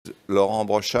Laurent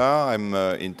Brochard. I'm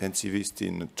an intensivist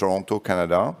in Toronto,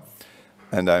 Canada,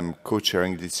 and I'm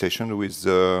co-chairing this session with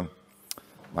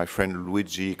my friend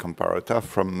Luigi Camporota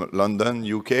from London,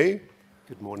 UK.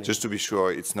 Good morning. Just to be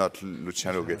sure, it's not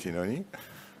Luciano Gattinoni.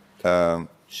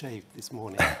 Shaved this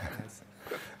morning. Yes.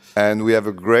 And we have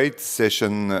a great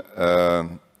session,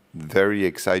 very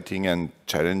exciting and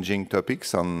challenging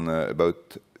topics on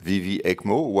about VV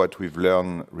Ecmo, what we've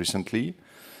learned recently.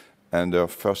 And our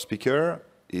first speaker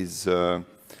is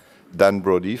Dan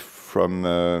Brodie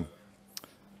from,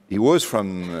 he was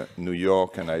from New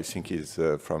York, and I think he's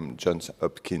from Johns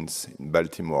Hopkins in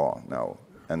Baltimore now,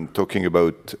 and talking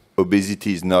about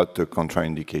obesity is not a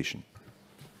contraindication.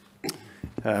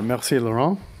 Merci,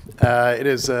 Laurent. It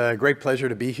is a great pleasure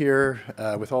to be here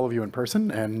with all of you in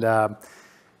person, and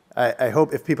I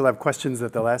hope if people have questions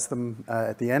that they'll ask them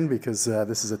at the end, because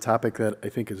this is a topic that I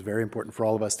think is very important for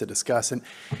all of us to discuss. And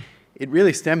it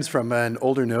really stems from an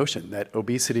older notion that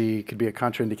obesity could be a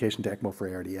contraindication to Ecmo for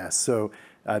ARDS. So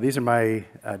these are my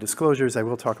disclosures. I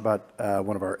will talk about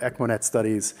one of our ECMONet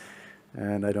studies,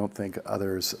 and I don't think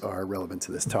others are relevant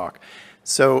to this talk.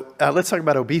 So let's talk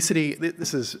about obesity.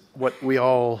 This is what we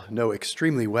all know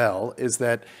extremely well, is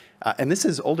that, and this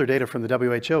is older data from the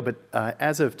WHO, but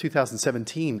as of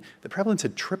 2017, the prevalence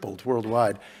had tripled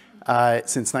worldwide.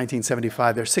 Since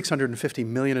 1975, there are 650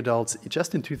 million adults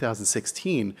just in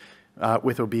 2016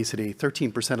 with obesity,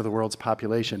 13% of the world's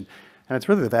population. And it's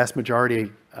really the vast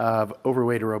majority of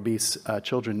overweight or obese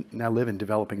children now live in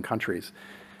developing countries.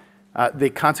 The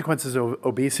consequences of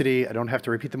obesity, I don't have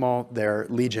to repeat them all, they're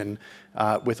legion,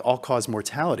 with all-cause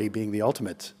mortality being the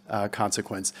ultimate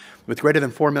consequence. With greater than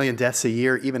 4 million deaths a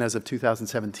year, even as of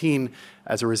 2017,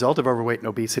 as a result of overweight and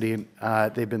obesity,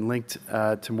 they've been linked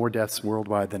to more deaths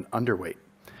worldwide than underweight.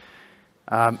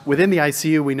 Within the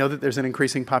ICU, we know that there's an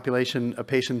increasing population of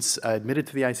patients admitted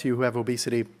to the ICU who have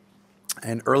obesity,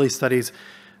 and early studies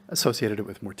associated it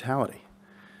with mortality.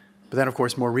 But then, of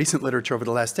course, more recent literature over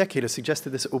the last decade has suggested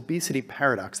this obesity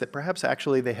paradox, that perhaps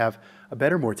actually they have a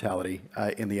better mortality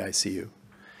in the ICU.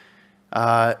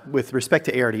 With respect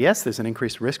to ARDS, there's an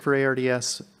increased risk for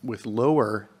ARDS with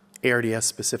lower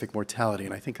ARDS-specific mortality,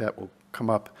 and I think that will come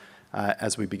up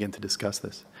as we begin to discuss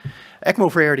this.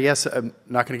 Ecmo for ARDS, I'm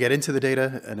not going to get into the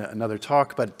data in another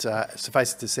talk, but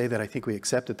suffice it to say that I think we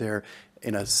accept that they're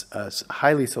in a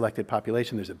highly selected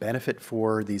population, there's a benefit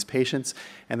for these patients,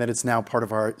 and that it's now part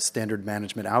of our standard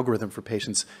management algorithm for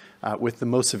patients with the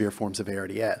most severe forms of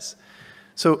ARDS.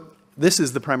 So this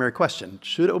is the primary question.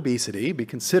 Should obesity be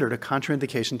considered a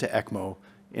contraindication to Ecmo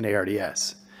in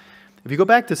ARDS? If you go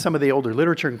back to some of the older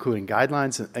literature, including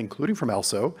guidelines, including from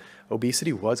ELSO,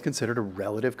 obesity was considered a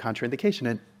relative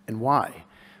contraindication. And why?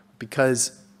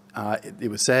 Because it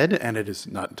was said, and it is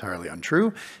not entirely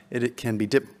untrue, it can be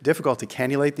difficult to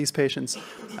cannulate these patients,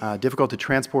 difficult to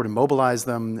transport and mobilize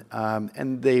them,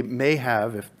 and they may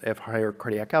have, if higher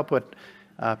cardiac output,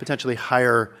 potentially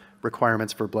higher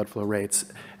requirements for blood flow rates.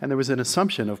 And there was an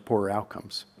assumption of poorer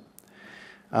outcomes.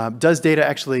 Does data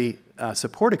actually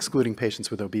support excluding patients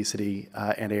with obesity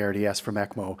and ARDS from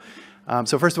Ecmo?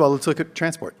 So first of all, let's look at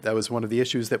transport. That was one of the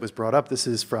issues that was brought up. This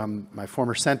is from my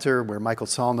former center, where Michael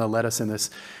Salna led us in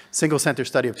this single center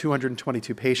study of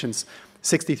 222 patients.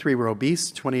 63 were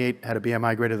obese, 28 had a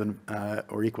BMI greater than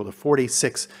or equal to 40,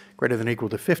 6 greater than or equal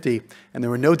to 50, and there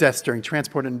were no deaths during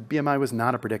transport, and BMI was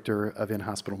not a predictor of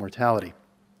in-hospital mortality.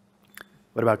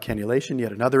 What about cannulation?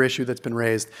 Yet another issue that's been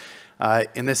raised.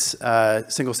 In this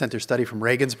single center study from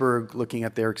Regensburg, looking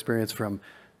at their experience from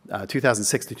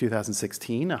 2006 to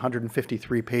 2016,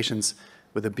 153 patients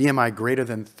with a BMI greater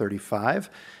than 35,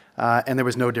 and there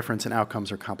was no difference in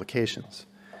outcomes or complications.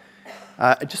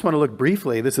 I just want to look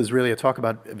briefly, this is really a talk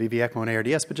about VV Ecmo and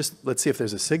ARDS, but just let's see if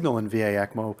there's a signal in VA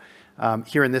Ecmo.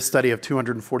 Here in this study of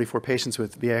 244 patients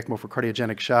with VA Ecmo for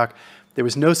cardiogenic shock, there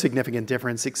was no significant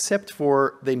difference, except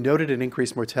for they noted an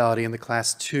increased mortality in the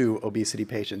class 2 obesity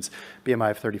patients,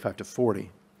 BMI of 35 to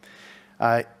 40.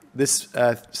 This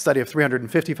study of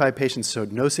 355 patients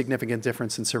showed no significant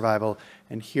difference in survival.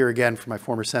 And here again, from my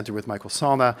former center with Michael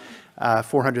Salma,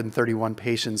 431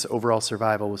 patients, overall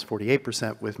survival was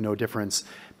 48% with no difference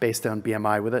based on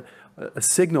BMI, with a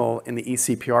signal in the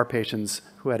ECPR patients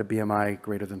who had a BMI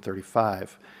greater than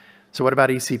 35. So what about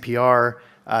ECPR?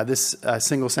 This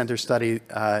single center study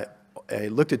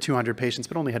looked at 200 patients,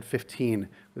 but only had 15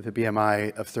 with a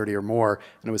BMI of 30 or more,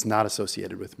 and it was not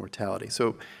associated with mortality.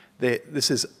 So this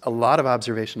is a lot of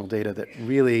observational data that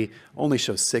really only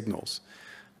shows signals.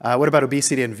 What about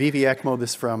obesity and VV Ecmo?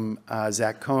 This from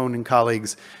Zach Cohn and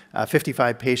colleagues,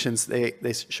 55 patients.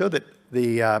 They showed that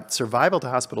the survival to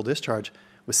hospital discharge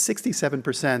was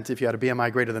 67% if you had a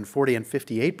BMI greater than 40 and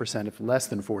 58% if less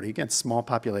than 40. Again, small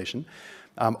population.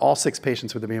 All 6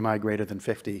 patients with a BMI greater than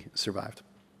 50 survived.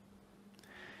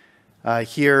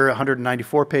 Here,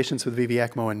 194 patients with VV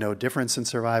Ecmo and no difference in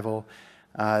survival.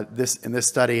 In this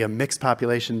study, a mixed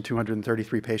population,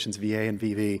 233 patients, VA and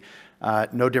VV,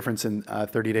 no difference in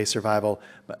 30-day survival,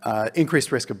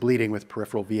 increased risk of bleeding with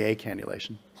peripheral VA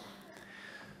cannulation.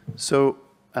 So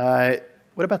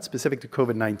what about specific to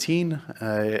COVID-19?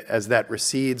 As that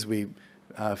recedes, we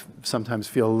sometimes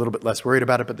feel a little bit less worried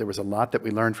about it, but there was a lot that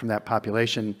we learned from that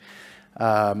population.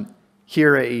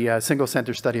 Here, a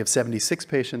single-center study of 76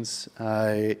 patients,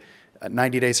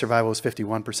 90-day survival was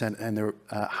 51%, and the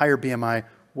higher BMI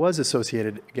was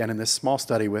associated, again, in this small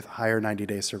study with higher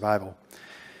 90-day survival.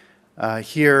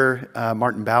 Here,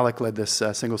 Martin Ballack led this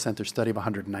single-center study of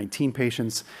 119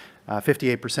 patients.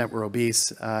 58% were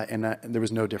obese, and there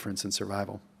was no difference in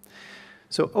survival.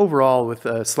 So overall, with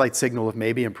a slight signal of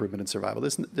maybe improvement in survival,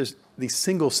 these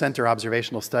single-center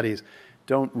observational studies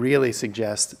don't really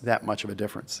suggest that much of a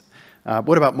difference.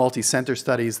 What about multi-center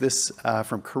studies? This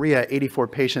from Korea, 84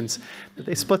 patients.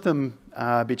 They split them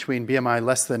between BMI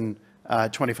less than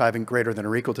 25 and greater than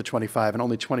or equal to 25, and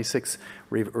only 26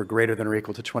 were greater than or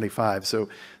equal to 25. So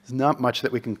there's not much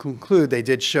that we can conclude. They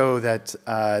did show that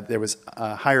there was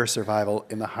higher survival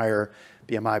in the higher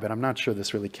BMI, but I'm not sure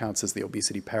this really counts as the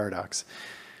obesity paradox.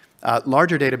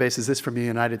 Larger databases, this from the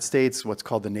United States, what's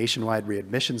called the Nationwide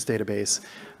Readmissions Database.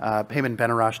 Payman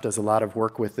Benarash does a lot of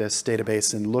work with this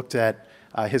database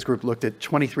and his group looked at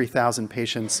 23,000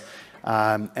 patients,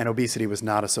 and obesity was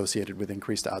not associated with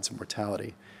increased odds of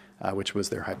mortality, which was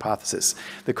their hypothesis.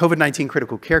 The COVID-19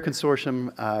 Critical Care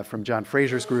Consortium from John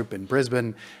Fraser's group in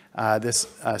Brisbane, this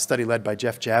study led by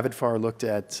Jeff Javidfar looked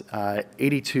at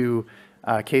 82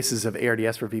 cases of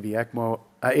ARDS for VV Ecmo,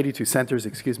 82 centers,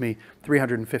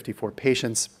 354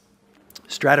 patients,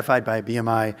 stratified by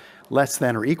BMI less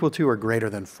than or equal to or greater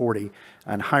than 40.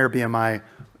 And higher BMI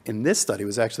in this study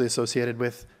was actually associated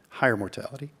with higher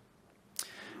mortality.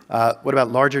 What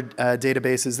about larger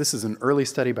databases? This is an early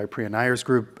study by Priya Nair's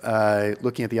group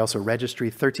looking at the ELSO registry,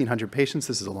 1,300 patients.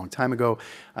 This is a long time ago.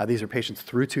 These are patients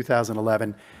through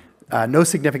 2011. No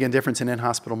significant difference in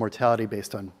in-hospital mortality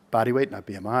based on body weight, not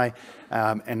BMI,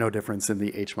 and no difference in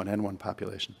the H1N1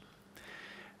 population.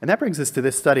 And that brings us to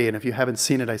this study, and if you haven't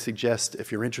seen it, I suggest,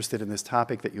 if you're interested in this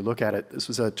topic, that you look at it. This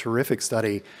was a terrific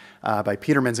study by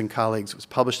Petermans and colleagues. It was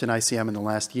published in Isicem in the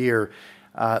last year,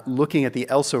 looking at the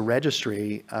ELSO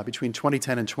registry between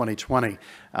 2010 and 2020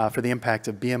 for the impact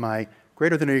of BMI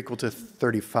greater than or equal to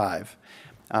 35.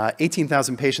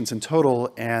 18,000 patients in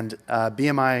total, and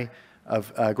BMI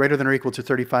of greater than or equal to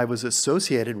 35 was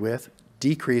associated with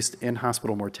decreased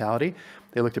in-hospital mortality.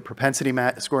 They looked at propensity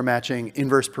score matching,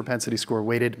 inverse propensity score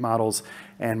weighted models,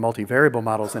 and multivariable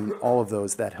models, and all of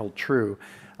those that held true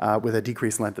with a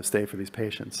decreased length of stay for these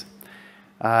patients.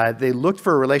 They looked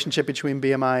for a relationship between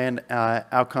BMI and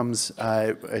outcomes,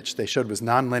 which they showed was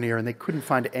nonlinear, and they couldn't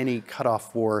find any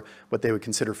cutoff for what they would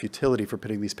consider futility for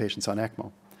putting these patients on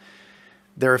ECMO.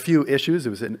 There are a few issues. It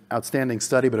was an outstanding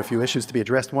study, but a few issues to be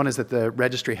addressed. One is that the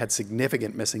registry had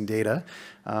significant missing data,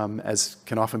 as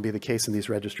can often be the case in these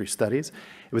registry studies.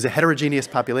 It was a heterogeneous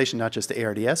population, not just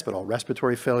ARDS, but all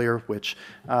respiratory failure, which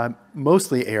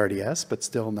mostly ARDS, but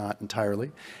still not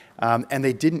entirely. And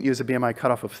they didn't use a BMI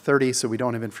cutoff of 30, so we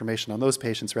don't have information on those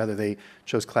patients. Rather, they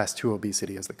chose class 2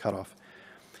 obesity as the cutoff.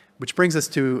 Which brings us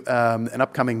to an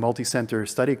upcoming multi-center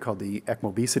study called the Ecmo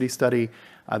Obesity Study.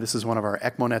 This is one of our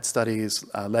ECMONet studies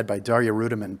led by Darya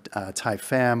Rudam and Tai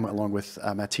Pham, along with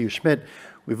Mathieu Schmidt.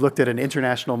 We've looked at an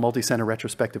international multi-center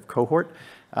retrospective cohort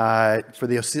for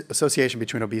the association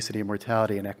between obesity and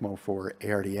mortality in ECMO for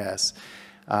ARDS.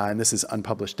 And this is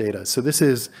unpublished data. So this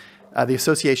is the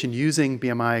association using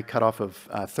BMI cutoff of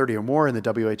 30 or more in the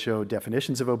WHO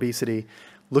definitions of obesity,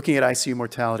 looking at ICU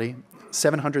mortality.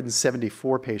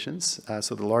 774 patients,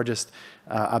 so the largest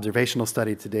observational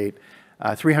study to date,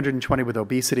 320 with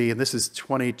obesity, and this is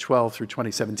 2012 through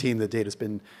 2017. The data has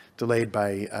been delayed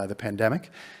by the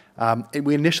pandemic.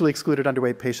 We initially excluded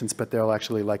underweight patients, but they'll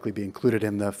actually likely be included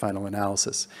in the final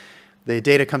analysis. The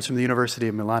data comes from the University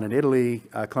of Milan in Italy,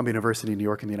 Columbia University in New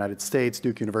York in the United States,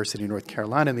 Duke University in North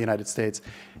Carolina in the United States,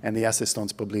 and the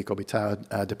Assistance Publique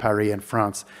Hôpital de Paris in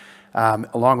France.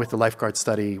 Along with the lifeguard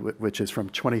study, which is from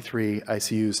 23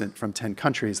 ICUs and from 10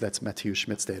 countries. That's Mathieu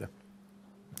Schmidt's data.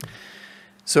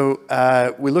 So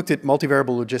we looked at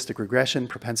multivariable logistic regression,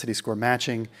 propensity score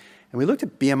matching, and we looked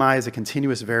at BMI as a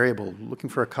continuous variable, looking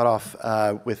for a cutoff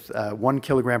with 1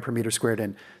 kilogram per meter squared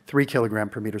and 3 kilogram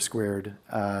per meter squared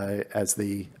as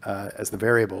the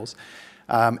variables.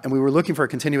 And we were looking for a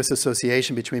continuous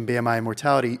association between BMI and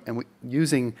mortality, and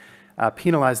using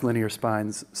penalized linear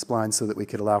splines so that we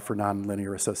could allow for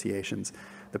nonlinear associations.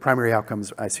 The primary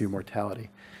outcomes, ICU mortality.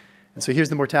 And so here's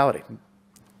the mortality.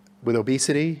 With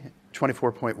obesity,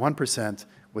 24.1%.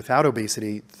 Without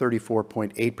obesity,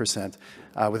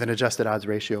 34.8%, with an adjusted odds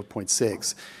ratio of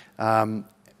 0.6.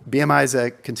 BMI is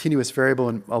a continuous variable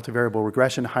and multivariable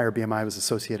regression. Higher BMI was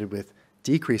associated with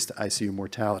decreased ICU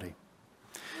mortality.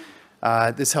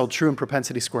 This held true in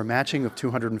propensity score matching of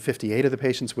 258 of the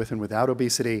patients with and without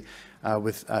obesity,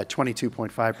 with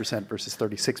 22.5% versus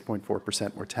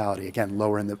 36.4% mortality, again,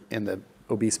 lower in the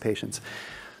obese patients.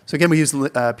 So again, we used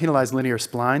penalized linear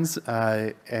splines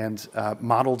and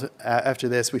modeled after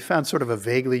this. We found sort of a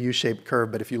vaguely U-shaped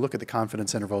curve, but if you look at the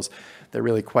confidence intervals, they're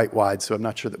really quite wide, so I'm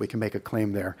not sure that we can make a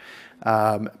claim there.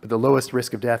 But the lowest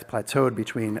risk of death plateaued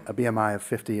between a BMI of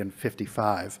 50 and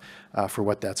 55 for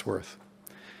what that's worth.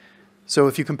 So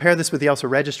if you compare this with the ELSA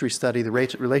registry study, the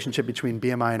relationship between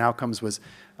BMI and outcomes was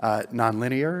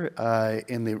nonlinear.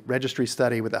 In the registry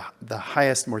study with the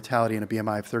highest mortality in a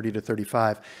BMI of 30 to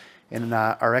 35, in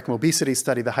our Ecmo obesity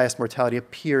study, the highest mortality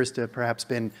appears to have perhaps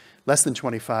been less than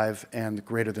 25 and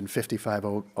greater than 55,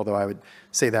 although I would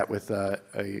say that with a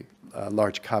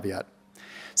large caveat.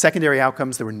 Secondary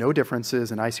outcomes, there were no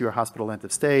differences in ICU or hospital length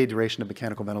of stay, duration of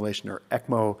mechanical ventilation, or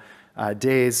Ecmo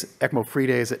days, Ecmo-free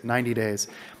days at 90 days,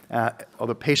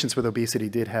 although patients with obesity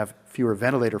did have fewer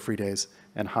ventilator-free days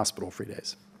and hospital-free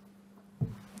days.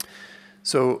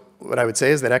 So what I would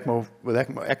say is that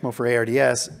Ecmo for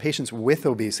ARDS, patients with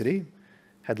obesity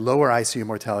had lower ICU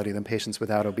mortality than patients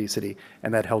without obesity,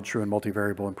 and that held true in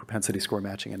multivariable and propensity score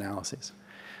matching analyses.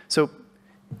 So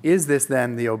is this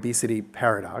then the obesity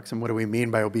paradox? And what do we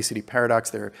mean by obesity paradox?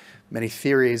 There are many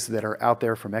theories that are out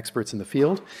there from experts in the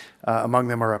field. Among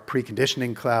them are a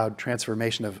preconditioning cloud,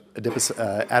 transformation of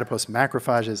adipose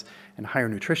macrophages, and higher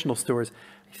nutritional stores.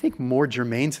 I think more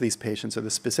germane to these patients are the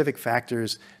specific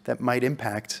factors that might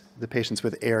impact the patients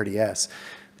with ARDS.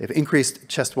 They have increased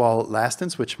chest wall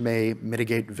elastance, which may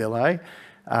mitigate villi.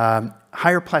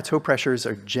 Higher plateau pressures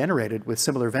are generated with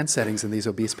similar vent settings in these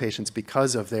obese patients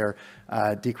because of their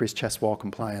decreased chest wall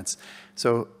compliance.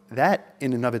 So that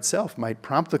in and of itself might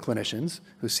prompt the clinicians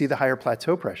who see the higher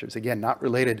plateau pressures, again, not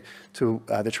related to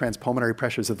the transpulmonary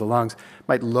pressures of the lungs,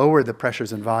 might lower the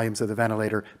pressures and volumes of the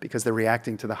ventilator because they're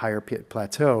reacting to the higher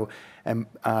plateau. And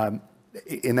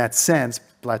in that sense,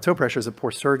 plateau pressure is a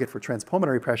poor surrogate for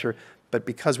transpulmonary pressure, but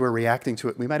because we're reacting to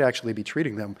it, we might actually be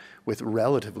treating them with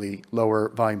relatively lower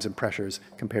volumes and pressures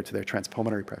compared to their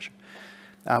transpulmonary pressure.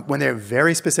 When they have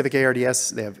very specific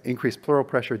ARDS, they have increased pleural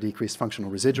pressure, decreased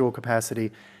functional residual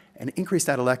capacity, and increased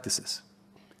atelectasis.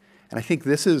 And I think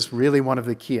this is really one of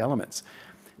the key elements.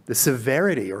 The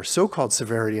severity, or so-called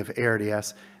severity, of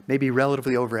ARDS may be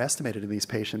relatively overestimated in these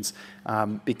patients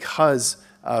because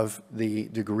of the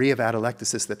degree of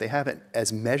atelectasis that they have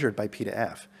as measured by P to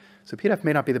F. So P to F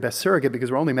may not be the best surrogate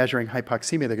because we're only measuring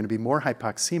hypoxemia. They're going to be more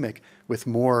hypoxemic with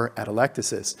more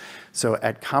atelectasis. So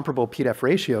at comparable P to F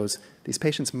ratios, these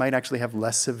patients might actually have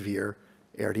less severe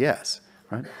ARDS,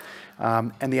 right?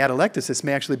 And the atelectasis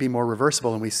may actually be more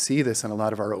reversible, and we see this in a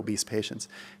lot of our obese patients.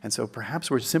 And so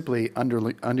perhaps we're simply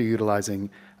underutilizing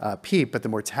PEEP, but the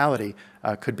mortality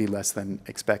could be less than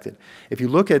expected. If you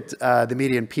look at the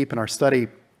median PEEP in our study,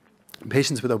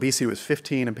 patients with obesity was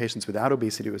 15, and patients without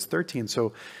obesity was 13.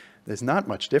 So there's not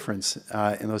much difference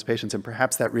in those patients, and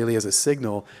perhaps that really is a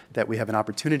signal that we have an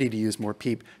opportunity to use more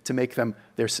PEEP to make them,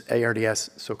 their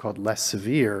ARDS, so-called less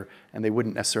severe, and they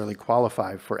wouldn't necessarily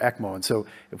qualify for Ecmo. And so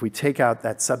if we take out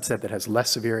that subset that has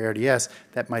less severe ARDS,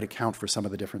 that might account for some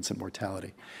of the difference in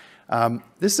mortality.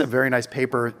 This is a very nice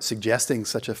paper suggesting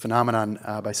such a phenomenon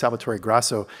by Salvatore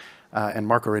Grasso and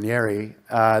Marco Ranieri.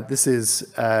 This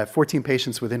is 14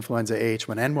 patients with influenza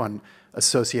AH1N1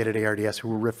 associated ARDS who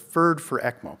were referred for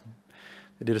Ecmo.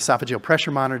 They did esophageal pressure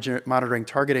monitoring,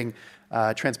 targeting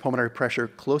transpulmonary pressure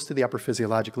close to the upper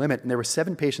physiologic limit, and there were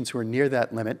 7 patients who were near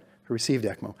that limit who received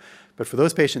Ecmo. But for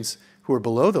those patients who were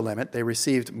below the limit, they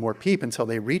received more PEEP until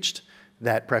they reached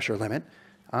that pressure limit,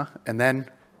 and then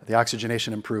the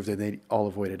oxygenation improved and they all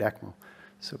avoided Ecmo.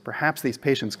 So perhaps these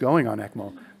patients going on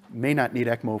Ecmo may not need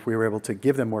Ecmo if we were able to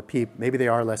give them more PEEP. Maybe they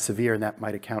are less severe, and that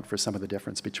might account for some of the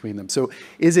difference between them. So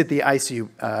is it the ICU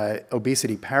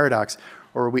obesity paradox,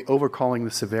 or are we overcalling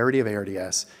the severity of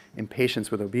ARDS in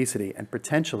patients with obesity and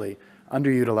potentially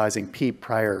underutilizing PEEP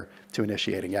prior to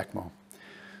initiating Ecmo?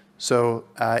 So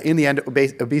in the end,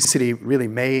 obesity really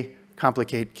may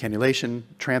complicate cannulation,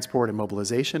 transport, and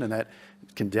mobilization, and that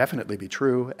can definitely be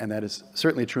true, and that is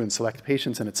certainly true in select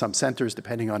patients and at some centers,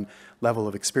 depending on level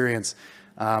of experience.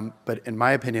 But in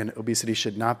my opinion, obesity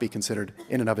should not be considered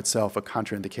in and of itself a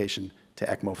contraindication to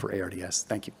ECMO for ARDS.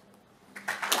 Thank you.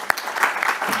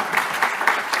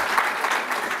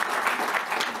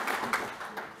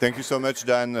 Thank you so much,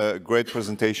 Dan. Great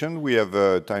presentation. We have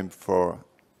time for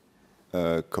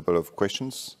a couple of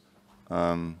questions.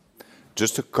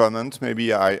 Just a comment,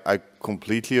 maybe. I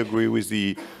completely agree with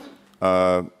the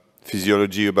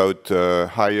physiology about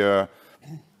higher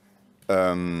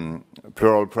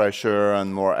pleural pressure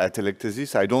and more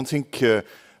atelectasis. I don't think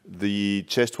the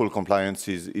chest wall compliance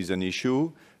is an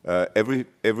issue.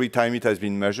 Every time it has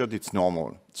been measured, it's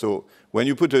normal. So when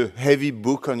you put a heavy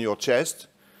book on your chest,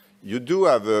 you do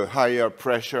have a higher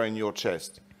pressure in your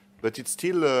chest, but it's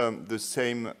still the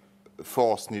same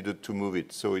force needed to move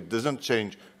it. So it doesn't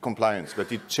change compliance,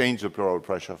 but it changes the pleural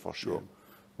pressure for sure.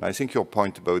 And I think your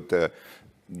point about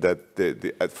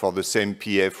that for the same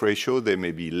PF ratio, they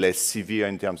may be less severe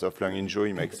in terms of lung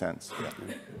injury makes sense. Yeah.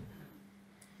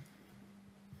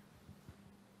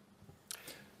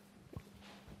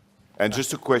 And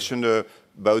just a question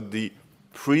about the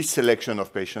pre-selection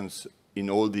of patients in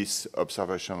all this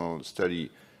observational study.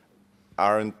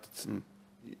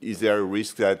 Is there a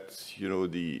risk that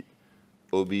the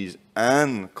obese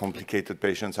and complicated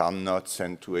patients are not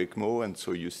sent to ECMO, and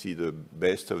so you see the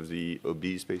best of the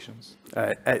obese patients?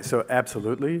 So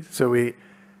absolutely. So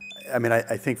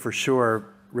I think for sure,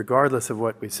 regardless of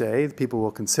what we say, people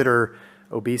will consider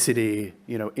obesity,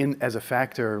 as a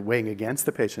factor weighing against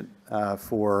the patient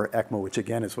for ECMO, which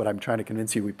again is what I'm trying to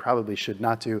convince you we probably should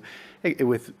not do,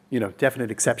 with definite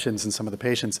exceptions in some of the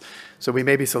patients. So we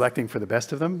may be selecting for the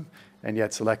best of them, and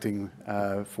yet selecting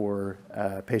for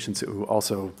patients who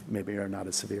also maybe are not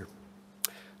as severe.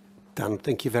 Dan,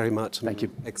 thank you very much. Thank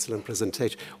you. Excellent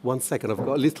presentation. 1 second, I've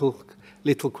got a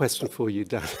little question for you,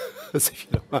 Dan.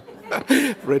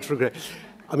 Retrograde.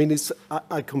 I mean,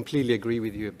 I completely agree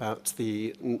with you about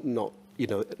the not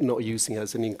using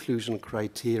as an inclusion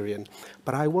criterion.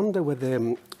 But I wonder whether,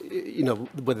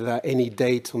 whether there are any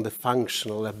data on the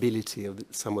functional ability of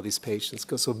some of these patients,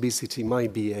 because obesity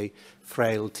might be a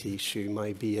frailty issue,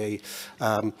 might be a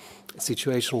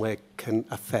situation where it can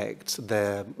affect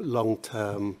their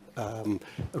long-term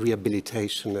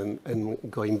rehabilitation and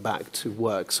going back to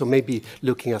work. So maybe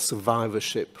looking at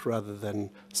survivorship rather than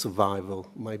survival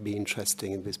might be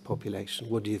interesting in this population.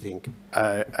 What do you think?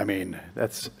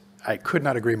 I could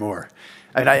not agree more.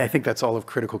 And I think that's all of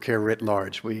critical care writ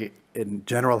large. We, in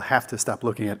general, have to stop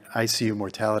looking at ICU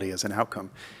mortality as an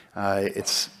outcome.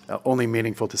 It's only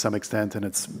meaningful to some extent, and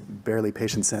it's barely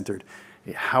patient-centered.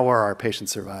 How are our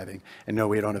patients surviving? And no,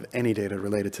 we don't have any data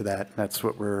related to that. That's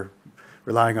what we're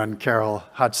relying on Carol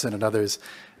Hodgson and others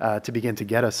to begin to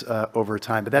get us over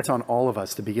time. But that's on all of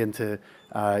us to begin to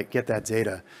get that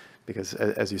data, because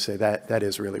as you say, that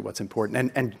is really what's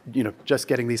important. And just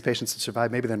getting these patients to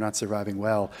survive, maybe they're not surviving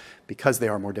well because they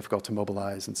are more difficult to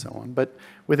mobilize and so on. But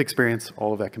with experience,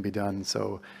 all of that can be done.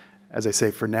 So as I say,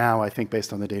 for now, I think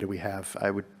based on the data we have, I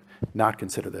would not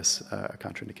consider this a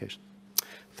contraindication.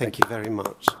 Thank you very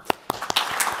much.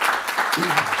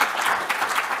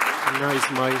 Now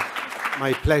it's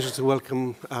my pleasure to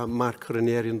welcome Marco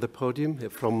Ranieri on the podium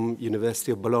from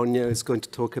University of Bologna. He's going to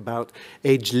talk about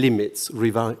age limits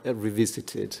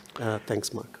revisited.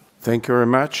 Thanks, Marco. Thank you very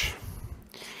much.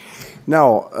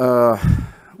 Now,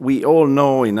 we all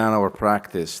know in our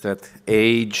practice that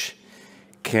age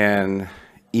can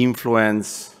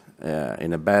influence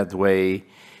in a bad way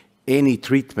any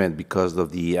treatment because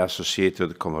of the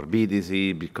associated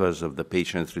comorbidity, because of the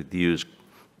patient's reduced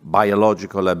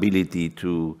biological ability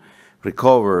to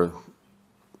recover,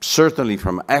 certainly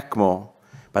from ECMO,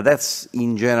 but that's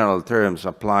in general terms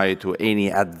applied to any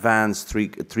advanced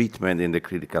treatment in the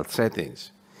critical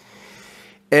settings.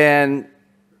 And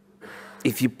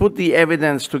if you put the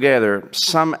evidence together,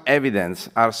 some evidence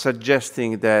are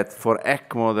suggesting that for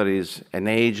ECMO there is an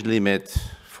age limit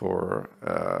for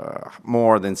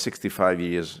more than 65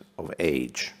 years of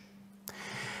age.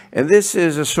 And this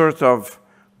is a sort of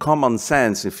common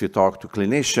sense if you talk to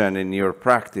clinicians in your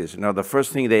practice. The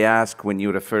first thing they ask when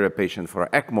you refer a patient for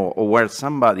ECMO, or where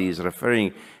somebody is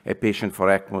referring a patient for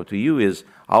ECMO to you, is,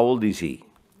 how old is he?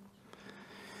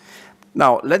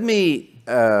 Now, let me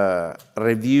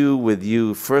review with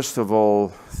you, first of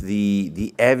all,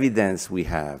 the evidence we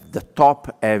have, the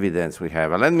top evidence we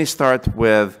have. And let me start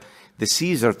with the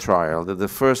CESAR trial, the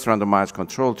first randomized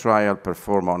control trial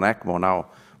performed on ECMO now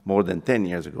more than 10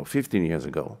 years ago, 15 years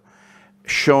ago,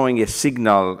 showing a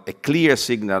signal, a clear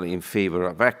signal in favor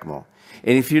of ECMO.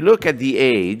 And if you look at the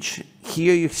age,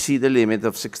 here you see the limit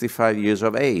of 65 years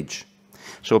of age.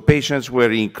 So patients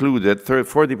were included,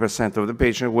 40% of the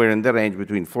patients were in the range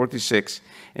between 46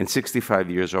 and 65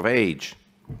 years of age.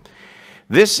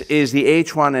 This is the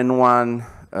H1N1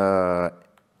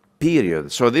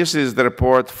 period. So this is the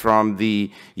report from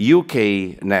the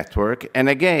UK network. And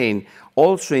again,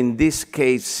 also in this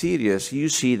case series, you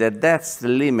see that that's the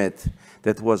limit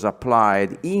that was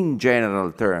applied in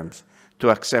general terms to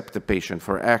accept the patient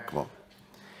for ECMO.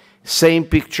 Same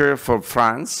picture for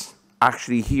France.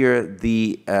 Actually here,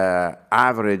 the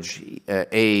average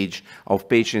age of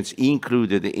patients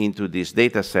included into this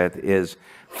data set is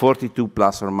 42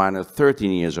 plus or minus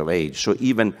 13 years of age, so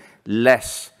even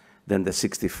less than the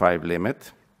 65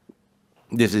 limit.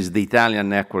 This is the Italian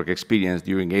network experience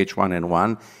during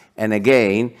H1N1. And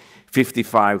again,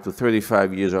 55 to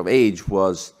 35 years of age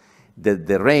was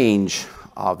the range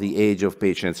of the age of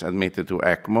patients admitted to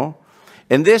ECMO.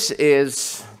 And this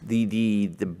is the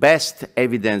best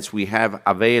evidence we have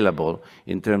available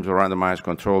in terms of randomized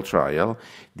control trial,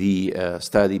 the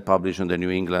study published in the New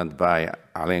England by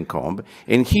Alain Combes.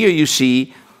 And here you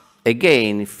see,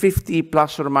 again, 50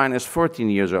 plus or minus 14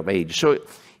 years of age. So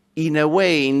in a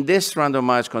way, in this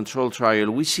randomized control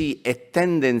trial, we see a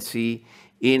tendency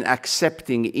in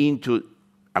accepting into,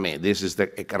 I mean, this is the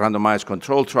randomized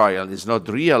control trial, it's not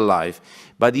real life,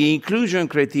 but the inclusion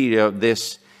criteria of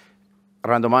this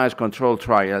randomized control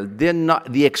trial did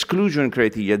not, the exclusion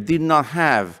criteria did not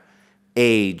have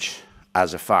age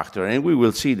as a factor, and we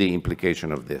will see the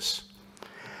implication of this.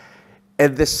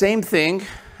 And the same thing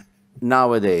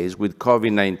nowadays with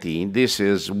COVID-19. This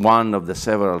is one of the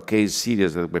several case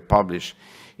series that were published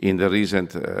in the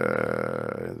recent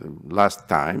last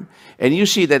time. And you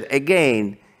see that,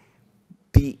 again,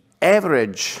 the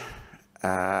average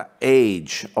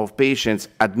age of patients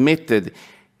admitted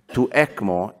to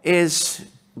ECMO is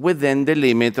within the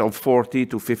limit of 40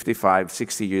 to 55,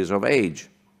 60 years of age.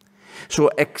 So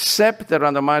except the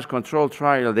randomized control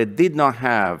trial that did not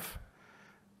have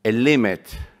a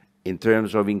limit in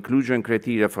terms of inclusion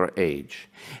criteria for age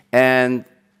and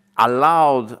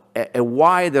allowed a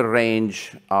wider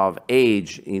range of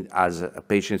age as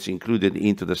patients included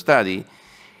into the study,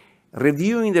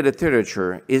 reviewing the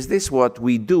literature, is this what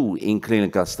we do in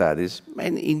clinical studies?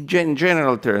 And in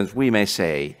general terms, we may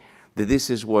say that this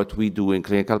is what we do in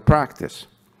clinical practice.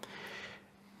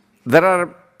 There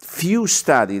are few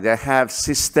studies that have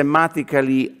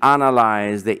systematically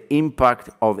analyzed the impact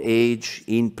of age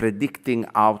in predicting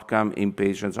outcome in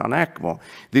patients on ECMO.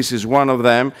 This is one of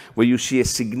them where you see a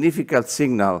significant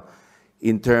signal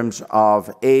in terms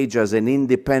of age as an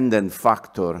independent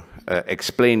factor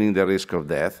explaining the risk of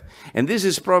death. And this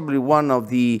is probably one of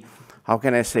the, how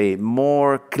can I say,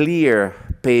 more clear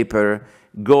paper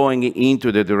going into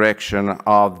the direction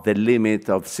of the limit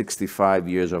of 65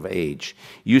 years of age.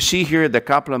 You see here the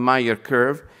Kaplan-Meier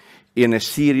curve in a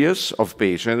series of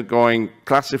patients going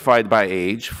classified by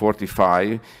age,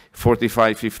 45,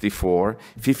 45, 54,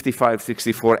 55,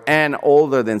 64, and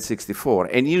older than 64.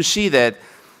 And you see that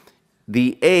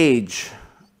the age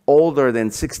older than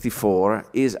 64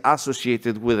 is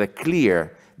associated with a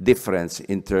clear difference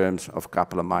in terms of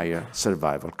Kaplan-Meier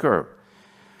survival curve.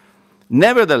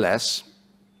 Nevertheless,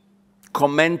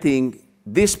 commenting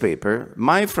this paper,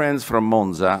 my friends from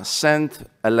Monza sent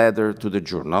a letter to the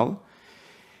journal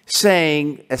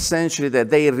saying essentially that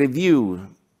they reviewed,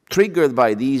 triggered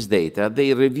by these data,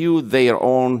 they reviewed their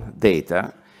own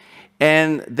data,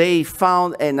 and they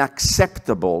found an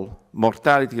acceptable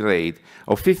mortality rate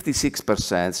of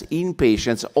 56% in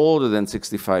patients older than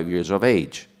 65 years of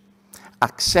age.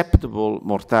 Acceptable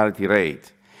mortality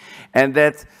rate. And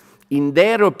that, in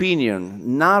their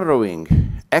opinion, narrowing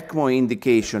ECMO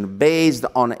indication based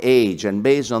on age and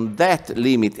based on that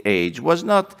limit age was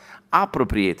not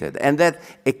appropriated, and that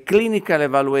a clinical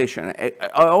evaluation, an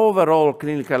overall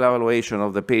clinical evaluation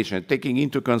of the patient, taking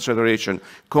into consideration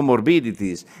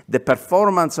comorbidities, the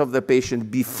performance of the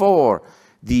patient before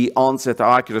the onset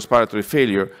of acute respiratory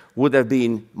failure would have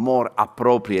been more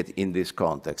appropriate in this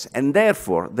context. And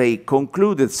therefore, they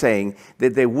concluded saying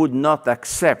that they would not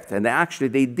accept, and actually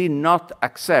they did not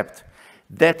accept,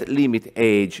 that limit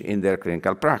age in their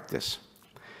clinical practice.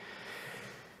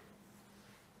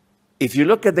 If you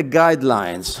look at the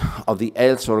guidelines of the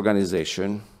health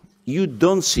organization, you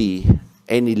don't see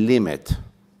any limit.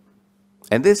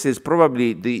 And this is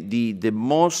probably the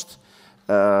most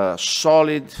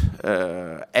solid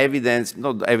evidence,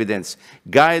 not evidence,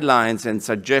 guidelines and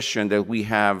suggestion that we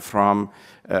have from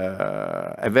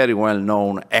a very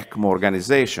well-known ECMO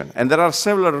organization. And there are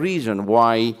several reasons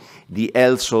why the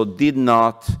ELSO did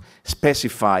not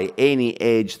specify any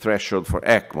age threshold for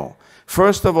ECMO.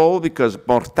 First of all, because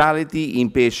mortality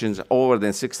in patients over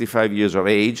than 65 years of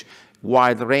age,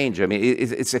 wide range. I mean,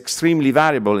 it's extremely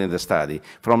variable in the study,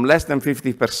 from less than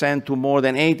 50% to more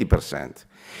than 80%.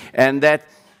 And that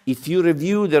if you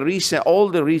review all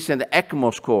the recent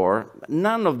Ecmo score,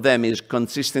 none of them is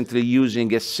consistently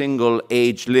using a single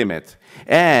age limit.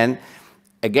 And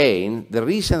again, the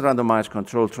recent randomized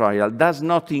control trial does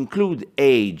not include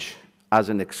age as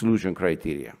an exclusion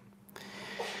criteria.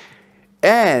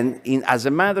 And as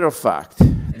a matter of fact,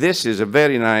 this is a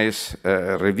very nice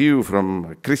review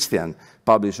from Christian,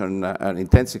 published on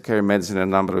intensive care medicine a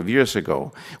number of years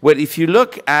ago, where if you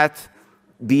look at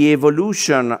the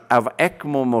evolution of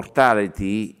ECMO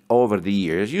mortality over the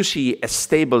years, you see a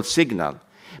stable signal.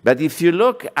 But if you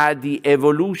look at the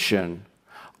evolution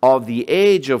of the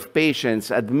age of patients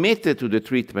admitted to the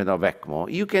treatment of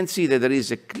ECMO, you can see that there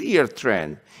is a clear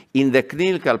trend in the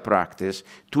clinical practice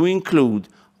to include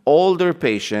older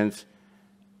patients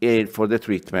for the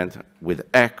treatment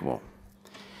with ECMO.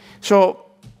 So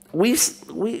we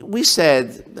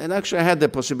said, and actually I had the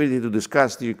possibility to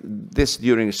discuss this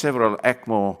during several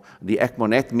the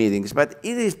ECMO-Net meetings, but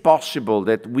it is possible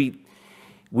that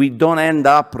we don't end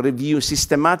up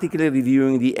systematically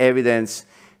reviewing the evidence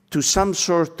to some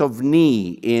sort of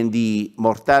knee in the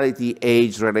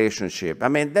mortality-age relationship. I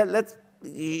mean,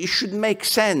 it should make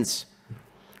sense.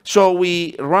 So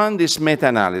we run this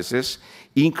meta-analysis,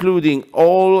 including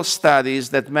all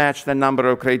studies that match the number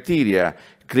of criteria.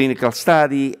 Clinical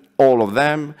study, all of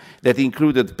them, that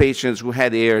included patients who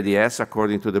had ARDS,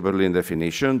 according to the Berlin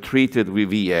definition, treated with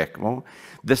ECMO.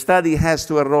 The study has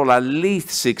to enroll at least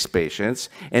 6 patients,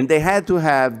 and they had to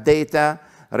have data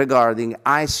regarding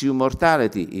ICU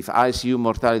mortality. If ICU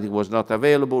mortality was not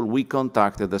available, we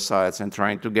contacted the sites and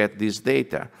trying to get this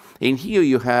data. And here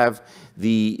you have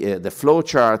the flow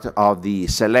chart of the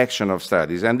selection of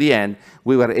studies. And in the end,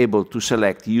 we were able to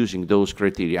select using those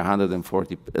criteria,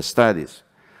 140 studies.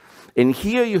 And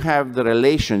here you have the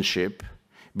relationship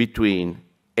between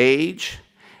age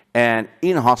and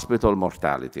in-hospital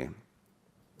mortality.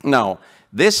 Now,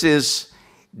 this is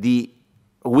the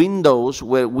windows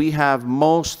where we have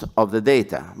most of the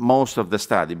data, most of the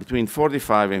study, between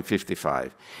 45 and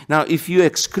 55. Now, if you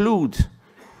exclude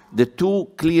the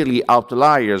 2 clearly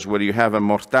outliers where you have a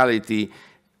mortality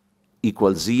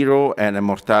equals 0 and a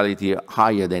mortality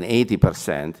higher than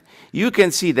 80%, you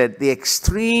can see that the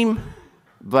extreme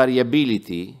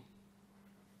variability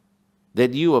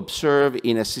that you observe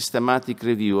in a systematic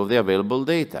review of the available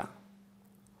data.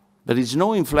 There is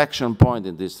no inflection point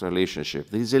in this relationship.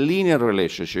 There is a linear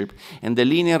relationship, and the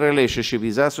linear relationship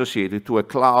is associated to a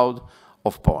cloud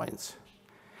of points.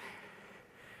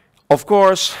 Of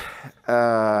course,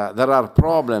 there are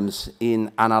problems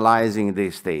in analyzing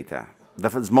this data.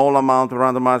 The small amount of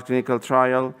randomized clinical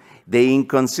trial, the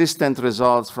inconsistent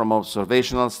results from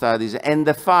observational studies, and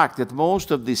the fact that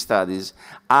most of these studies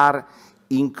are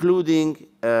including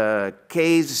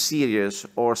case series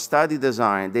or study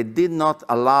design that did not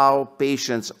allow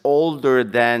patients older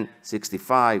than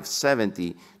 65,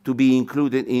 70 to be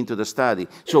included into the study.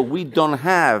 So we don't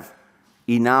have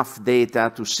enough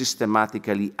data to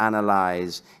systematically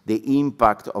analyze the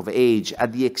impact of age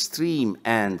at the extreme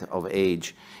end of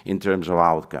age in terms of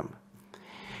outcome.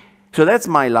 So that's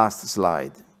my last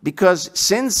slide. Because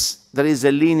since there is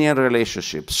a linear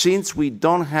relationship, since we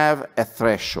don't have a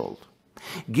threshold,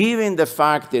 given the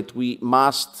fact that we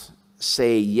must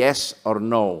say yes or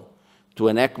no to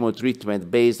an ECMO treatment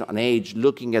based on age,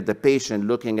 looking at the patient,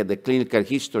 looking at the clinical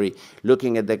history,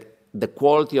 looking at the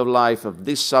quality of life of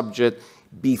this subject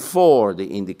before the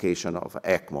indication of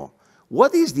ECMO,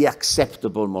 what is the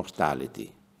acceptable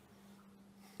mortality?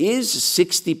 Is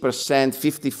 60%,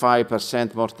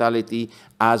 55% mortality,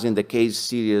 as in the case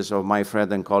series of my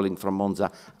friend and colleague from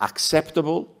Monza,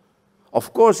 acceptable?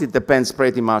 Of course, it depends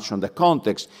pretty much on the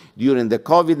context. During the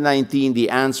COVID-19, the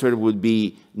answer would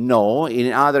be no.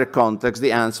 In other contexts,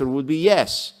 the answer would be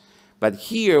yes. But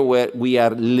here we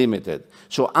are limited.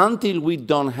 So until we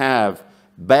don't have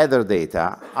better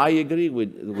data, I agree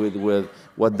with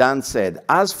what Dan said.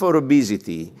 As for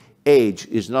obesity, age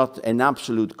is not an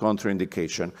absolute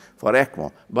contraindication for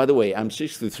ECMO. By the way, I'm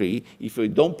 63. If you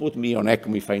don't put me on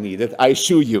ECMO if I need it, I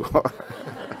sue you.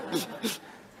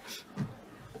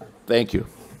 Thank you.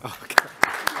 Okay.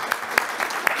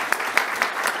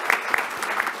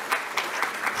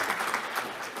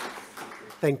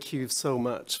 Thank you so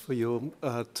much for your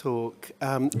talk.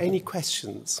 Any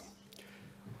questions?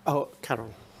 Oh,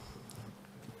 Carol.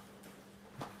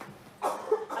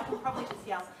 I can probably just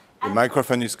yell. The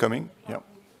microphone is coming. Yeah.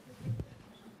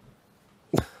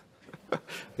 I'm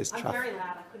very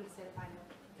loud. I couldn't say it by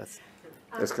now.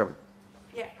 That's coming.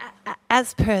 Yeah,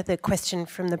 as per the question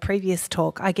from the previous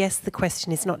talk, I guess the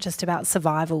question is not just about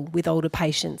survival with older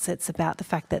patients, it's about the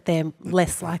fact that they're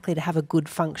less likely to have a good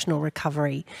functional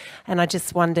recovery. And I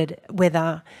just wondered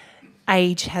whether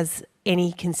age has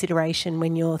any consideration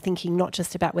when you're thinking not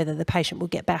just about whether the patient will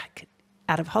get back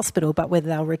out of hospital, but whether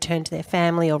they'll return to their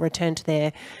family or return to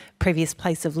their previous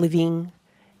place of living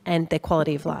and their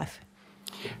quality of life.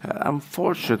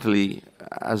 Unfortunately,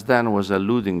 as Dan was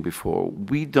alluding before,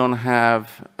 we don't have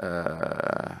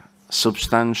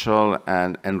substantial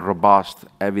and robust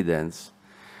evidence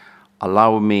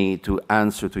allow me to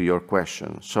answer to your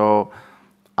question. So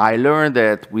I learned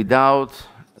that without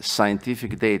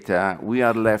scientific data, we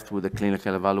are left with a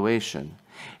clinical evaluation.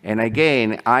 And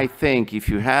again, I think if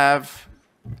you have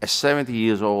a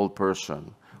 70-year-old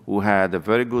person who had a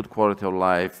very good quality of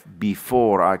life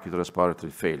before acute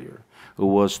respiratory failure, who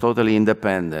was totally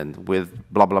independent with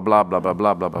blah, blah, blah, blah, blah,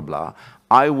 blah, blah, blah, blah,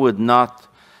 I would not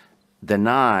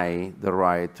deny the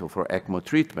right for ECMO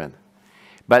treatment.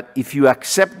 But if you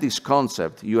accept this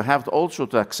concept, you have also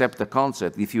to accept the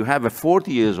concept. If you have a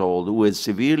 40-year-old who is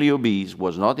severely obese,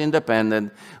 was not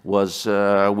independent, was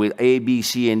with A, B,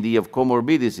 C, and D of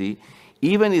comorbidity,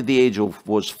 even at the age of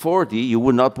was 40, you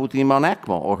would not put him on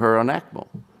ECMO or her on ECMO,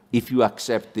 if you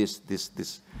accept this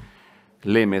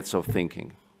limits of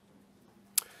thinking.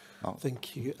 Oh.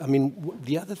 Thank you. I mean,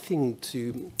 the other thing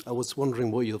I was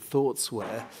wondering what your thoughts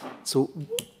were. So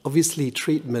obviously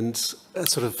treatment,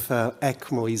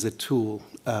 ECMO is a tool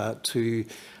to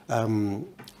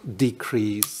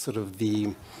decrease sort of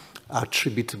the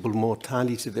attributable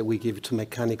mortality that we give to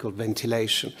mechanical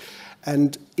ventilation.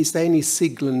 And is there any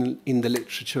signal in the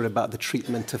literature about the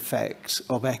treatment effect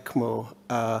of ECMO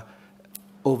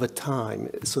over time?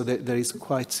 So there is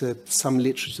quite some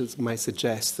literature that might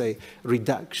suggest a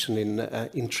reduction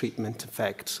in treatment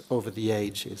effect over the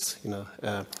ages.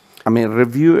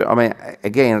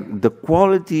 Again, the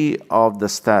quality of the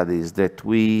studies that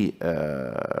we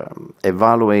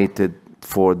evaluated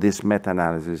for this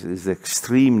meta-analysis is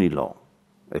extremely low,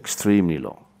 extremely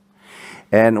low.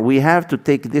 And we have to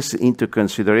take this into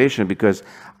consideration because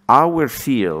our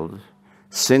field,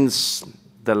 since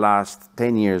the last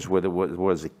 10 years where there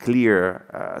was a clear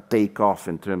takeoff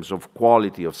in terms of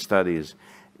quality of studies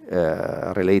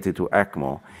related to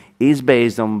ECMO, is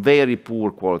based on very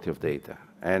poor quality of data.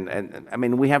 And I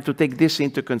mean, we have to take this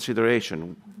into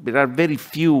consideration. There are very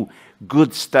few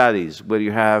good studies where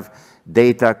you have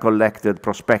data collected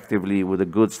prospectively with a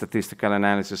good statistical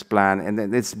analysis plan,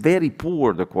 and it's very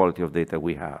poor, the quality of data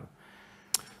we have.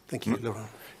 Thank you, Laurent.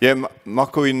 Yeah,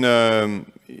 Marco,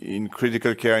 in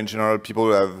critical care in general,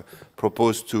 people have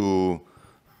proposed to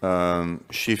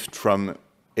shift from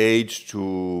age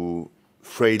to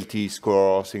frailty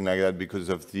score or something like that because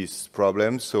of these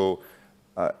problems. So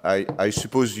I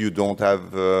suppose you don't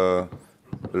have a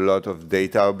lot of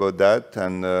data about that,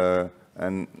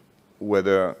 and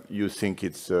whether you think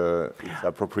it's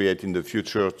appropriate in the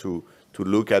future to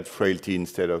look at frailty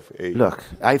instead of age. Look,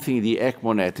 I think the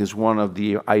ECMONet is one of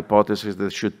the hypotheses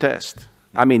that should test.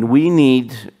 I mean, we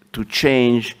need to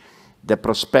change the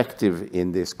perspective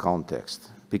in this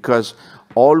context because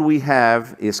all we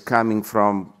have is coming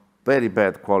from very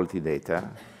bad quality data.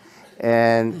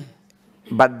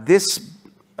 But this,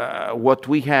 what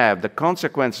we have, the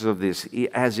consequences of this,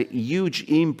 it has a huge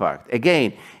impact.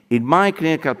 Again, in my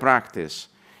clinical practice,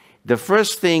 the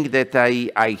first thing that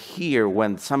I hear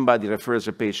when somebody refers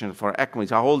a patient for ECMO is,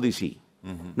 how old is he?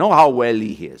 Mm-hmm. Not how well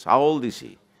he is. How old is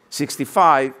he?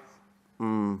 65?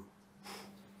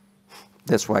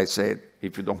 That's why I said,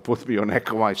 if you don't put me on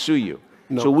ECMO, I sue you.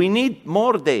 No. So we need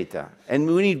more data, and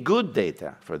we need good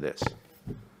data for this,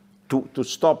 to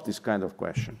stop this kind of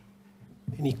question.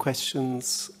 Any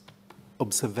questions,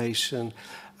 observation?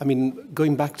 I mean,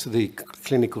 going back to the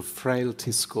clinical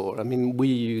frailty score, I mean, we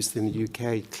used in the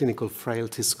UK clinical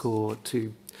frailty score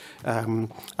to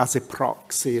as a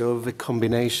proxy of a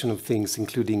combination of things,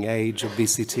 including age,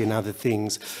 obesity, and other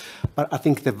things. But I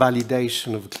think the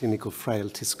validation of clinical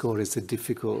frailty score is a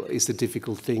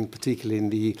difficult thing,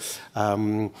 particularly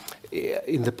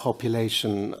in the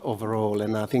population overall.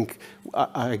 And I think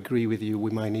I agree with you. We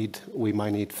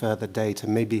might need further data.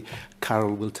 Maybe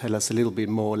Carol will tell us a little bit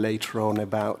more later on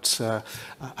about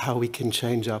how we can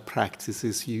change our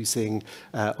practices using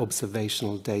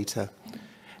observational data.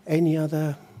 Any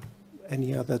other?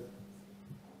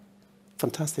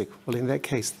 Fantastic. Well, in that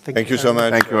case, thank you so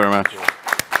much. Thank you very much.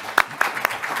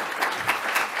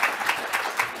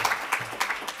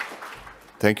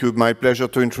 Thank you. My pleasure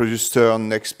to introduce our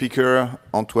next speaker,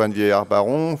 Antoine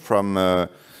Vieillard from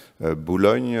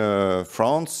Boulogne,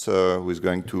 France, who is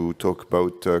going to talk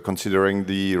about considering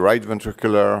the right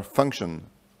ventricular function.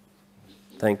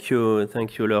 Thank you,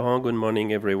 Laurent. Good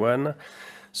morning, everyone.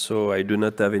 So I do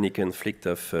not have any conflict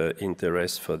of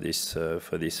interest for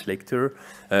this lecture.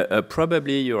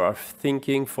 Probably you are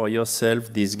thinking for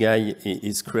yourself, this guy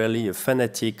is clearly a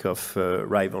fanatic of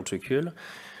right ventricle.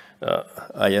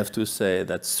 I have to say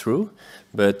that's true,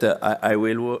 but I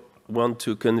will want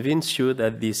to convince you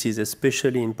that this is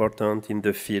especially important in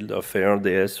the field of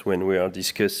ARDS when we are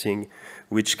discussing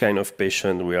which kind of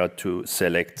patient we are to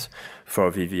select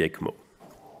for VV ECMO.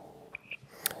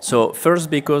 So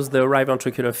first, because the right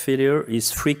ventricular failure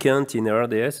is frequent in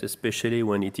ARDS, especially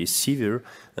when it is severe,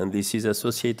 and this is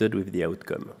associated with the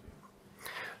outcome.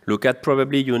 Look at,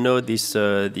 probably you know this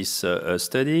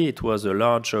study. It was a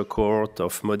large cohort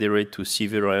of moderate to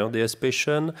severe ARDS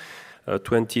patients.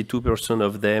 22%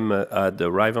 of them had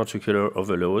the right ventricular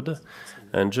overload.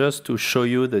 And just to show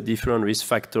you the different risk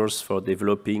factors for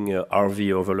developing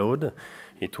RV overload,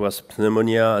 it was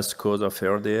pneumonia as cause of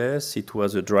ARDS. It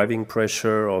was a driving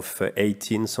pressure of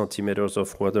 18 centimeters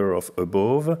of water of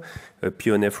above, a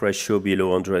PONF ratio below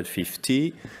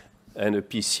 150, and a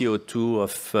PCO2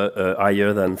 of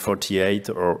higher than 48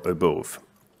 or above.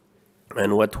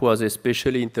 And what was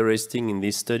especially interesting in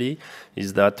this study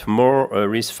is that more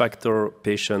risk factor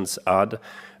patients had,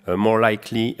 more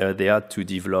likely they had to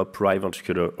develop right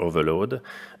ventricular overload.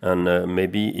 And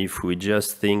maybe if we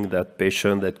just think that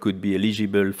patients that could be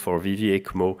eligible for VV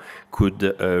ECMO could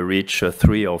reach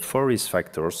 3 or 4 risk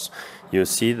factors, you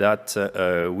see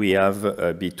that we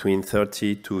have between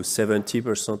 30 to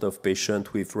 70% of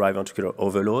patients with right ventricular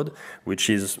overload, which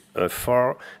is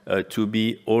far to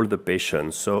be all the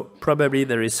patients. So probably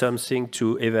there is something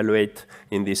to evaluate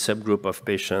in this subgroup of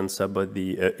patients about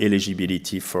the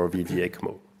eligibility for VV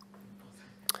ECMO.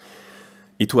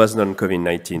 It was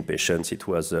non-COVID-19 patients. It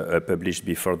was published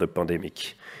before the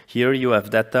pandemic. Here you have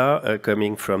data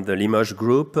coming from the Limoges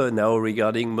group now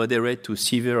regarding moderate to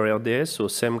severe ARDS, so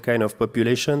same kind of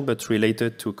population but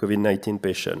related to COVID-19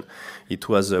 patient. It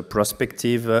was a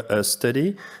prospective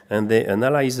study, and they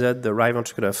analyzed the right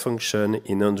ventricular function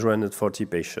in 140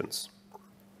 patients.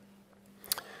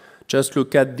 Just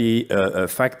look at the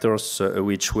factors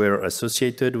which were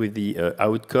associated with the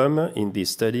outcome in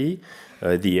this study.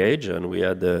 The age, and we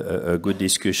had a good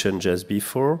discussion just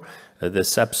before, the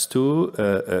SAPS2,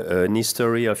 an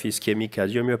history of ischemic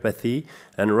cardiomyopathy,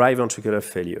 and right ventricular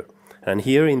failure. And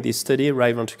here in this study,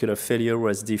 right ventricular failure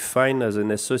was defined as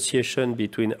an association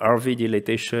between RV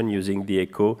dilatation using the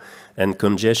echo and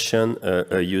congestion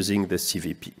using the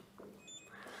CVP.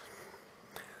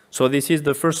 So this is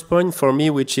the first point for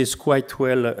me, which is quite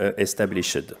well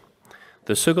established.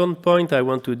 The second point I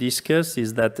want to discuss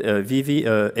is that VV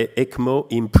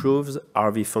ECMO improves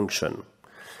RV function.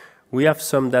 We have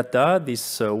some data.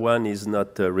 This one is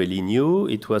not really new.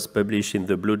 It was published in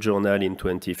the Blue Journal in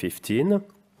 2015.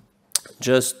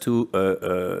 Just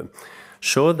to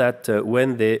show that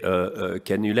when they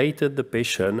cannulated the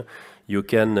patient, you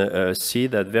can see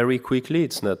that very quickly,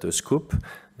 it's not a scoop,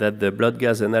 that the blood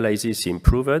gas analysis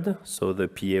improved, so the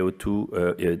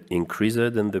PaO2 increased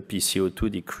and the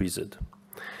PCO2 decreased.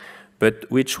 But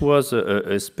which was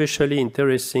especially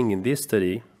interesting in this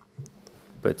study,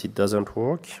 but it doesn't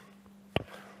work,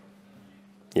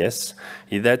 yes,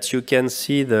 is that you can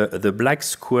see the black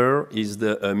square is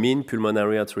the mean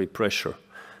pulmonary artery pressure.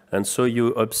 And so you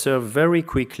observe very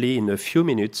quickly in a few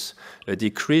minutes a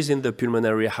decrease in the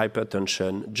pulmonary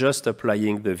hypertension just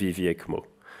applying the VV ECMO.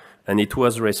 And it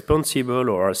was responsible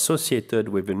or associated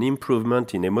with an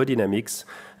improvement in hemodynamics.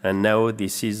 And now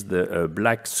this is the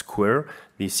black square.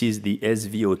 This is the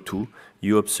SVO2.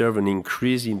 You observe an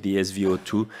increase in the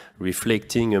SVO2,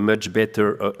 reflecting a much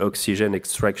better oxygen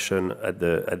extraction at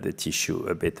the tissue,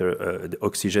 a better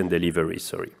oxygen delivery,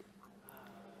 sorry.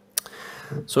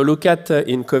 So look at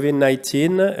in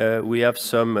COVID-19, we have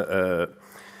some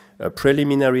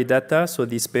preliminary data. So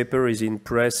this paper is in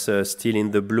press still in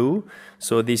the blue.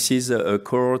 So this is a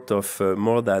cohort of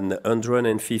more than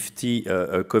 150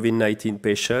 COVID-19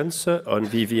 patients on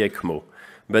VV ECMO.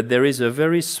 But there is a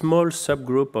very small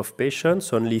subgroup of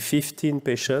patients, only 15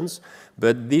 patients,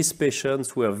 but these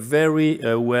patients were very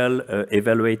well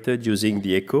evaluated using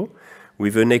the echo,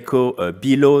 with an echo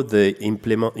below the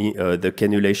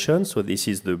cannulation. So this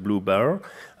is the blue bar.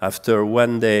 After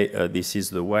 1 day, this is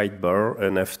the white bar,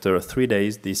 and after 3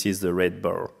 days, this is the red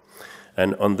bar.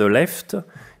 And on the left,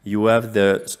 you have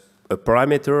a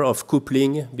parameter of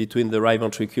coupling between the right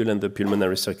ventricle and the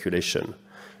pulmonary circulation.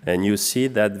 And you see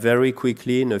that very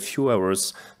quickly, in a few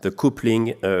hours, the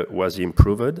coupling was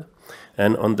improved.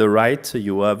 And on the right,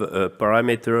 you have a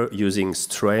parameter using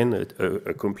strain,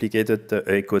 a complicated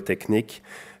echo technique,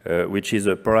 which is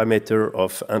a parameter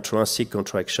of intrinsic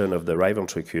contraction of the right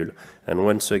ventricle. And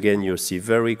once again, you see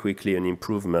very quickly an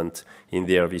improvement in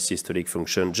the RV systolic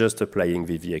function just applying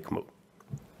VV Ecmo.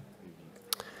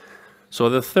 So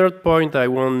the third point I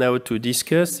want now to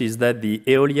discuss is that the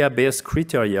Eolia-based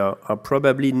criteria are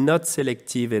probably not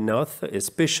selective enough,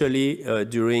 especially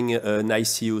during an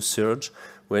ICU surge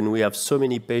when we have so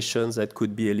many patients that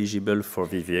could be eligible for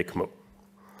VV Ecmo.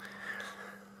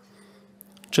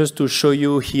 Just to show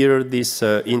you here this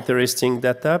interesting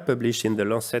data published in the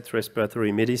Lancet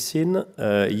Respiratory Medicine,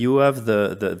 you have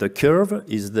the curve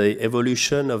is the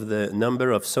evolution of the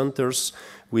number of centers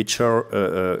which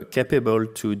are capable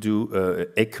to do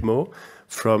ECMO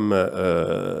from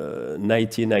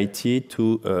 1990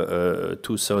 to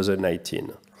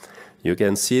 2019. You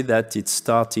can see that it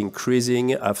starts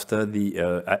increasing after the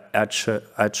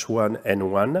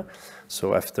H1N1,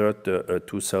 so after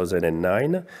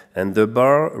 2009, and the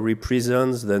bar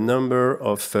represents the number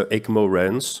of ECMO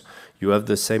runs. You have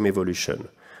the same evolution.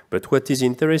 But what is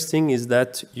interesting is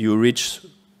that you reach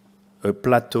a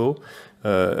plateau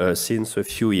since a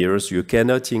few years. You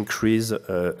cannot increase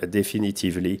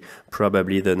definitively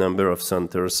probably the number of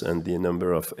centers and the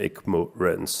number of ECMO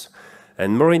runs.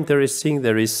 And more interesting,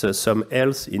 there is some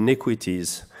health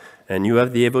inequities. And you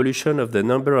have the evolution of the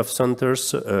number of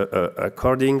centers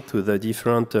according to the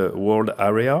different world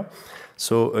area.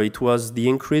 So the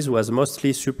increase was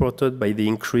mostly supported by the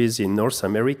increase in North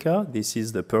America. This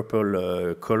is the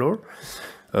purple color.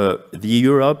 The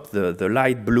Europe, the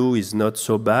light blue is not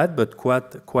so bad, but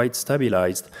quite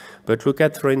stabilized. But look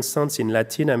at, for instance, in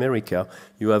Latin America,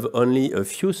 you have only a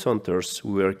few centers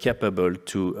who are capable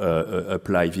to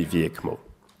apply VV Ecmo.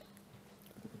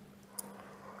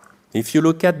 If you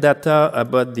look at data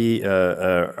about the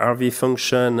RV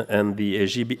function and the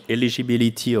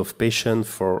eligibility of patients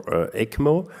for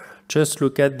ECMO, just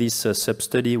look at this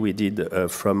sub-study we did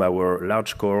from our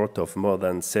large cohort of more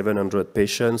than 700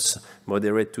 patients,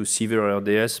 moderate to severe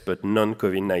RDS, but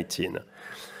non-COVID-19.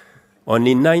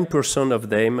 Only 9% of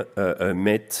them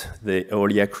met the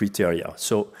Eolia criteria.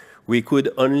 So we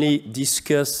could only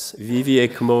discuss VV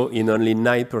Ecmo in only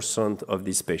 9% of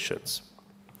these patients.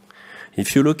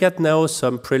 If you look at now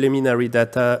some preliminary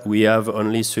data we have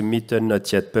only submitted,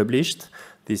 not yet published,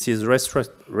 this is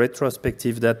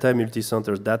retrospective data,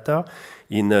 multicenter data,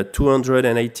 in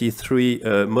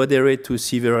 283 moderate to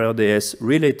severe RDS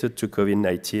related to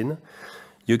COVID-19.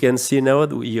 You can see now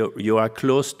that you are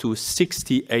close to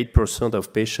 68%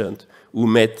 of patients who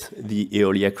met the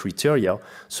Eolia criteria,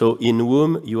 so in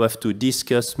whom you have to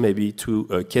discuss maybe to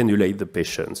cannulate the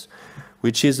patients,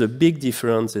 which is a big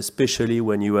difference, especially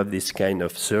when you have this kind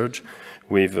of surge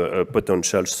with a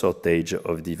potential shortage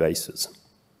of devices.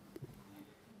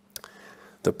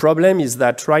 The problem is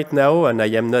that right now, and I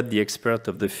am not the expert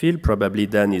of the field, probably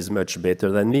Dan is much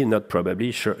better than me, not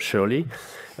probably, surely,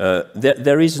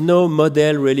 there is no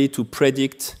model really to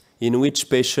predict in which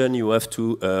patient you have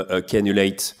to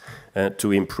cannulate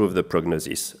to improve the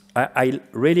prognosis. I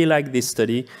really like this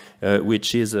study,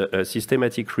 which is a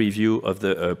systematic review of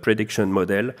the prediction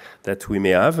model that we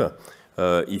may have.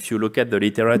 If you look at the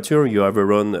literature, you have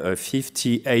around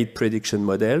 58 prediction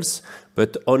models,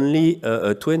 but only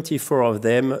 24 of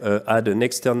them had an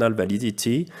external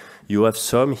validity. You have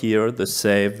some here, the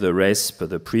SAVE, the RESP,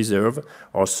 the PRESERVE,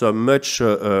 or some much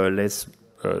less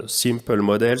simple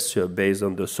models based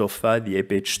on the SOFA, the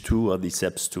EPH2, or the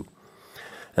SEPS2.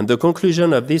 And the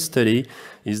conclusion of this study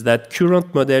is that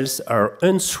current models are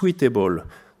unsuitable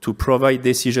to provide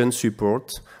decision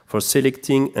support for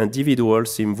selecting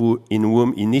individuals in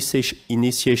whom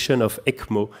initiation of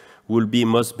ECMO will be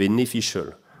most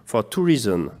beneficial, for two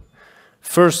reasons.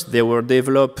 First, they were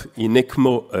developed in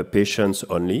ECMO patients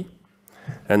only.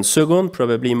 And second,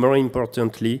 probably more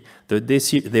importantly,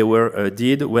 they were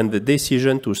did when the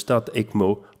decision to start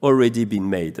ECMO already been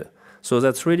made. So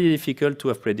that's really difficult to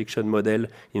have prediction model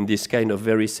in this kind of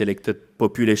very selected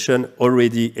population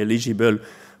already eligible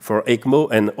for ECMO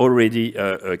and already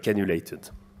cannulated.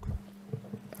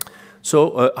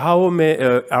 So how may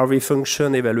RV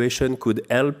function evaluation could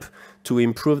help to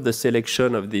improve the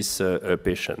selection of these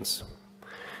patients?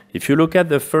 If you look at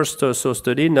the first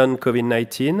study,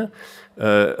 non-COVID-19,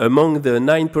 among the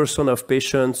 9% of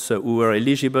patients who were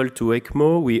eligible to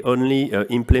ECMO, we only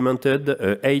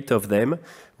implemented 8 of them,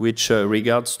 which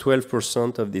regards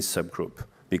 12% of this subgroup,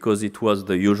 because it was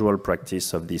the usual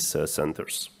practice of these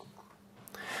centers.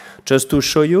 Just to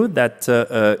show you that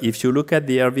if you look at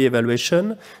the RV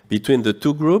evaluation between the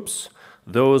two groups,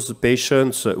 those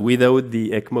patients without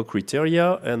the Ecmo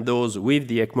criteria and those with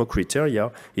the Ecmo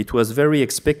criteria, it was very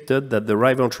expected that the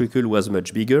right ventricle was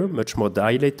much bigger, much more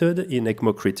dilated in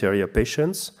Ecmo criteria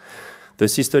patients. The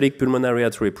systolic pulmonary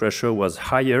artery pressure was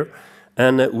higher,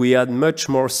 and we had much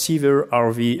more severe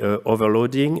RV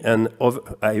overloading, and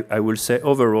I will say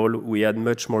overall, we had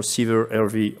much more severe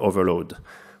RV overload,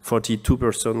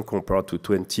 42% compared to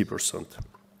 20%.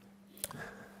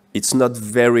 It's not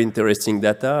very interesting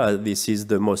data. This is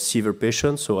the most severe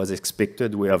patient, so as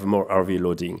expected, we have more RV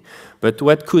loading. But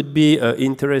what could be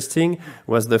interesting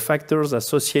was the factors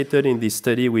associated in this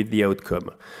study with the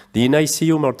outcome. The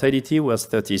in-ICU mortality was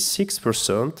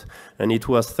 36%, and it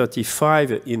was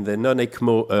 35% in the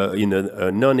non-ECMO,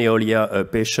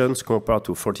 non-Eolia patients compared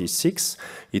to 46%.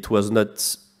 It was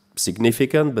not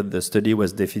significant, but the study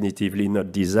was definitively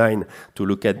not designed to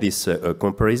look at this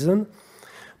comparison.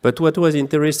 But what was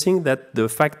interesting that the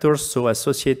factors so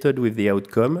associated with the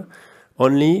outcome,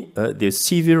 only the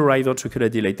severe right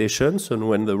ventricular dilatation, so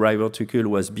when the right ventricle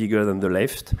was bigger than the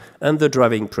left, and the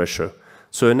driving pressure.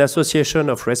 So an association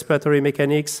of respiratory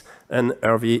mechanics and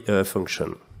RV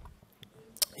function.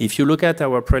 If you look at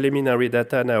our preliminary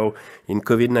data now in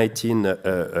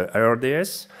COVID-19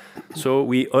 ARDS, so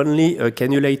we only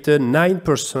cannulated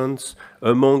 9%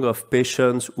 among of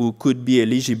patients who could be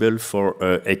eligible for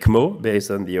ECMO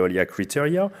based on the Eolia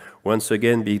criteria, once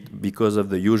again because of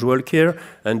the usual care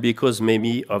and because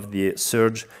maybe of the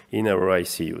surge in our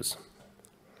ICUs.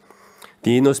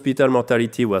 The in-hospital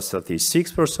mortality was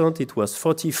 36%. It was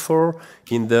 44%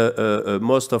 in the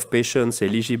most of patients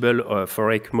eligible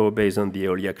for ECMO based on the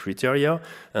Eolia criteria,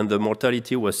 and the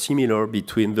mortality was similar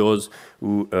between those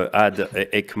who had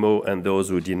ECMO and those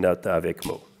who did not have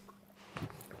ECMO.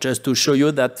 Just to show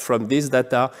you that from this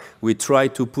data, we try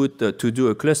to do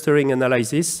a clustering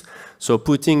analysis, so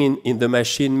putting in the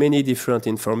machine many different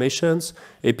informations,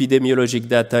 epidemiologic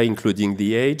data including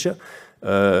the age,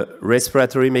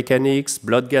 respiratory mechanics,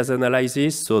 blood gas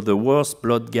analysis, so the worst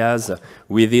blood gas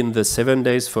within the 7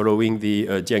 days following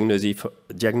the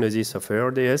diagnosis of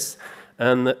ARDS,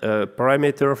 and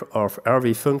parameter of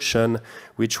RV function,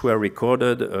 which were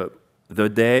recorded the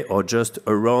day or just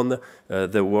around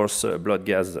the worst blood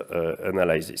gas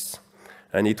analysis.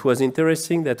 And it was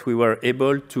interesting that we were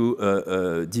able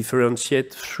to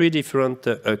differentiate 3 different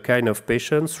kind of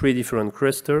patients, 3 different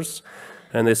clusters,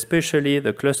 and especially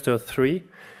the cluster 3,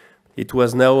 it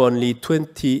was now only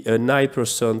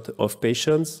 29% of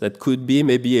patients that could be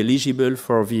maybe eligible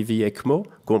for VV ECMO,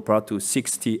 compared to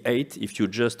 68% if you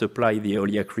just apply the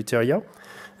Eolia criteria.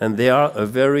 And there are a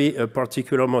very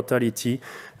particular mortality,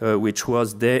 which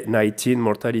was day 19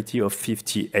 mortality of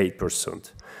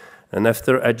 58%. And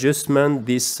after adjustment,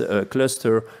 this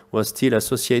cluster was still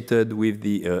associated with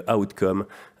the outcome,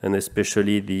 and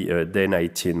especially the day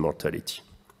 19 mortality.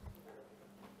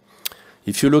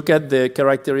 If you look at the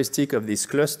characteristic of this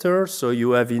cluster, so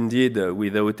you have indeed,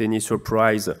 without any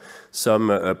surprise, some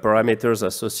parameters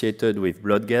associated with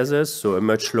blood gases, so a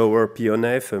much lower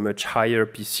PONF, a much higher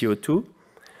PCO2.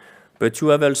 But you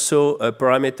have also a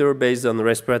parameter based on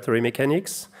respiratory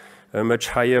mechanics, a much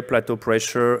higher plateau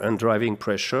pressure and driving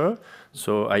pressure.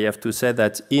 So I have to say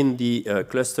that in the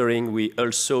clustering, we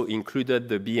also included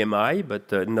the BMI,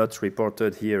 but not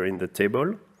reported here in the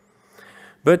table.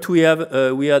 But we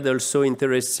had also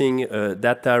interesting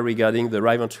data regarding the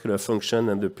right ventricular function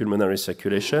and the pulmonary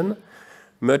circulation,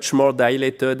 much more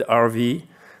dilated RV,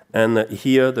 and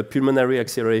here the pulmonary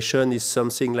acceleration is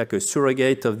something like a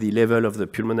surrogate of the level of the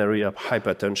pulmonary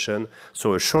hypertension,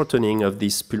 so a shortening of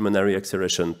this pulmonary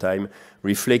acceleration time,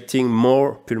 reflecting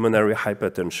more pulmonary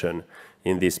hypertension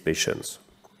in these patients.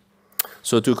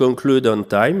 So to conclude on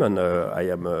time, and I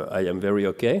am very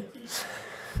okay.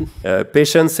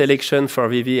 Patient selection for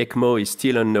VV ECMO is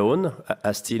still unknown,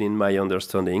 still in my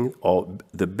understanding, or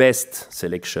the best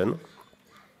selection.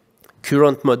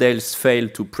 Current models fail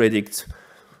to predict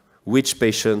which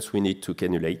patients we need to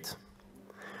cannulate.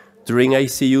 During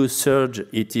ICU surge,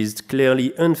 it is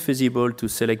clearly unfeasible to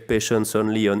select patients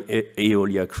only on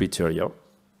Eolia criteria.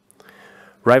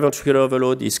 Right ventricular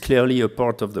overload is clearly a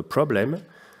part of the problem,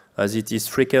 as it is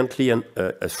frequently and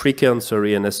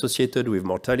associated with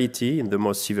mortality in the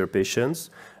most severe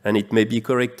patients, and it may be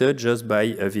corrected just by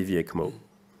a VV ECMO.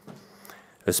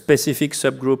 A specific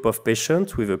subgroup of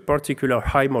patients with a particular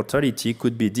high mortality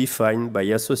could be defined by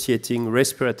associating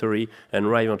respiratory and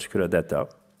right ventricular data.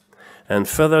 And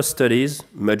further studies,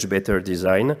 much better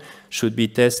design, should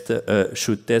test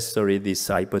this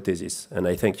hypothesis. And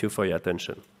I thank you for your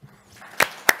attention.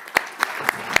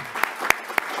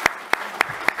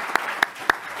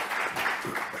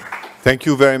 Thank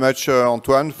you very much,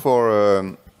 Antoine,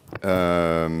 for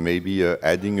maybe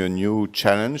adding a new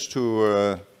challenge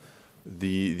to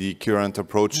the current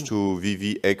approach to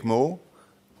VV Ecmo.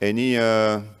 Any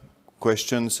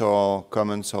questions or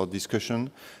comments or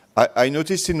discussion? I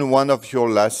noticed in one of your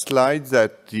last slides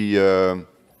that the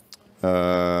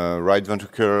right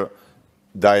ventricular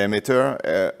diameter,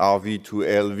 RV to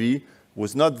LV,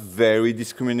 was not very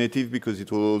discriminative because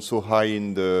it was also high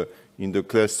in the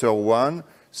cluster 1.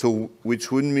 So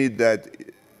which would mean that,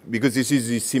 because this is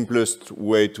the simplest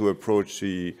way to approach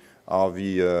the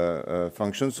RV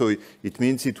function, so it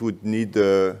means it would need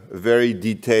a very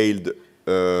detailed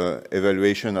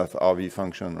evaluation of RV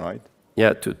function, right?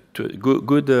 Yeah,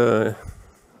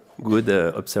 good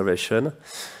observation.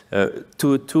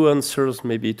 Two answers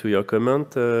maybe to your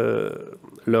comment,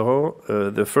 Laurent.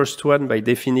 The first one, by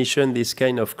definition, this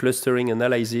kind of clustering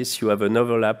analysis, you have an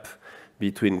overlap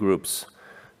between groups.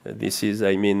 This is,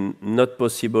 I mean, not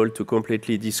possible to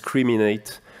completely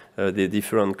discriminate the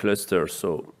different clusters.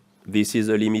 So this is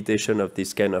a limitation of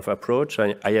this kind of approach.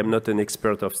 I am not an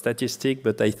expert of statistics,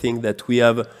 but I think that we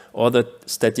have other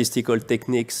statistical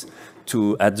techniques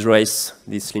to address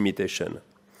this limitation.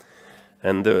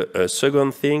 And the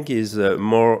second thing is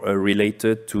more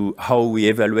related to how we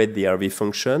evaluate the RV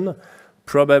function.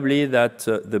 Probably that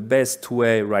the best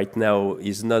way right now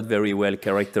is not very well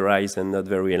characterized and not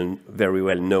very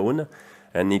well known.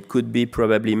 And it could be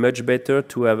probably much better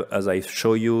to have, as I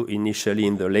show you initially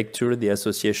in the lecture, the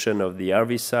association of the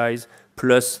RV size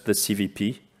plus the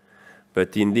CVP.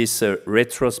 But in this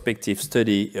retrospective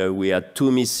study, we had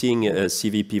two missing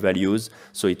CVP values,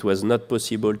 so it was not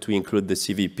possible to include the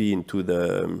CVP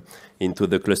into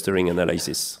the clustering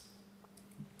analysis.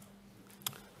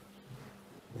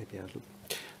 Maybe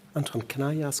Antoine, can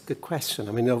I ask a question?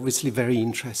 I mean, obviously very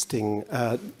interesting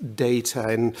data,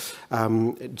 and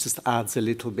it just adds a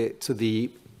little bit to the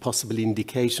possible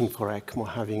indication for Ecmo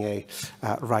having a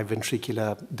right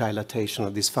ventricular dilatation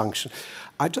or dysfunction.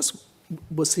 I just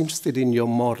was interested in your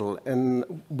model and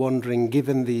wondering,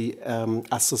 given the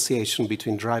association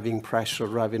between driving pressure,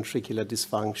 right ventricular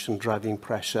dysfunction, driving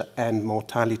pressure, and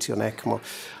mortality on Ecmo,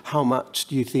 how much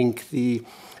do you think the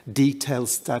detailed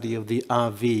study of the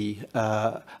RV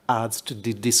adds to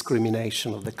the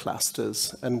discrimination of the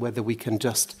clusters, and whether we can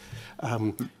just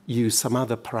use some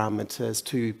other parameters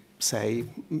to say,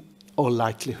 all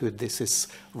likelihood this is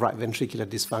right ventricular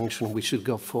dysfunction, we should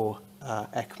go for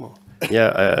Ecmo?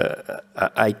 Yeah,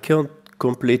 I can't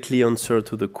completely answer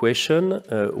to the question.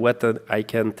 What I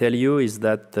can tell you is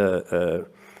that the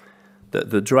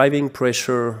driving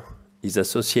pressure is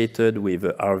associated with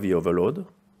RV overload.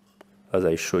 As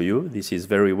I show you, this is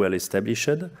very well established.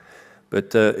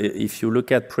 But if you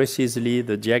look at precisely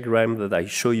the diagram that I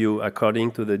show you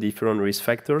according to the different risk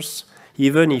factors,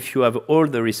 even if you have all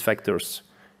the risk factors,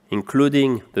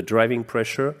 including the driving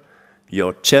pressure,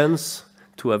 your chance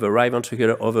to have a right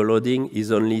ventricular overloading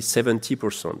is only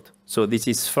 70%. So this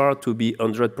is far to be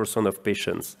 100% of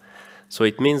patients. So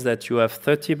it means that you have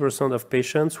 30% of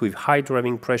patients with high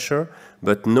driving pressure,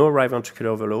 but no right ventricular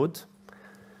overload.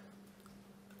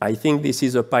 I think this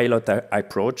is a pilot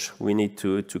approach we need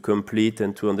to complete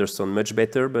and to understand much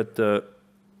better, but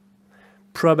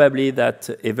probably that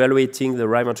evaluating the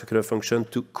right ventricular function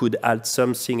could add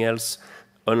something else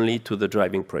only to the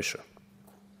driving pressure.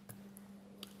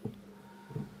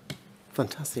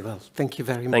 Fantastic. Well, thank you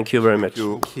very much. Thank you very much.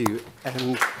 Thank you.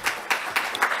 And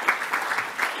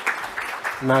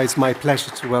now it's my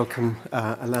pleasure to welcome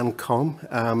Alain Combes,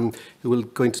 who will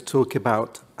going to talk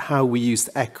about how we used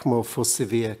Ecmo for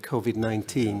severe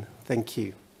COVID-19. Thank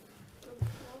you.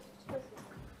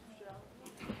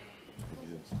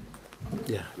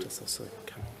 Yeah, just also.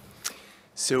 Okay.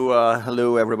 So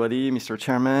hello everybody, Mr.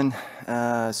 Chairman.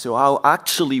 So how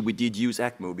actually we did use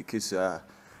Ecmo, because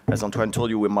as Antoine told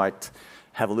you, we might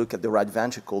have a look at the right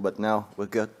ventricle, but now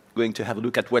we're going to have a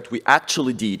look at what we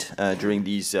actually did during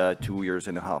these 2 years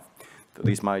and a half. So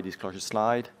this is my disclosure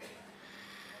slide.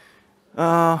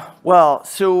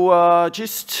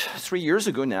 Just 3 years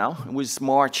ago now, it was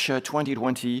March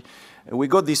 2020, we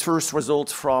got these first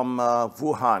results from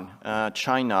Wuhan,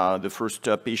 China. The first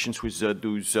patients with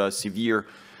those severe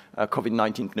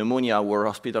COVID-19 pneumonia were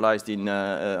hospitalized in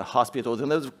hospitals,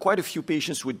 and there was quite a few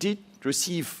patients who did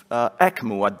receive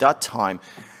ECMO at that time.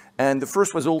 And the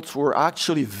first results were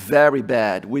actually very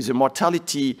bad, with a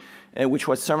mortality which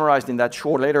was summarized in that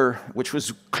short letter, which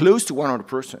was close to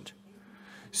 100%.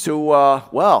 So,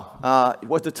 it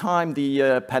was the time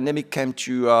the pandemic came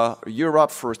to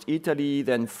Europe, first Italy,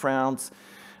 then France,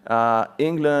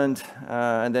 England,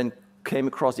 and then came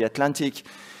across the Atlantic.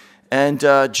 And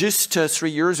just 3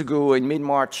 years ago, in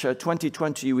mid-March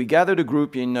 2020, we gathered a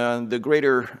group in the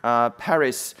greater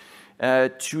Paris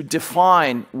to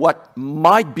define what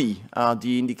might be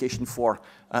the indication for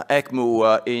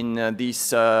Ecmo in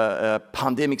this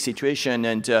pandemic situation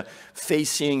and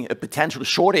facing a potential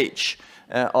shortage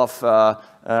of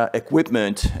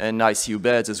equipment and ICU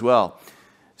beds as well.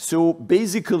 So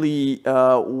basically,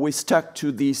 we stuck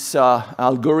to this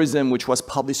algorithm which was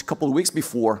published a couple of weeks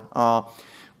before,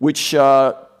 which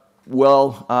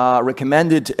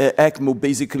recommended Ecmo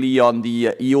basically on the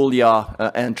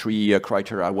EOLIA entry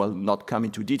criteria. I will not come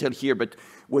into detail here, but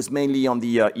was mainly on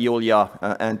the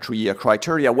EOLIA entry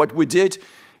criteria. What we did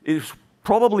is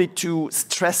probably to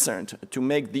strengthen, to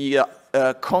make the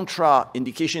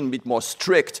contraindication a bit more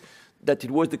strict, that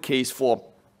it was the case for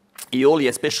EOLIA,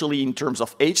 especially in terms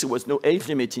of age. There was no age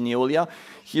limit in EOLIA.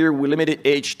 Here we limited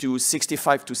age to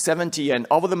 65 to 70, and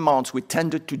over the months we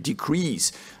tended to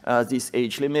decrease this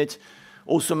age limit.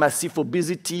 Also massive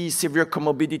obesity, severe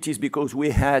comorbidities, because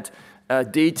we had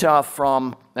data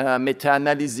from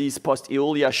meta-analysis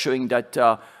post-EOLIA showing that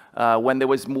when there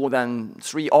was more than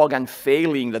 3 organs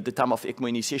failing at the time of ECMO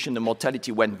initiation, the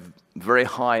mortality went very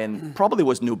high and probably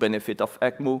was no benefit of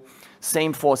ECMO.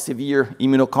 Same for severe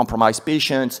immunocompromised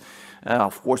patients.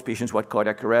 Of course, patients with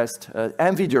cardiac arrest.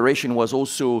 MV duration was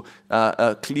also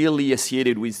clearly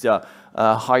associated with a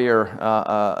higher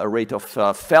rate of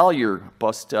failure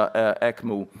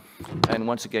post-ECMO. And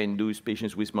once again, those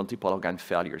patients with multiple organ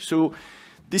failure. So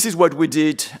this is what we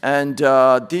did, and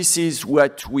this is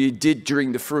what we did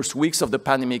during the first weeks of the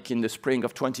pandemic in the spring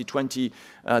of 2020.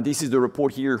 This is the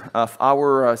report here of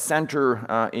our center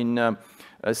in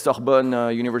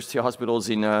Sorbonne University Hospitals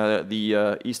in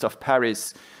the east of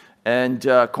Paris, and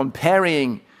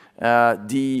comparing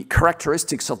the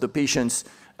characteristics of the patients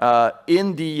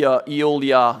in the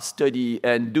EOLIA study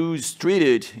and those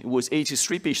treated. It was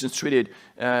 83 patients treated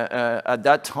at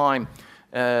that time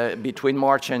between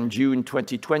March and June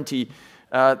 2020.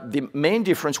 The main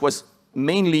difference was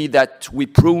mainly that we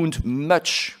pruned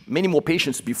many more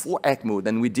patients before ECMO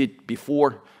than we did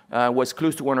before. Was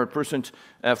close to 100%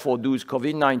 for those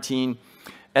COVID-19,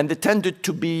 and they tended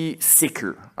to be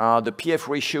sicker. The PF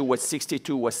ratio was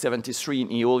 62, was 73 in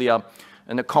EOLIA,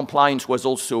 and the compliance was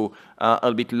also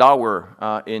a bit lower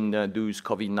in those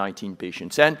COVID-19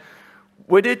 patients. And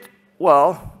we did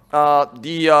well.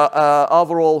 The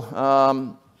overall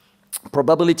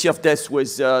probability of death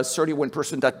was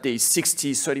 31% at day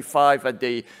 60, 35 at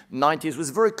day 90. It was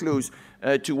very close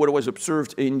to what was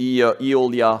observed in the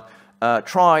EOLIA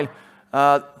trial.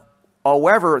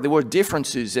 However, there were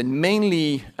differences, and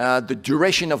mainly the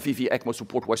duration of VV ECMO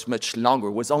support was much longer.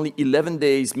 It was only 11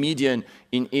 days median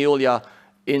in EOLIA.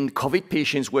 In COVID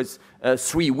patients was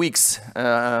 3 weeks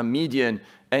median,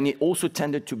 and it also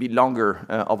tended to be longer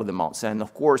over the months. And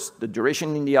of course, the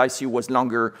duration in the ICU was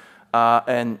longer,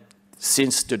 and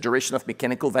since the duration of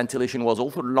mechanical ventilation was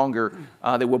also longer,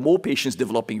 there were more patients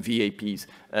developing VAPs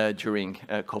during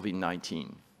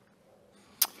COVID-19.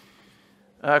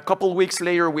 A couple of weeks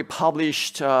later, we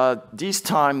published, this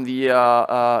time, the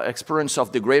experience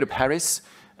of the Greater Paris.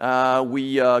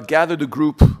 We gathered a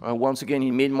group, once again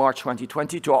in mid-March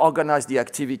 2020, to organize the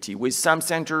activity with some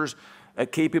centers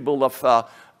capable of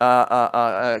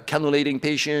cannulating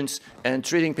patients and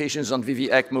treating patients on VV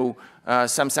ECMO.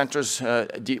 Some centers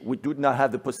we did not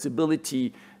have the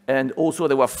possibility, and also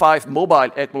there were 5 mobile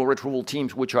ECMO retrieval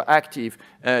teams which are active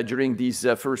during these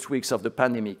first weeks of the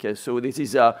pandemic. So this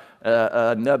is a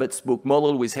hub-and-spoke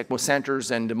model with ECMO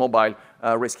centers and the mobile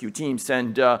rescue teams.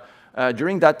 And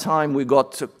during that time, we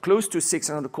got close to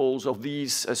 600 calls. Of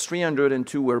these,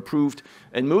 302 were approved,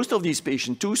 and most of these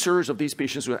patients, 2/3 of these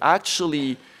patients, were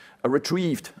actually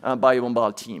retrieved by a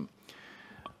mobile team.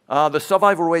 The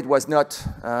survival rate was not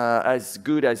as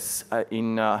good as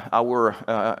in our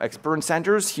experience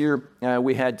centers. Here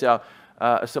we had a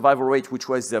survival rate which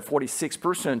was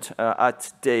 46%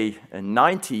 at day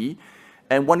 90.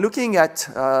 And when looking at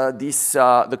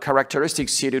the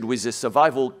characteristics associated with the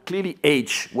survival, clearly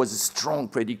age was a strong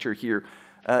predictor here.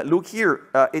 Look here,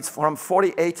 it's from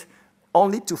 48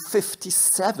 only to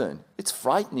 57. It's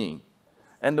frightening.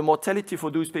 And the mortality for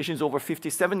those patients over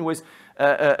 57 was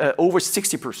over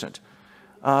 60%.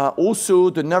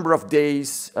 Also, the number of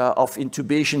days of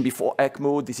intubation before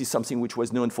ECMO, this is something which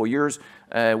was known for years,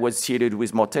 was associated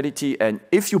with mortality. And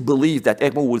if you believe that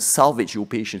ECMO will salvage your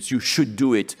patients, you should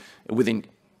do it within,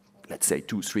 let's say,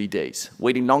 2-3 days.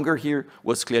 Waiting longer here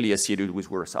was clearly associated with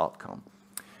worse outcome.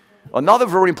 Another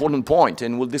very important point,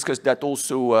 and we'll discuss that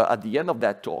also at the end of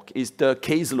that talk, is the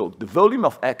case load, the volume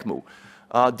of ECMO.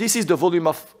 This is the volume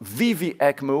of VV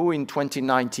ECMO in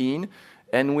 2019,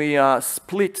 and we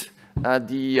split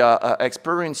the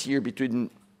experience here between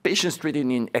patients treated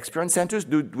in experience centers.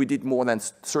 We did more than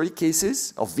 30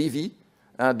 cases of VV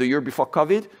the year before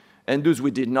COVID, and those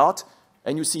we did not.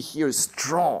 And you see here a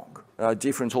strong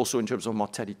difference also in terms of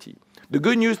mortality. The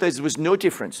good news is there was no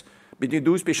difference between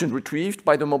those patients retrieved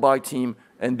by the mobile team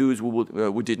and those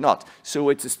who did not. So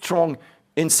it's a strong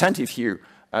incentive here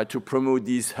to promote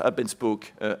this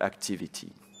hub-and-spoke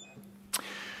activity.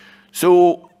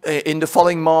 So in the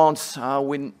following months,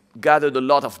 we gathered a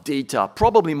lot of data,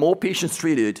 probably more patients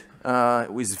treated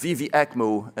with VV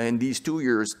Ecmo in these 2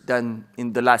 years than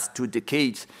in the last 2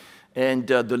 decades. And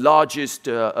the largest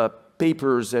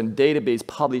papers and database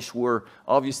published were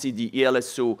obviously the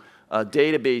ELSO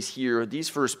database here. This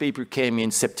first paper came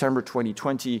in September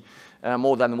 2020,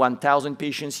 more than 1,000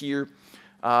 patients here.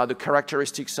 The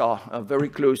characteristics are very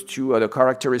close to the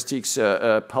characteristics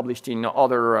published in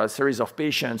other series of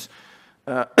patients.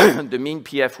 The mean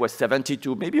PF was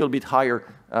 72, maybe a little bit higher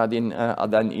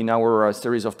than in our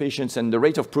series of patients, and the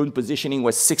rate of prone positioning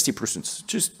was 60%,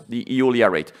 just the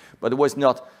Eolia rate. But it was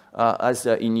not, as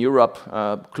in Europe,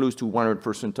 close to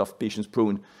 100% of patients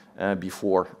prone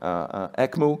before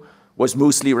ECMO. Was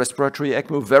mostly respiratory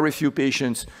ECMO. Very few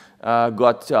patients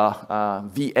got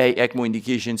VA ECMO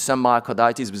indication. Some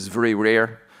myocarditis was very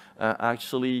rare,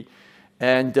 actually.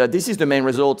 And this is the main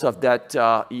result of that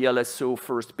ELSO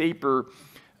first paper.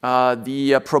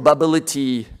 The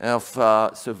probability of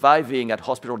surviving at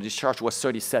hospital discharge was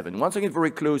 37. Once again, very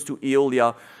close to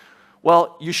Eolia.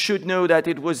 Well, you should know that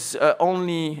it was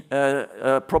only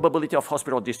probability of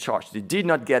hospital discharge. They did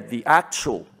not get the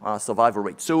actual survival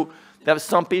rate. So there were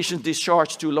some patients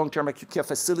discharged to long-term acute care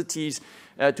facilities,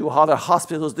 to other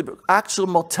hospitals. The actual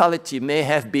mortality may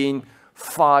have been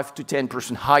 5 to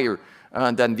 10% higher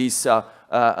than this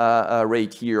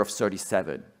rate here of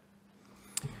 37.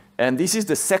 And this is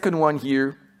the second one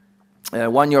here,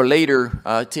 1 year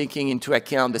later, taking into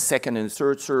account the second and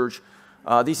third surge.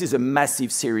 This is a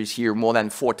massive series here, more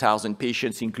than 4,000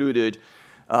 patients included.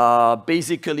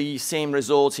 Basically, same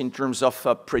results in terms of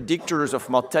predictors of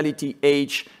mortality,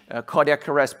 age, cardiac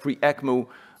arrest pre-ECMO,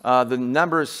 the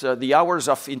numbers, the hours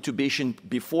of intubation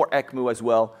before ECMO as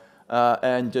well,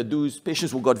 and those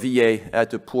patients who got VA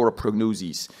at a poor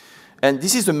prognosis. And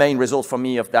this is the main result for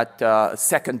me of that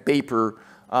second paper.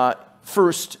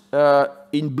 First,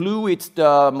 in blue, it's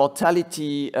the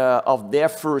mortality of their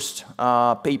first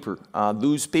paper,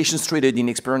 those patients treated in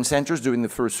experience centers during the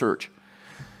first surge.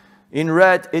 In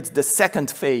red, it's the second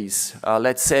phase,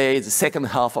 let's say the second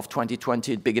half of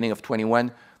 2020, beginning of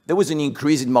 21. There was an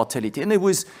increase in mortality, and it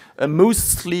was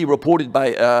mostly reported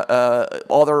by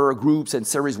other groups and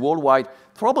series worldwide,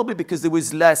 probably because there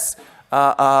was less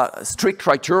strict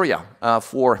criteria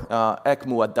for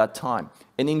ECMO at that time.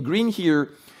 And in green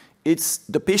here, it's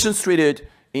the patients treated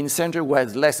in center who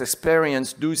had less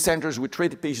experience. Those centers who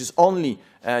treated patients only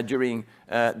during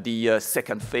the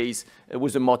second phase. It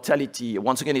was a mortality.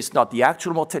 Once again, it's not the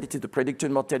actual mortality, the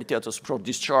predicted mortality at hospital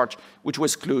discharge, which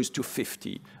was close to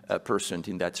 50%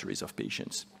 in that series of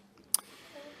patients.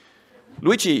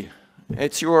 Luigi,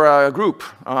 it's your group,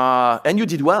 and you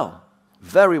did well,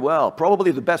 very well.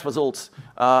 Probably the best results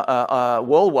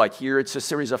worldwide here. It's a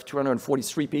series of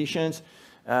 243 patients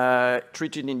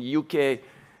treated in the UK.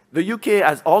 The UK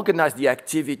has organized the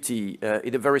activity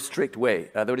in a very strict way.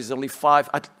 There is only five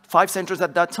centers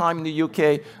at that time in the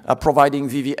UK providing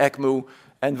VV ECMO,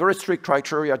 and very strict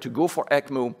criteria to go for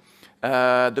ECMO.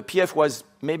 The PF was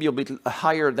maybe a bit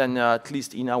higher than at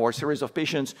least in our series of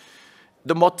patients.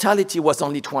 The mortality was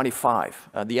only 25,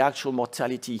 the actual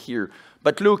mortality here.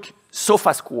 But look,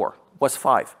 SOFA score was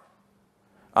 5.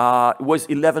 It was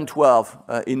 11,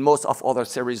 12 in most of other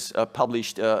series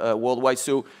published worldwide.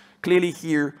 So clearly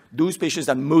here, those patients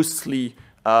are mostly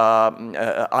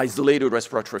isolated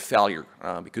respiratory failure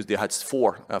because they had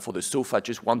 4 for the SOFA,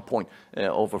 just 1 point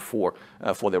over 4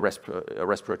 for the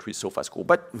respiratory SOFA score.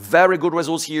 But very good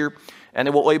results here, and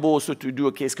they were able also to do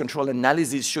a case control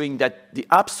analysis showing that the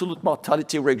absolute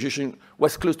mortality regression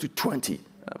was close to 20%,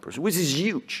 which is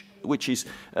huge, which is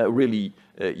really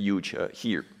huge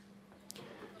here.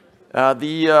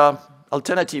 The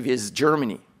alternative is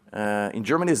Germany. In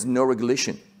Germany, there's no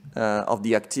regulation of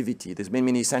the activity. There's been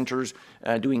many centers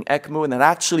doing ECMO, and an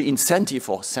actually incentive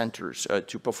for centers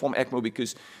to perform ECMO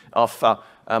because of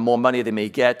more money they may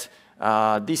get.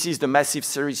 This is the massive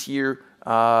series here.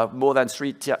 More than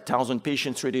 3,000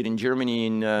 patients treated in Germany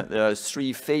in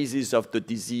 3 phases of the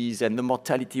disease, and the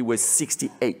mortality was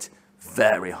 68.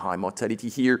 Very high mortality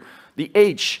here. The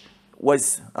age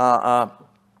was,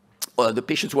 the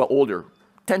patients were older,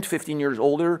 10 to 15 years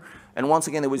older. And once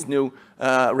again, there was no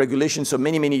regulation, so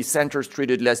many centers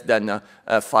treated less than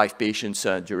 5 patients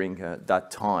during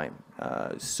that time.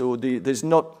 So there's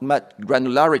not much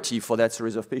granularity for that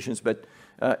series of patients, but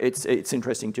it's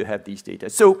interesting to have these data.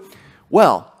 So,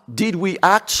 well, did we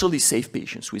actually save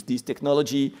patients with this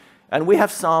technology? And we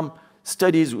have some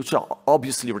studies which are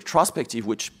obviously retrospective,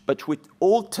 but which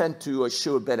all tend to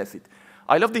show a benefit.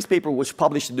 I love this paper which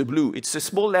published in the Blue. It's a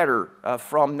small letter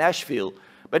from Nashville,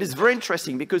 but it's very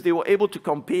interesting because they were able to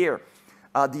compare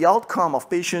the outcome of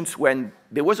patients when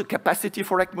there was a capacity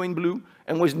for ECMO in Blue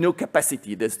and was no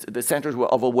capacity. The centers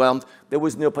were overwhelmed. There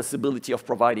was no possibility of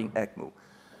providing ECMO.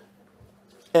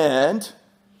 And,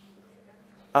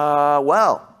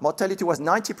 well, mortality was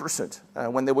 90%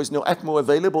 when there was no ECMO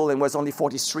available and was only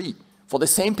 43% for the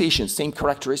same patients, same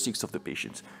characteristics of the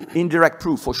patients. Indirect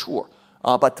proof for sure,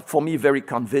 but for me, very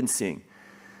convincing.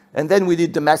 And then we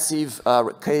did the massive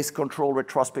case control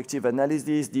retrospective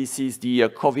analysis. This is the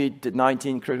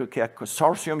COVID-19 critical care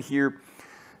consortium here,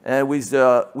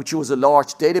 which was a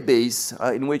large database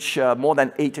in which more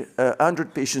than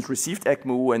 800 patients received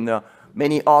ECMO and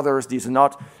many others did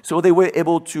not. So they were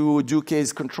able to do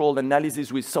case control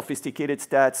analysis with sophisticated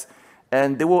stats,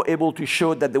 and they were able to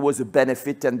show that there was a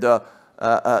benefit, and the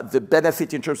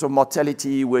benefit in terms of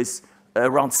mortality was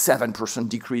around 7%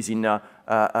 decrease in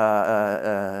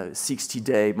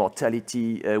 60-day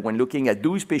mortality when looking at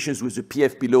those patients with a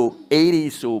PF below 80,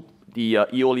 so the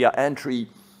Eolia entry.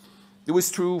 It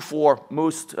was true for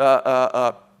most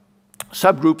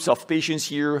subgroups of patients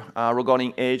here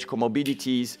regarding age,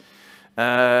 comorbidities.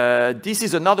 This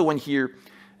is another one here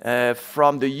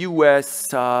from the US,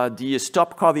 the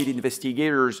Stop COVID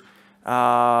investigators.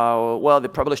 Well, they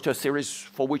published a series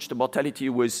for which the mortality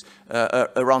was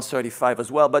around 35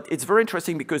 as well. But it's very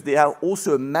interesting because they have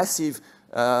also a massive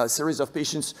series of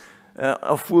patients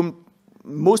of whom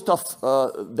most of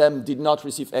them did not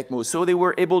receive ECMO. So they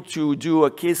were able to do a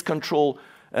case control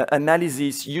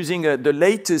analysis using the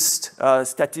latest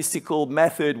statistical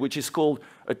method, which is called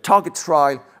a target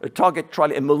trial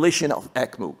emulation of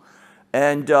ECMO.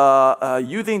 And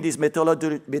using this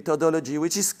methodology,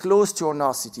 which is close to an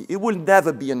RCT, it will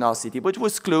never be an RCT, but it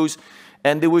was close,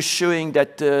 and they were showing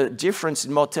that the difference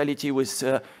in mortality was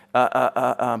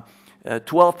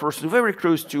 12%, very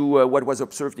close to what was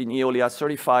observed in Eolia,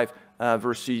 35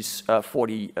 versus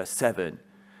 47.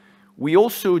 We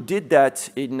also did that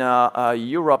in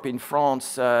Europe, in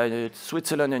France,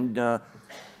 Switzerland, and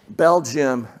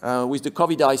Belgium, with the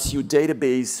COVID ICU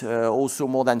database, also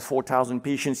more than 4,000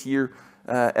 patients here,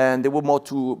 and there were more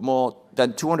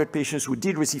than 200 patients who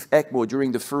did receive ECMO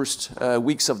during the first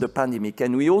weeks of the pandemic.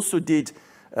 And we also did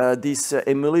this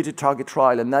emulated target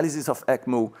trial analysis of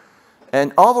ECMO,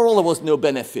 and overall there was no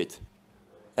benefit.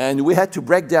 And we had to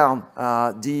break down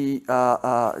the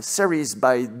series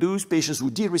by those patients who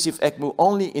did receive ECMO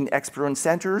only in experienced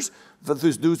centers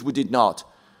versus those who did not.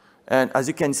 And as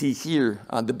you can see here,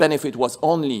 the benefit was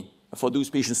only for those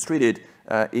patients treated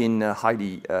in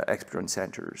highly experienced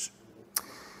centers.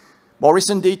 More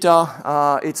recent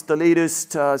data, it's the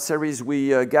latest series we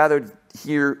gathered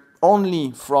here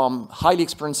only from highly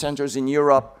experienced centers in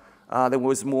Europe. There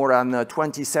was more than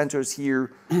 20 centers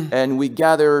here, and we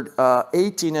gathered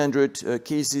 1,800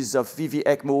 cases of VV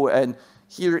ECMO. And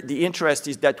here the interest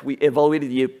is that we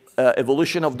evaluated the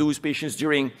evolution of those patients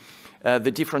during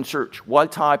the different search,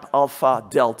 wild type, alpha,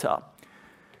 delta.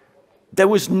 There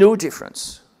was no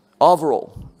difference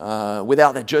overall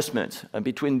without adjustment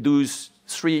between those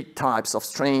 3 types of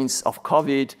strains of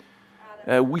COVID.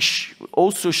 We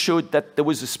also showed that there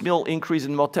was a small increase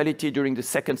in mortality during the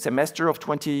second semester of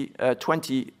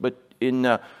 2020, but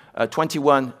in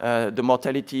 21, the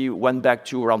mortality went back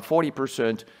to around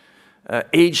 40%.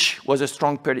 Age was a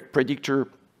strong predictor.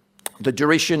 The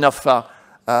duration of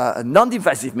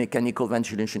non-invasive mechanical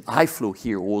ventilation, high flow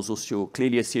here, was also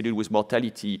clearly associated with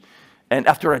mortality. And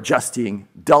after adjusting,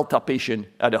 Delta patient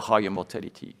had a higher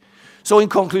mortality. So in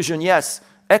conclusion, yes,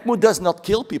 ECMO does not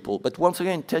kill people. But once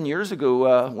again, 10 years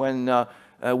ago, when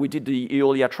we did the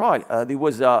Eolia trial, there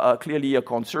was clearly a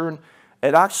concern.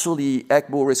 And actually,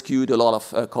 ECMO rescued a lot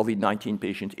of COVID-19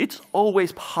 patients. It's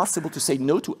always possible to say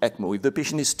no to ECMO if the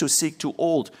patient is too sick, too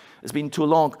old, has been too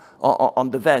long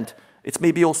on the vent. It's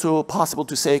maybe also possible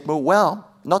to say, ECMO, well,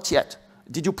 not yet.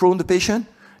 Did you prone the patient?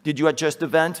 Did you adjust the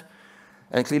vent?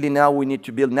 And clearly now we need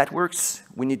to build networks.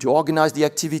 We need to organize the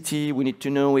activity. We need to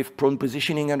know if prone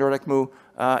positioning under ECMO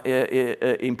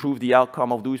improve the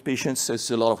outcome of those patients. There's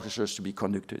a lot of research to be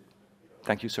conducted.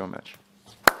 Thank you so much.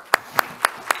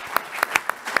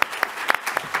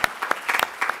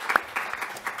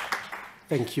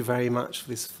 Thank you very much for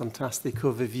this fantastic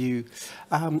overview.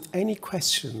 Any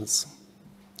questions?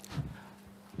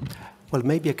 Well,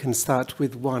 maybe I can start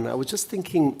with one. I was just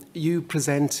thinking, you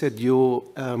presented your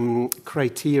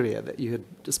criteria that you had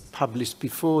just published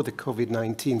before the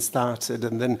COVID-19 started,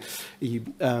 and then you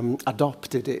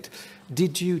adopted it.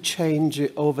 Did you change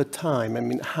it over time? I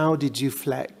mean, how did you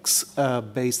flex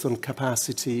based on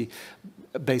capacity,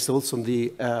 based also on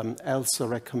the ELSA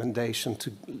recommendation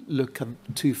to look at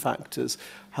 2 factors?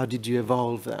 How did you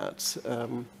evolve that?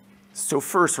 So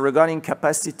first, regarding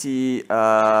capacity,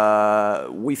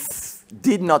 we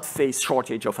did not face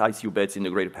shortage of ICU beds in the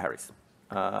Greater Paris.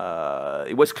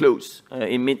 It was close.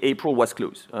 In mid-April was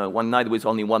close. One night there was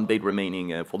only 1 bed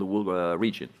remaining for the whole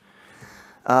region.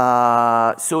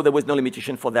 So there was no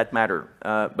limitation for that matter.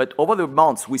 But over the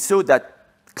months, we saw that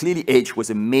clearly age was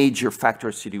a major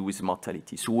factor to do with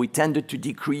mortality. So we tended to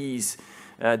decrease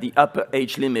the upper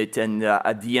age limit, and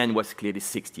at the end was clearly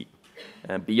 60.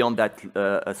 Beyond that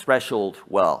threshold,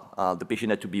 well, the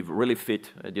patient had to be really fit,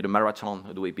 did a marathon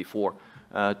the way before,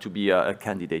 to be a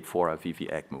candidate for a VV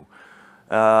ECMO.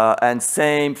 And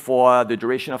same for the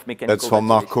duration of mechanical That's for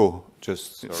Marco,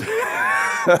 just sorry.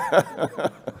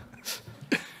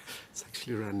 It's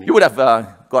actually running. You would have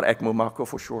got ECMO, Marco,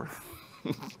 for sure.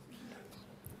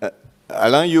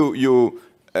 Alain,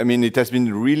 I mean, it has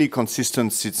been really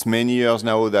consistent since many years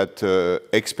now that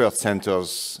expert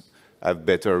centers have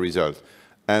better results.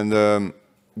 And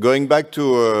going back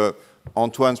to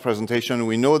Antoine's presentation,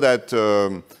 we know that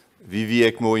VV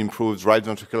ECMO improves right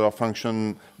ventricular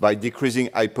function by decreasing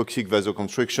hypoxic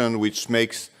vasoconstriction, which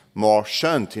makes more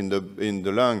shunt in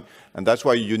the lung. And that's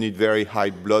why you need very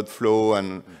high blood flow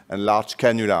and large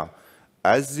cannula.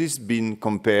 Has this been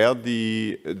compared,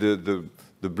 the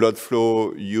blood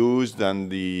flow used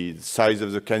and the size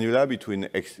of the cannula between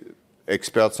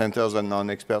expert centers and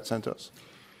non-expert centers?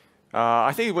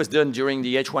 I think it was done during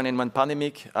the H1N1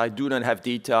 pandemic. I do not have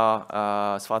data,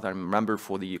 as far as I remember,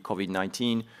 for the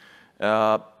COVID-19.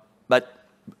 But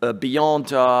beyond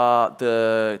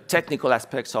the technical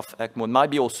aspects of ECMO, it might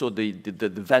be also the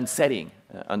vent setting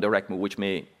under ECMO, which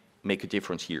may make a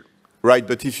difference here. Right,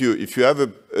 but if you have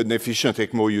an efficient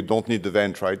ECMO, you don't need the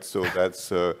vent, right? So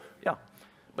that's... Yeah,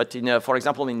 but for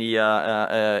example, in the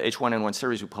H1N1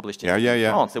 series we published in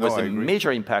France, there was a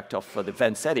major impact of the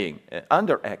vent setting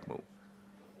under ECMO.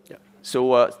 Yeah.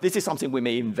 So this is something we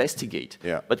may investigate.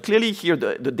 Yeah. But clearly here,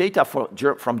 the data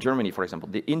from Germany, for example,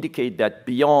 they indicate that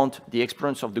beyond the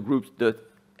experience of the groups, the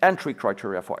entry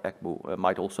criteria for ECMO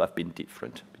might also have been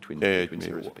different between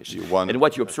series of patients. And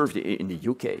what you observed in the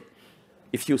UK,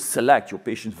 if you select your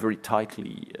patients very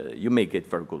tightly, you may get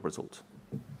very good results.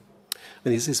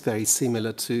 And this is very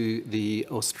similar to the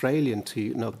Australian,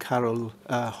 Carol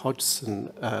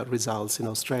Hodgson results in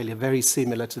Australia, very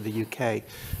similar to the UK,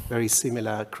 very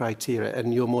similar criteria.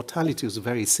 And your mortality was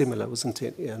very similar, wasn't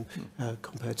it,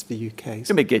 compared to the UK?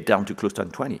 You may get down to close to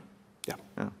 20. Yeah.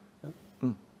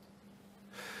 Very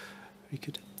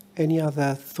good. Any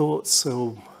other thoughts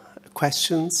or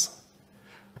questions?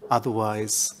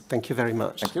 Otherwise, thank you very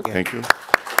much. Thank you. Yeah. Thank you.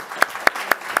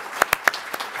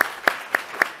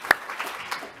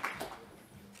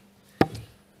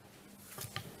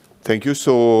 Thank you.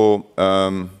 So,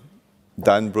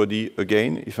 Dan Brodie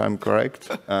again, if I'm correct.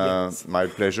 Yes. My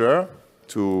pleasure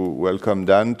to welcome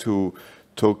Dan to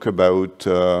talk about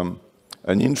an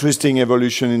interesting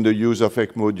evolution in the use of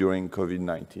ECMO during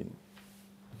COVID-19.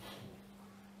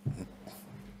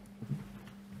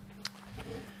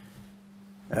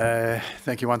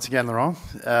 Thank you once again, Laurent.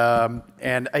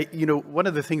 And one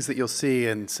of the things that you'll see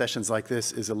in sessions like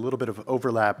this is a little bit of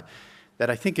overlap that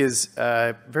I think is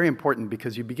very important,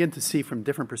 because you begin to see from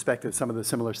different perspectives some of the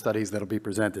similar studies that'll be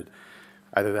presented.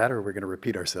 Either that or we're going to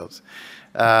repeat ourselves.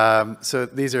 So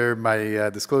these are my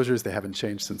disclosures. They haven't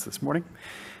changed since this morning.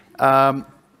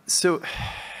 So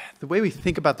the way we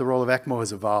think about the role of ECMO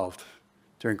has evolved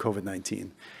during COVID-19.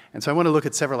 And so I want to look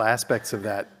at several aspects of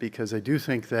that, because I do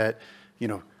think that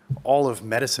all of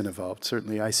medicine evolved,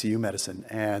 certainly ICU medicine.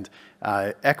 And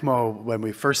ECMO, when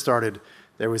we first started,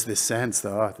 there was this sense,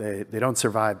 though, they don't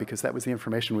survive, because that was the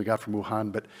information we got from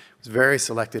Wuhan, but it was very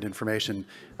selected information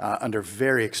under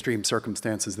very extreme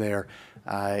circumstances there.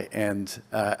 And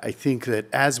I think that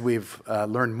as we've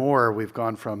learned more, we've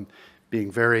gone from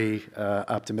being very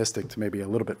optimistic to maybe a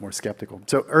little bit more skeptical.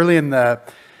 So early in the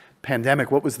pandemic,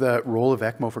 what was the role of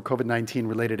ECMO for COVID-19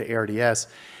 related to ARDS?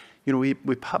 We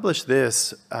published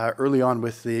this early on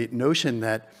with the notion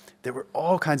that there were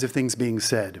all kinds of things being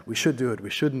said. We should do it, we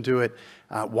shouldn't do it,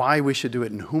 why we should do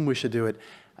it, and whom we should do it.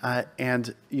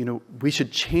 And we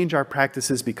should change our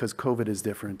practices because COVID is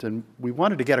different. And we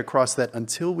wanted to get across that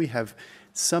until we have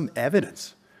some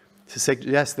evidence to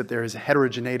suggest that there is a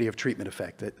heterogeneity of treatment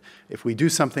effect, that if we do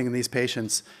something in these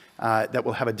patients that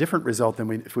will have a different result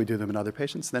than if we do them in other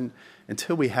patients, then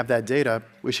until we have that data,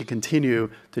 we should continue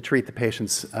to treat the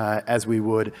patients as we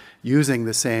would using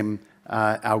the same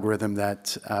algorithm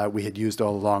that we had used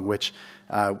all along, which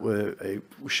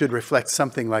should reflect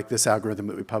something like this algorithm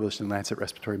that we published in Lancet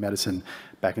Respiratory Medicine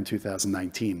back in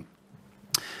 2019.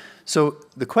 So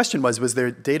the question was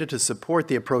there data to support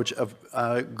the approach of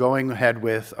going ahead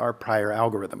with our prior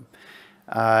algorithm?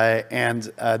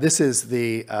 This is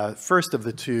the first of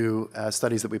the two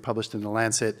studies that we published in the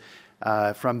Lancet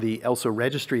from the ELSO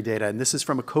registry data, and this is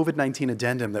from a COVID-19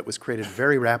 addendum that was created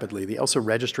very rapidly. The ELSO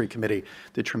registry committee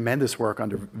did tremendous work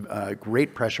under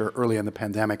great pressure early in the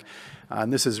pandemic,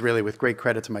 and this is really with great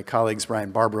credit to my colleagues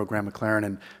Brian Barbaro, Graham McLaren,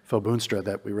 and Phil Boonstra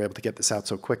that we were able to get this out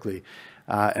so quickly.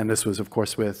 And this was, of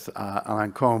course, with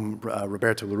Alain Combes,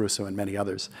 Roberto LaRusso, and many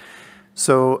others.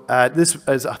 So this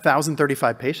is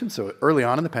 1,035 patients. So early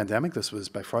on in the pandemic, this was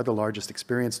by far the largest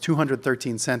experience,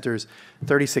 213 centers,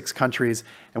 36 countries.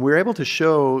 And we were able to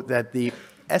show that the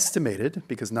estimated,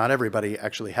 because not everybody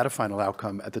actually had a final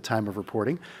outcome at the time of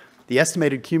reporting, the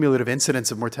estimated cumulative incidence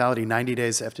of mortality 90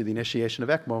 days after the initiation of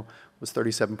Ecmo was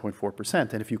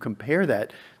 37.4%. And if you compare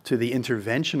that to the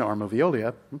intervention arm of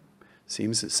Veolia,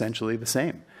 seems essentially the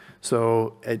same.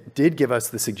 So it did give us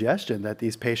the suggestion that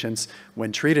these patients,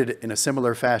 when treated in a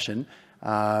similar fashion,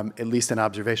 at least in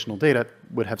observational data,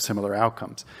 would have similar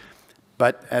outcomes.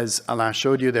 But as Alain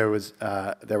showed you, there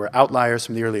were outliers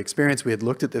from the early experience. We had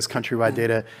looked at this countrywide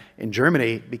data in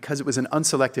Germany because it was an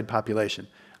unselected population.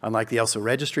 Unlike the ELSO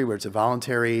registry, where it's a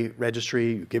voluntary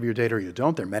registry, you give your data or you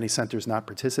don't, there are many centers not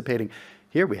participating.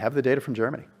 Here we have the data from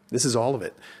Germany. This is all of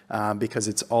it because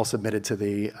it's all submitted to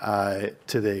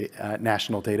the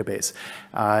national database.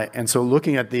 And so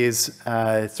looking at these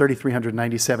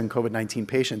 3,397 COVID-19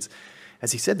 patients,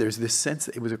 as he said, there's this sense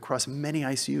that it was across many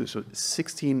ICUs. So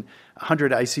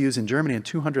 1,600 ICUs in Germany and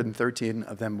 213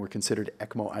 of them were considered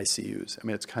Ecmo ICUs. I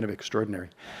mean, it's kind of extraordinary.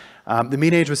 The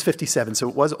mean age was 57, so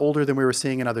it was older than we were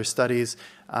seeing in other studies,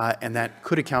 and that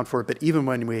could account for it. But even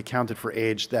when we accounted for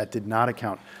age, that did not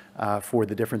account for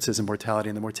the differences in mortality.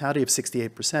 And the mortality of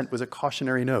 68% was a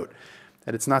cautionary note.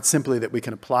 That it's not simply that we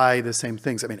can apply the same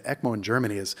things. I mean, ECMO in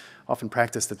Germany is often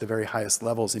practiced at the very highest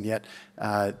levels, and yet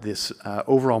this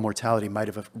overall mortality might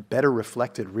have better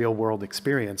reflected real-world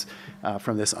experience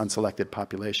from this unselected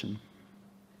population.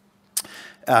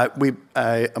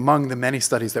 Among the many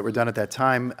studies that were done at that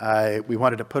time, we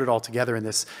wanted to put it all together in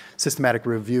this systematic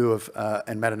review of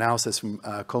and meta-analysis from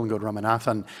Kolingod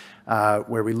Ramanathan,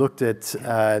 where we looked at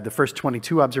the first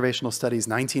 22 observational studies,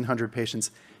 1,900 patients,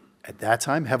 at that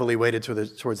time, heavily weighted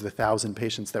towards the 1,000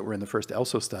 patients that were in the first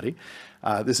ELSO study.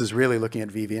 This is really looking at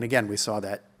VV, and again, we saw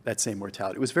that same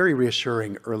mortality. It was very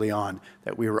reassuring early on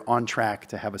that we were on track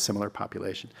to have a similar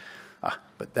population.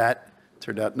 But that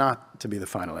turned out not to be the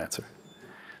final answer.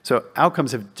 So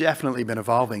outcomes have definitely been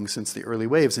evolving since the early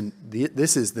waves, and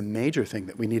this is the major thing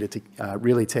that we needed to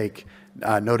really take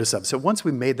notice of. So once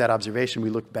we made that observation, we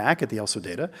looked back at the ELSO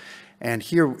data, and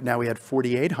here now we had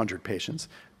 4,800 patients,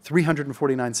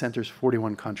 349 centers,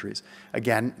 41 countries.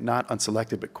 Again, not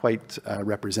unselected, but quite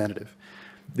representative.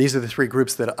 These are the three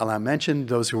groups that Alain mentioned,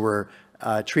 those who were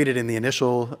treated in the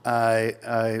initial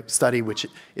study, which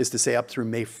is to say up through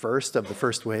May 1st of the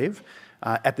first wave,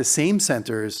 at the same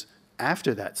centers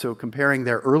after that. So comparing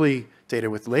their early data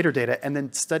with later data, and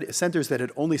then centers that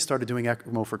had only started doing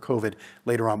ECMO for COVID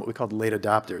later on, what we called late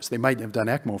adopters. They might have done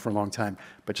ECMO for a long time,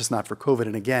 but just not for COVID.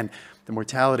 And again, the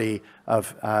mortality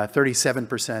of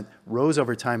 37% rose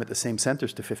over time at the same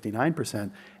centers to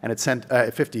 59%, and at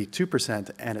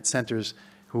 52%, and at centers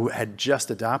who had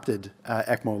just adopted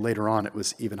ECMO later on, it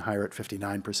was even higher at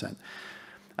 59%.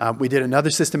 We did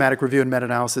another systematic review and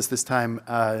meta-analysis, this time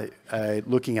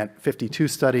looking at 52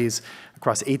 studies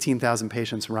across 18,000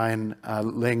 patients. Ryan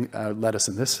Ling led us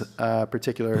in this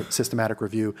particular systematic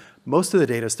review. Most of the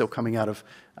data is still coming out of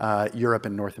Europe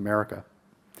and North America.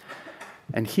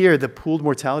 And here, the pooled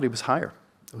mortality was higher.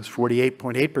 It was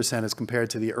 48.8% as compared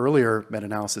to the earlier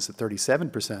meta-analysis at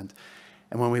 37%.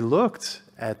 And when we looked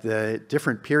at the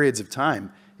different periods of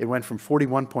time, it went from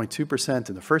 41.2%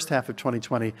 in the first half of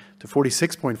 2020 to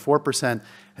 46.4%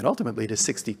 and ultimately to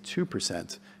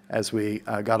 62% as we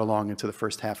got along into the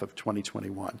first half of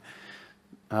 2021.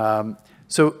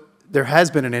 So there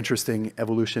has been an interesting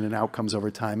evolution in outcomes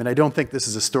over time, and I don't think this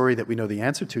is a story that we know the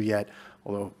answer to yet,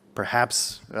 although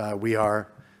perhaps we are,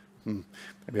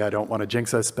 maybe I don't want to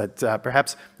jinx us, but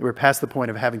perhaps we're past the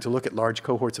point of having to look at large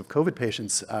cohorts of COVID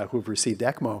patients who have received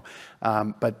ECMO,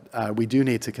 but we do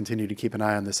need to continue to keep an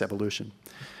eye on this evolution.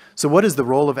 So what is the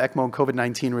role of ECMO in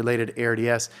COVID-19 related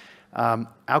ARDS?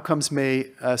 Outcomes may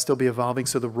still be evolving,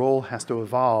 so the role has to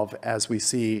evolve as we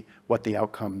see what the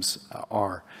outcomes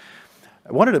are.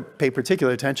 I wanted to pay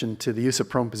particular attention to the use of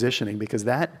prone positioning because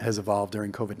that has evolved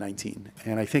during COVID-19.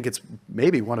 And I think it's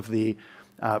maybe one of the,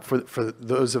 for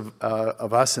those of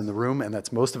us in the room, and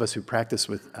that's most of us who practice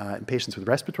with in patients with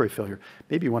respiratory failure,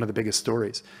 maybe one of the biggest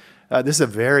stories. This is a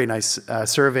very nice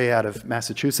survey out of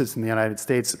Massachusetts in the United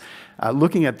States,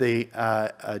 looking at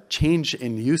the change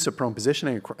in the use of prone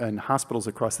positioning in hospitals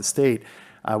across the state.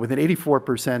 With an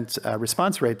 84%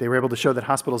 response rate, they were able to show that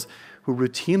hospitals who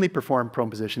routinely perform prone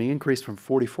positioning increased from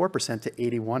 44% to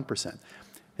 81%.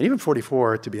 And even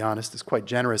 44, to be honest, is quite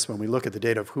generous when we look at the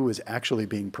data of who is actually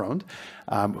being proned,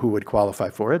 who would qualify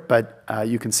for it. But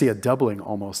you can see a doubling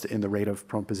almost in the rate of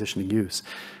prone positioning use.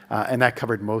 And that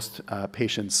covered most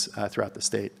patients throughout the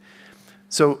state.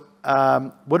 So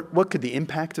what could the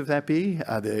impact of that be?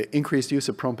 The increased use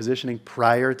of prone positioning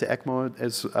prior to ECMO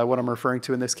is what I'm referring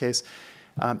to in this case.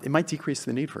 It might decrease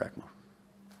the need for ECMO.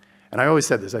 And I always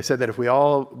said this. I said that if we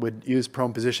all would use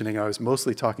prone positioning, I was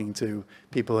mostly talking to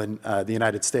people in the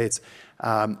United States,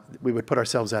 we would put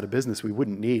ourselves out of business. We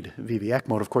wouldn't need VV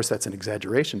ECMO. And of course, that's an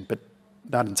exaggeration, but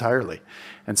not entirely.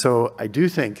 And so I do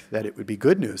think that it would be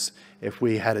good news if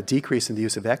we had a decrease in the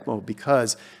use of ECMO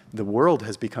because the world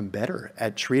has become better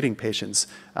at treating patients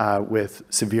with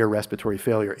severe respiratory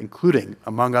failure, including,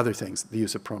 among other things, the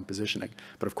use of prone positioning.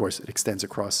 But of course, it extends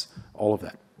across all of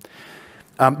that.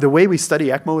 The way we study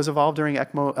ECMO has evolved during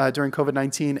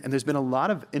COVID-19, and there's been a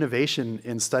lot of innovation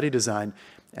in study design.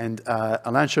 And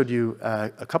Alain showed you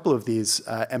a couple of these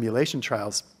emulation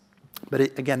trials. But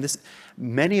again,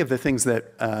 many of the things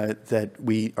that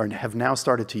we have now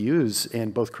started to use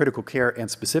in both critical care and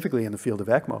specifically in the field of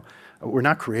ECMO were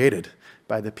not created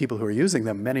by the people who are using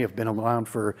them. Many have been around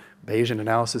for, Bayesian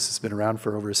analysis has been around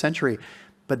for over a century.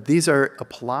 But these are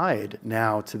applied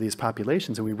now to these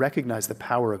populations, and we recognize the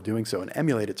power of doing so. And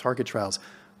emulated target trials,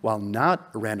 while not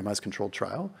a randomized controlled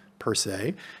trial per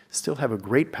se, still have a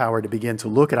great power to begin to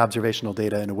look at observational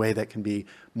data in a way that can be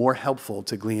more helpful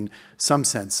to glean some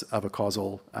sense of a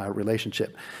causal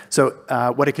relationship. So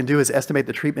what it can do is estimate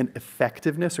the treatment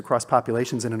effectiveness across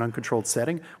populations in an uncontrolled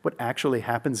setting, what actually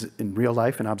happens in real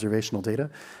life in observational data.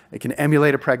 It can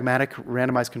emulate a pragmatic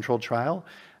randomized controlled trial.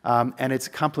 And it's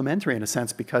complementary in a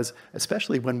sense because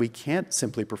especially when we can't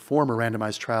simply perform a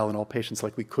randomized trial in all patients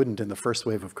like we couldn't in the first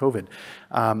wave of COVID,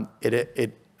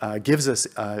 it gives us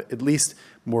at least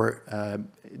more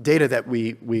data that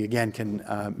we again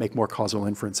can make more causal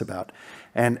inference about.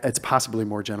 And it's possibly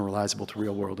more generalizable to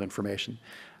real world information.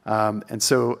 And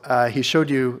so he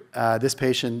showed you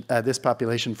this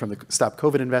population from the Stop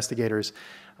COVID investigators.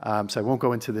 So I won't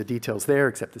go into the details there,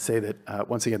 except to say that,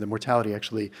 once again, the mortality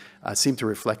actually seemed to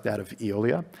reflect that of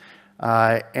Eolia.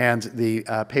 And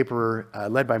the paper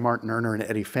led by Martin Erner and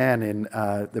Eddie Fan in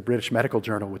the British Medical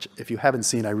Journal, which if you haven't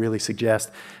seen, I really suggest,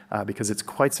 because it's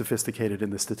quite sophisticated in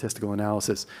the statistical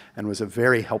analysis and was a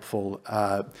very helpful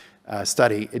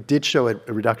study. It did show a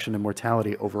reduction in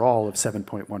mortality overall of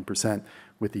 7.1%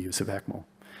 with the use of ECMO.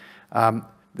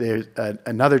 There's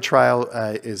another trial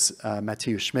is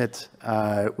Mathieu Schmidt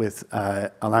with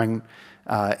Alain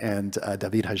and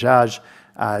David Hajjaj,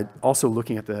 also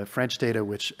looking at the French data,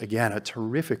 which again, a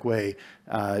terrific way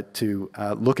to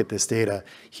look at this data.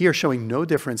 Here showing no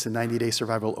difference in 90-day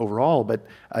survival overall, but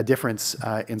a difference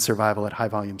in survival at high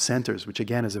volume centers, which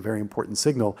again is a very important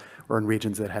signal, or in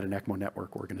regions that had an ECMO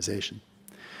network organization.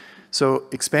 So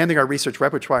expanding our research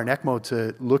repertoire in ECMO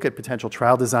to look at potential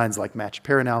trial designs like matched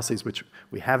pair analyses, which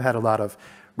we have had a lot of,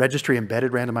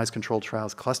 registry-embedded randomized controlled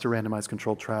trials, cluster randomized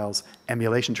controlled trials,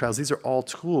 emulation trials. These are all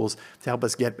tools to help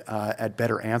us get at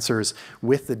better answers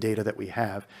with the data that we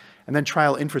have. And then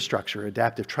trial infrastructure,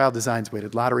 adaptive trial designs,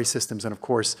 weighted lottery systems, and of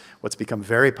course, what's become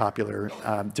very popular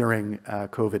during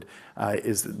COVID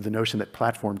is the notion that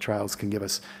platform trials can give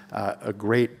us a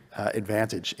great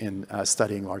advantage in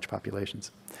studying large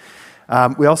populations.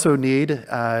 We also need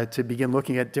to begin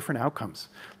looking at different outcomes,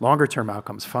 longer-term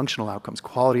outcomes, functional outcomes,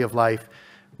 quality of life,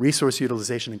 resource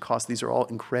utilization and cost. These are all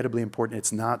incredibly important.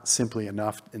 It's not simply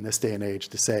enough in this day and age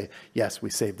to say, yes, we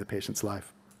saved the patient's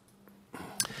life.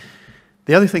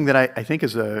 The other thing that I think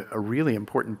is a really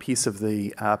important piece of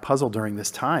the puzzle during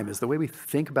this time is the way we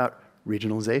think about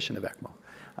regionalization of ECMO.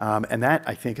 And that,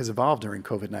 I think, has evolved during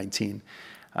COVID-19.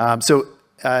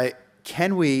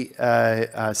 Can we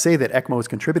say that ECMO is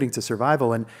contributing to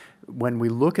survival? And when we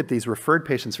look at these referred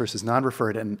patients versus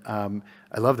non-referred, and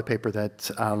I love the paper that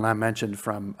Alain mentioned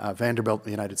from Vanderbilt in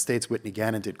the United States. Whitney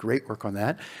Gannon did great work on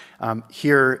that.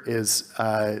 Here is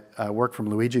work from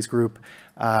Luigi's group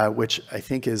which I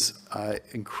think is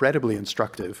incredibly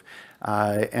instructive.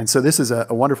 And so this is a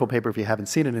wonderful paper if you haven't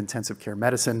seen it in intensive care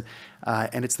medicine.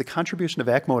 And it's the contribution of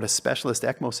Ecmo at a specialist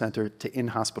Ecmo center to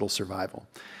in-hospital survival.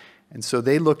 And so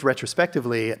they looked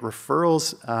retrospectively at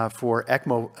referrals for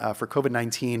Ecmo for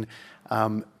COVID-19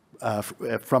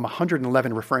 from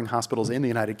 111 referring hospitals in the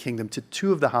United Kingdom to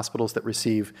 2 of the hospitals that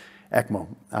receive Ecmo.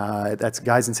 That's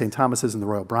Guy's and St. Thomas's and the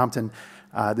Royal Brompton.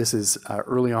 This is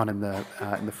early on in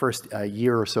the first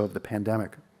year or so of the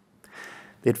pandemic.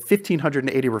 They had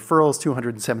 1,580 referrals,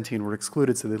 217 were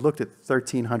excluded, so they looked at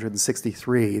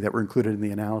 1,363 that were included in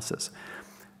the analysis.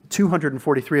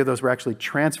 243 of those were actually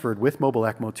transferred with mobile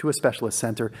Ecmo to a specialist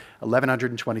center.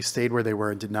 1,120 stayed where they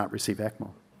were and did not receive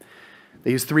Ecmo.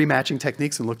 They used 3 matching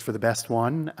techniques and looked for the best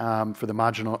one for the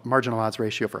marginal odds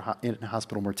ratio for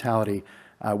in-hospital mortality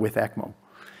with Ecmo.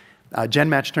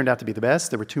 GenMatch turned out to be the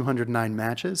best. There were 209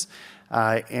 matches.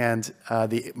 And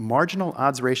the marginal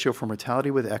odds ratio for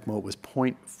mortality with Ecmo was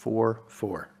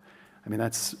 0.44. I mean,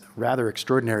 that's rather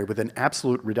extraordinary with an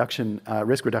absolute reduction,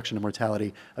 risk reduction in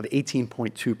mortality of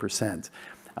 18.2%.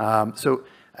 So,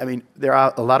 I mean, there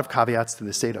are a lot of caveats to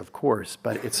this data, of course,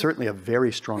 but it's certainly a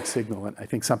very strong signal, and I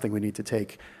think something we need to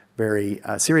take very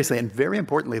seriously. And very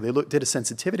importantly, they did a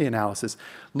sensitivity analysis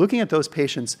looking at those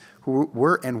patients who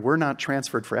were not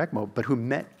transferred for ECMO, but who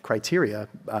met criteria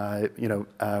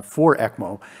for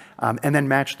ECMO, and then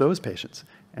matched those patients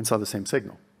and saw the same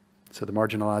signal. So the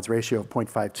marginal odds ratio of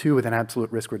 0.52 with an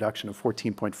absolute risk reduction of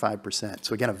 14.5%.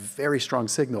 So again, a very strong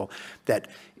signal that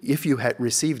if you had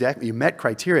received ECMO, you met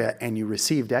criteria and you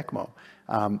received ECMO,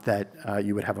 that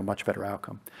you would have a much better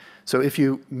outcome. So if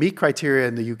you meet criteria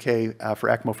in the UK for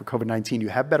ECMO for COVID-19, you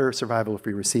have better survival if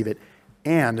you receive it,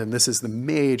 and this is the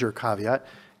major caveat,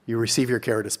 you receive your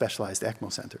care at a specialized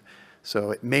ECMO center.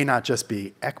 So it may not just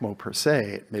be ECMO per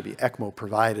se, it may be ECMO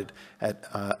provided at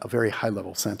a very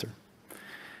high-level center.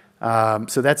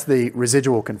 So that's the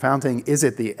residual confounding. Is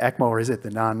it the ECMO or is it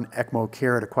the non-ECMO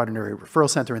care at a quaternary referral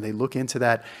center? And they look into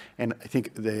that, and I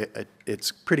think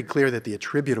it's pretty clear that the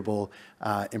attributable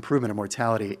improvement in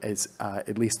mortality is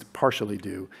at least partially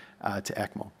due to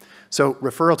ECMO. So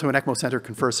referral to an ECMO center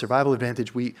confers survival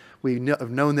advantage. We have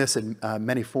known this in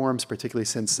many forms, particularly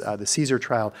since the Caesar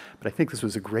trial, but I think this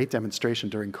was a great demonstration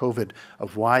during COVID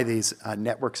of why these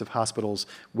networks of hospitals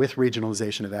with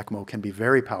regionalization of ECMO can be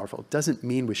very powerful. It doesn't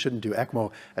mean we shouldn't do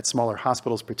ECMO at smaller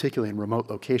hospitals, particularly in remote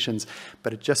locations,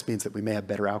 but it just means that we may have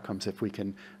better outcomes if we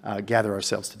can gather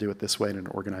ourselves to do it this way in an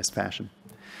organized fashion.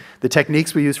 The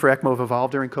techniques we use for ECMO have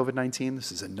evolved during COVID-19.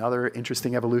 This is another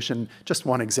interesting evolution. Just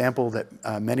one example that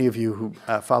many of you who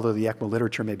follow the ECMO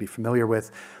literature may be familiar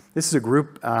with. This is a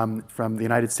group from the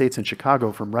United States in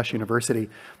Chicago from Rush University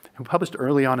who published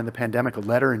early on in the pandemic a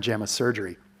letter in JAMA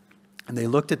Surgery. And they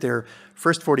looked at their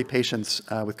first 40 patients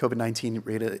with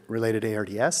COVID-19 related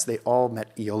ARDS. They all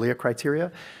met Eolia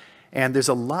criteria. And there's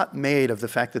a lot made of the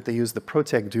fact that they used the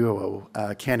Proteg Duo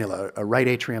cannula, a right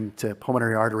atrium to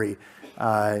pulmonary artery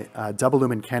double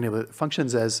lumen cannula that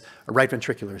functions as a right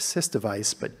ventricular assist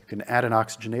device, but you can add an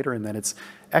oxygenator and then it's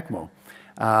ECMO.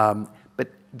 But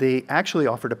they actually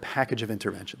offered a package of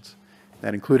interventions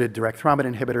that included direct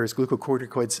thrombin inhibitors,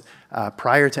 glucocorticoids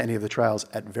prior to any of the trials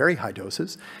at very high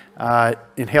doses,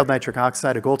 inhaled nitric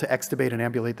oxide, a goal to extubate and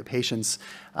ambulate the patients,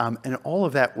 and all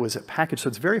of that was a package. So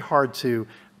it's very hard to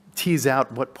tease out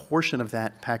what portion of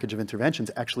that package of interventions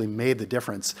actually made the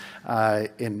difference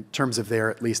in terms of their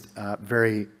at least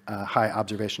very high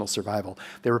observational survival.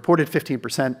 They reported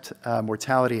 15%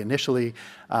 mortality initially,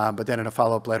 but then in a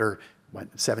follow-up letter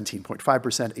went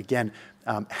 17.5%. Again,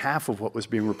 half of what was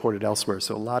being reported elsewhere,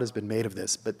 so a lot has been made of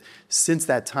this. But since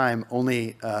that time,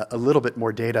 only a little bit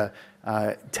more data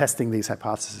testing these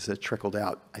hypotheses has trickled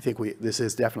out. I think this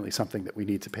is definitely something that we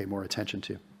need to pay more attention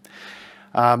to.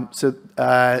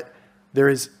 There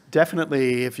is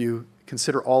definitely, if you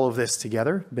consider all of this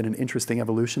together, been an interesting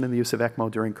evolution in the use of ECMO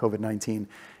during COVID-19,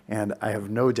 and I have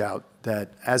no doubt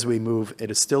that as we move,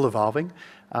 it is still evolving,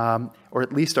 or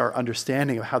at least our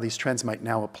understanding of how these trends might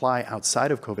now apply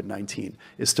outside of COVID-19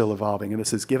 is still evolving, and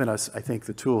this has given us, I think,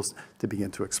 the tools to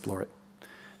begin to explore it.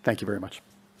 Thank you very much.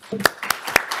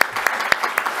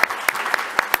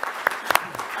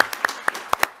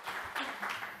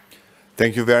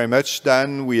 Thank you very much,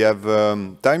 Dan. We have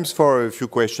times for a few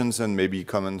questions and maybe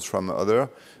comments from others.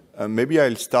 Maybe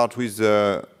I'll start with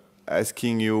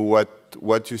asking you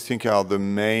what you think are the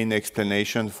main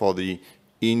explanations for the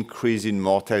increase in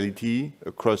mortality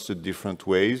across the different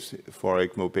waves for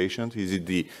ECMO patients. Is it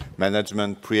the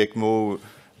management pre-ECMO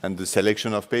and the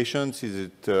selection of patients? Is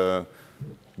it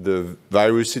the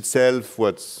virus itself?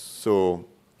 So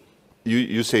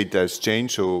you say it has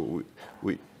changed, so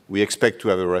we expect to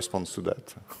have a response to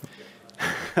that.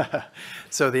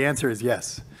 So the answer is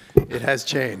yes. It has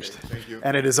changed. Thank you.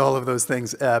 And it is all of those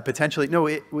things. Potentially, no,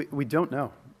 we don't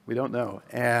know. We don't know.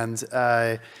 And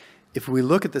if we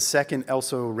look at the second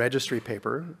ELSO registry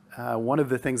paper, one of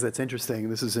the things that's interesting,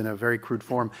 this is in a very crude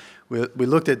form, we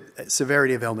looked at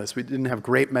severity of illness. We didn't have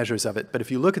great measures of it, but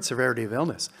if you look at severity of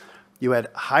illness, you had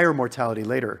higher mortality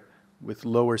later with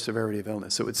lower severity of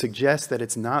illness. So it would suggest that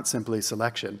it's not simply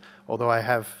selection, although I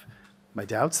have my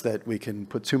doubts that we can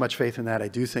put too much faith in that. I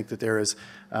do think that there is,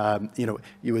 you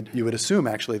would assume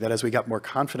actually that as we got more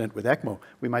confident with Ecmo,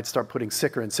 we might start putting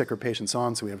sicker and sicker patients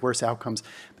on, so we have worse outcomes.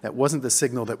 That wasn't the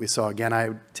signal that we saw. Again, I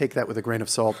would take that with a grain of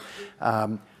salt,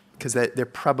 because there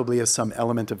probably is some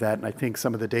element of that, and I think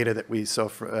some of the data that we saw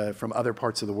from other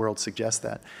parts of the world suggests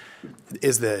that.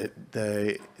 Is there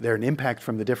an impact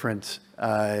from the different,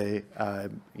 the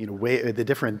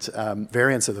different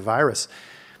variants of the virus?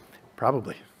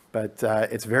 Probably. But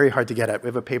it's very hard to get at. We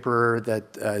have a paper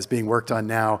that is being worked on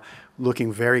now,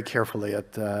 looking very carefully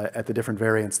at the different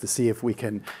variants to see if we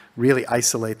can really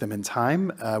isolate them in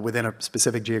time within a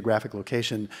specific geographic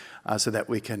location so that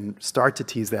we can start to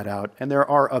tease that out. And there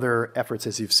are other efforts,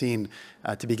 as you've seen,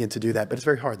 to begin to do that. But it's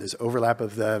very hard. There's overlap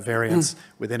of the variants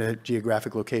within a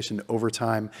geographic location over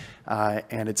time.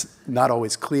 And it's not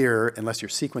always clear, unless you're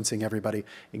sequencing everybody,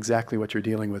 exactly what you're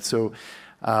dealing with. So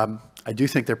I do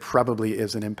think there probably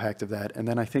is an impact of that. And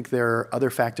then I think there are other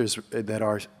factors that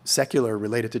are secular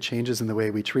related to changes in the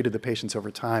way we treated the patients over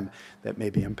time that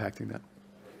may be impacting that.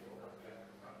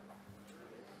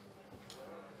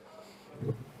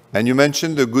 And you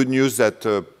mentioned the good news that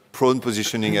prone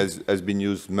positioning has been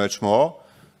used much more.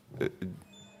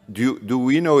 Do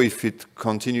we know if it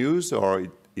continues or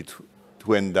it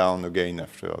went down again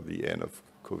after the end of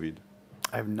COVID?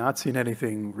 I have not seen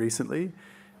anything recently.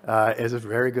 Is a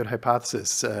very good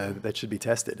hypothesis that should be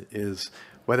tested, is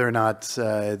whether or not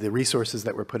the resources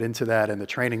that were put into that and the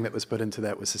training that was put into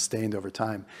that was sustained over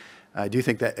time. I do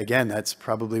think that, again, that's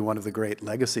probably one of the great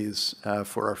legacies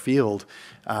for our field,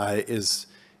 is,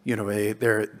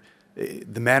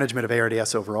 the management of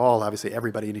ARDS overall. Obviously,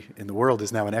 everybody in the world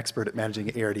is now an expert at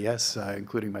managing ARDS,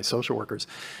 including my social workers.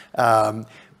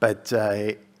 But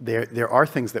there are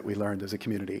things that we learned as a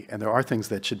community, and there are things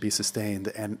that should be sustained.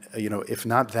 And if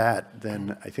not that,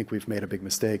 then I think we've made a big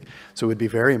mistake. So it would be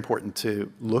very important to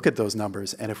look at those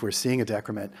numbers, and if we're seeing a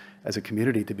decrement as a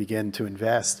community, to begin to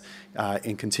invest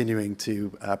in continuing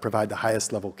to provide the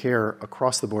highest level care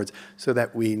across the boards, so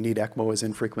that we need ECMO as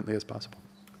infrequently as possible.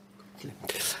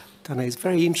 Dana, it's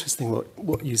very interesting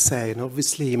what you say, and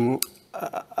obviously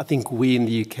I think we in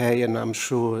the UK, and I'm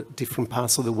sure different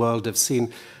parts of the world, have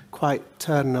seen quite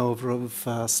turnover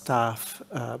of staff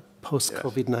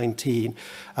post-COVID-19.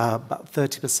 About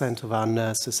 30% of our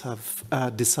nurses have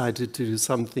decided to do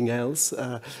something else.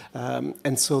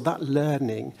 And so that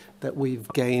learning that we've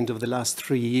gained over the last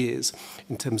 3 years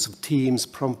in terms of teams,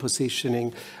 prompt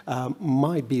positioning,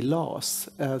 might be lost.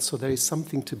 So there is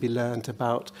something to be learned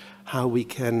about how we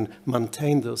can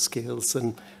maintain those skills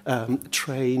and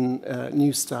train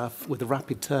new staff with a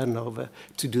rapid turnover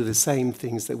to do the same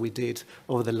things that we did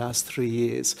over the last 3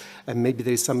 years. And maybe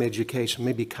there's some education.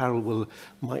 Maybe Carol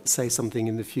might say something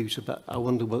in the future, but I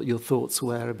wonder what your thoughts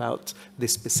were about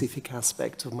this specific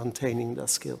aspect of maintaining that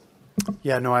skill.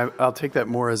 Yeah, no, I'll take that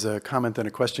more as a comment than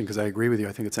a question, because I agree with you.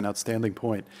 I think it's an outstanding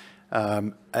point.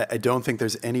 I don't think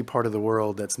there's any part of the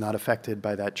world that's not affected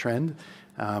by that trend.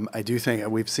 I do think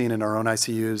we've seen in our own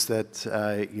ICUs that,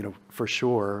 for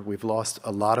sure, we've lost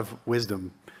a lot of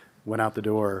wisdom, went out the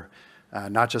door,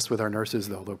 not just with our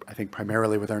nurses, although I think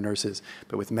primarily with our nurses,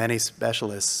 but with many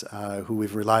specialists who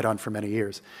we've relied on for many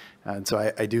years. And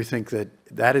so I do think that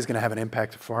that is going to have an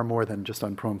impact far more than just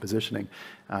on prone positioning,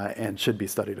 and should be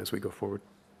studied as we go forward.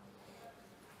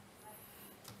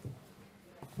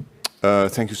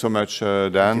 Thank you so much,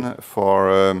 Dan, for,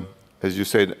 as you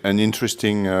said, an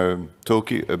interesting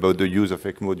talk about the use of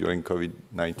ECMO during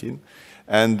COVID-19.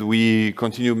 And we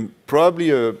continue probably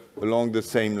along the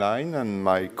same line, and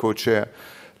my co-chair,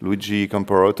 Luigi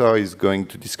Camporota, is going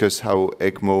to discuss how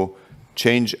ECMO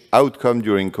changed outcome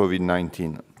during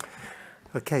COVID-19.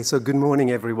 Okay, so good morning,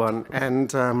 everyone,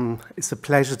 and it's a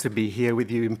pleasure to be here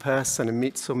with you in person and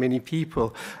meet so many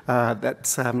people. That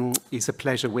is a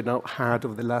pleasure we've not had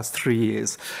over the last 3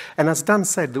 years. And as Dan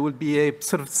said, there will be a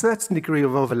sort of certain degree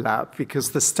of overlap,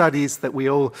 because the studies that we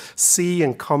all see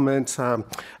and comment are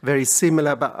very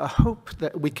similar, but I hope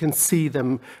that we can see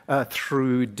them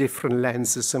through different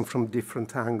lenses and from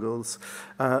different angles.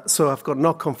 So I've got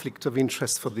no conflict of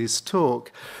interest for this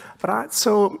talk. But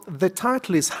so the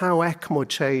title is How ECMO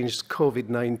Changed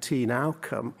COVID-19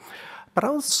 Outcome. But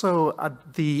also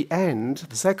at the end,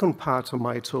 the second part of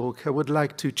my talk, I would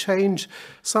like to change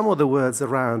some of the words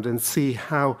around and see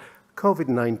how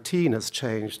COVID-19 has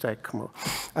changed ECMO,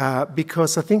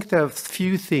 because I think there are a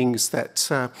few things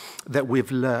that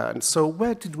we've learned. So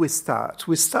where did we start?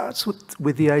 We start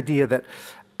with the idea that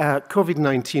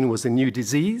COVID-19 was a new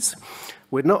disease.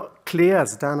 We're not clear,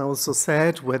 as Dan also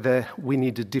said, whether we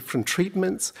needed different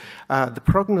treatments. The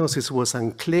prognosis was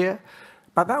unclear.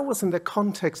 But that was in the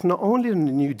context not only in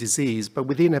a new disease, but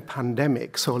within a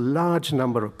pandemic. So a large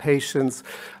number of patients,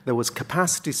 there was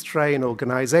capacity strain,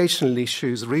 organizational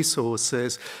issues,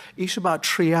 resources, issue about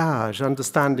triage,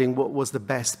 understanding what was the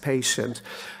best patient,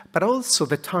 but also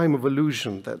the time of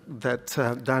illusion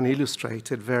that Dan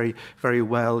illustrated very, very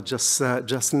well just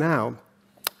now.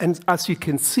 And as you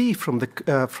can see from the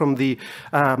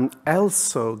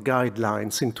ELSO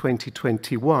guidelines in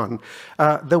 2021,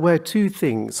 there were two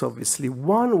things, obviously.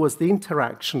 One was the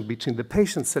interaction between the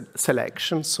patient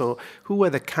selection, so who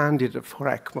were the candidates for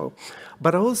ECMO,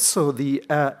 but also the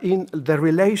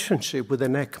relationship with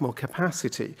an ECMO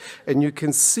capacity. And you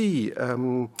can see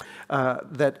you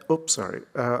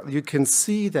can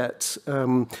see that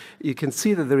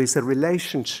there is a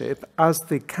relationship as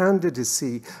the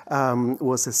candidacy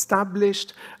was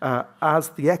established, as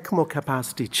the ECMO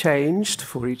capacity changed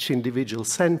for each individual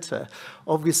center.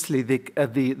 Obviously, the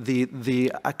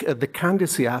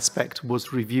candidacy aspect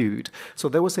was reviewed. So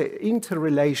there was an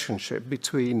interrelationship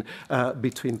between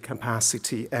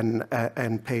capacity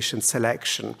and patient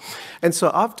selection. And so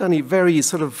I've done it very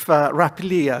sort of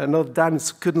rapidly. I know Dan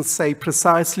couldn't say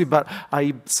precisely, but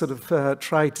I sort of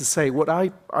tried to say what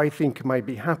I think might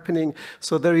be happening.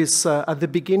 So there is, at the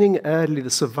beginning, early,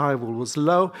 the survival was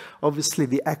low. Obviously,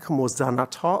 the ECMO was done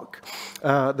ad hoc.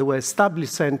 There were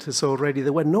established centers already.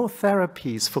 There were no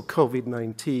therapies for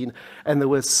COVID-19, and there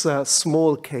was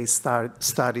small case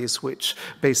studies which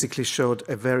basically showed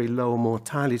a very low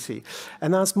mortality.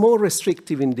 And as more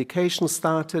restrictive indications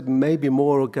started, maybe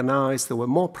more organized, there were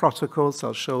more protocols,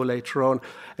 I'll show later on,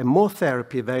 and more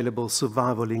therapy available,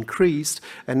 survival increased.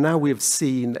 And now we've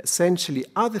seen essentially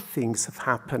other things have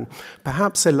happened,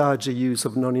 perhaps a larger use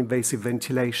of non-invasive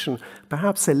ventilation,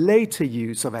 perhaps a later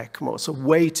use of ECMO, so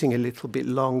waiting a little bit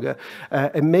longer,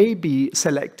 and maybe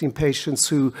selecting patients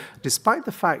who, despite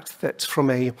the fact that from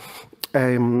a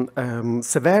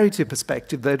severity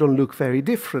perspective, they don't look very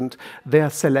different, they are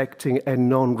selecting a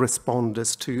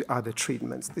non-responders to other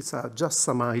treatments. These are just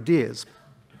some ideas.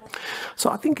 So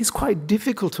I think it's quite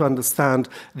difficult to understand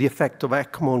the effect of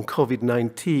ECMO on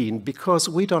COVID-19 because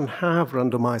we don't have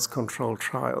randomized controlled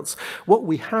trials. What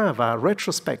we have are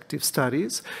retrospective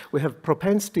studies, we have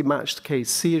propensity-matched case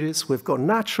series, we've got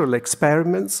natural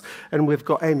experiments, and we've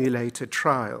got emulated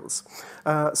trials.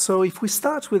 So if we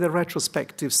start with the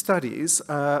retrospective studies,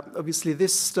 obviously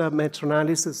this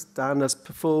meta-analysis Dan has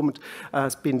performed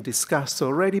has been discussed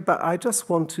already, but I just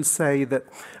want to say that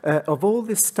of all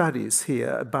the studies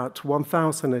here, about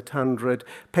 1,800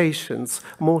 patients,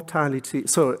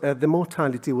 the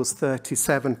mortality was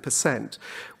 37%,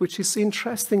 which is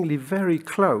interestingly very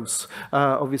close.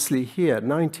 Obviously here,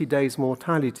 90 days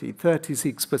mortality,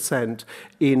 36%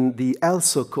 in the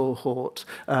ELSO cohort,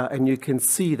 and you can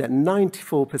see that 94%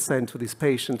 of these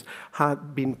patients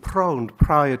had been prone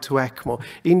prior to ECMO,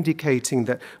 indicating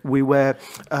that we were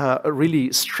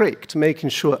really strict, making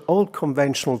sure all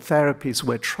conventional therapies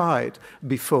were tried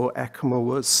before ECMO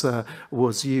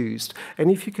was used. And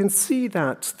if you can see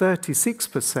that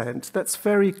 36%, that's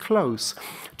very close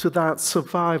to that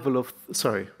survival of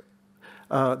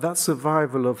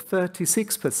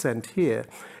 36% here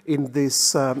in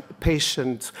this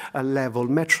patient-level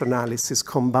meta-analysis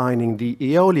combining the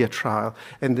EOLIA trial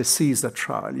and the CESAR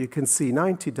trial. You can see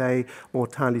 90-day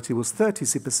mortality was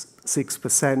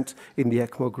 36% in the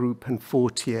ECMO group and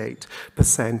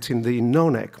 48% in the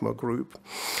non-ECMO group.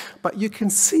 But you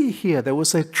can see here there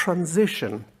was a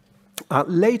transition.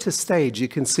 Later stage, you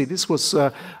can see this was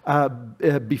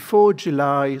before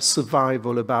July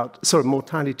survival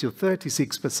mortality of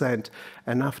 36%,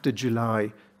 and after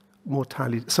July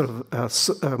mortality,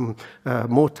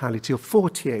 mortality of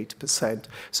 48%.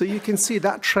 So you can see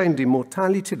that trend in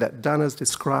mortality that Dan has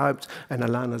described and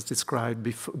Alain has described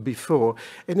before.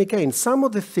 And again, some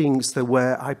of the things that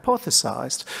were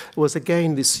hypothesized was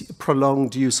again this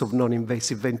prolonged use of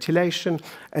non-invasive ventilation,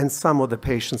 and some of the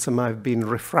patients that might have been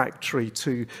refractory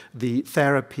to the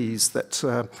therapies that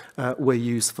were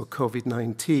used for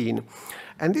COVID-19.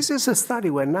 And this is a study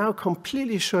where now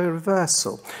completely show a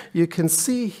reversal. You can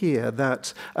see here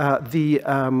that the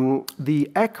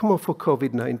ECMO for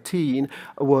COVID-19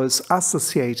 was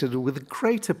associated with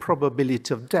greater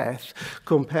probability of death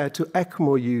compared to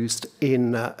ECMO used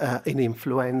in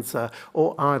influenza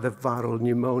or either viral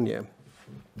pneumonia.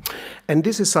 And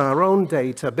this is our own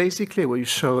data. Basically, we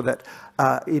show that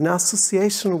in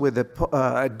association with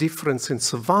a difference in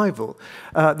survival,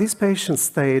 these patients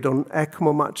stayed on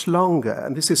ECMO much longer.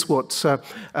 And this is what,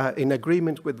 in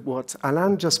agreement with what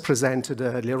Alain just presented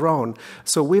earlier on.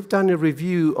 So we've done a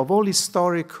review of all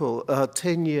historical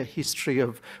 10-year history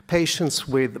of patients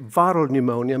with viral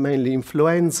pneumonia, mainly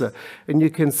influenza. And you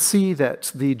can see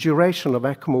that the duration of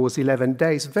ECMO was 11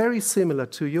 days, very similar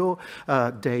to your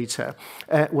data,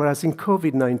 whereas in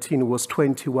COVID-19 was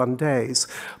 21 days.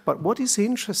 But what is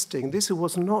interesting, this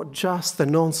was not just the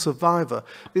non-survivor.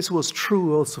 This was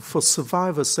true also for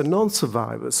survivors and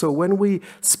non-survivors. So when we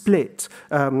split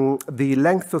the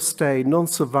length of stay,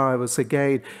 non-survivors,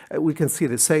 again, we can see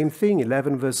the same thing,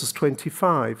 11 versus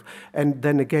 25. And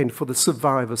then again, for the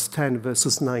survivors, 10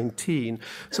 versus 19.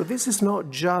 So this is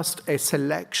not just a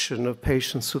selection of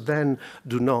patients who then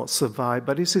do not survive,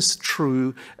 but this is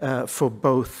true for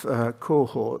both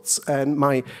cohorts, and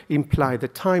might imply the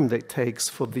time that it takes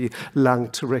for the lung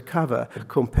to recover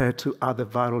compared to other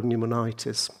viral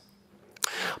pneumonitis.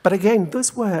 But again,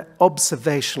 those were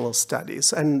observational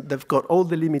studies, and they've got all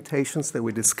the limitations that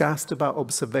we discussed about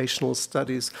observational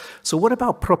studies. So what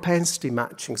about propensity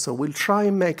matching? So we'll try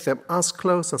and make them as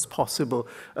close as possible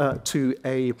to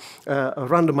a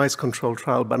randomized control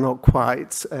trial, but not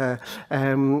quite.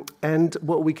 And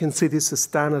what we can see, this is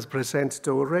Dan has presented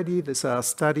already. This is our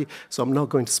study, so I'm not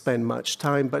going to spend much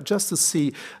time, but just to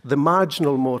see the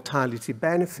marginal mortality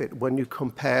benefit when you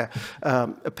compare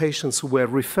patients who were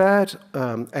referred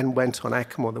and went on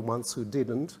ECMO, the ones who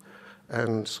didn't.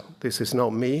 And this is not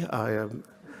me.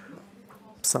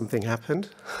 Something happened.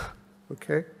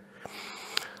 Okay.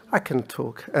 I can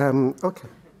talk. Okay.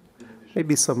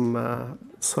 Maybe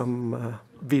some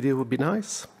video would be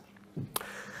nice.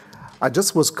 I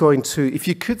just was going to, if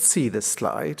you could see the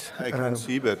slide. I can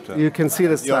see, but you can see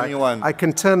the slide. only one. I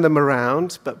can turn them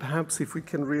around, but perhaps if we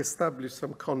can reestablish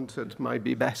some content, might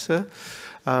be better.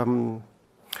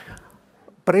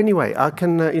 But anyway, I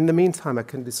can, in the meantime, I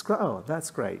can describe, oh, that's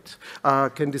great. I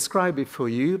can describe it for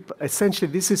you. But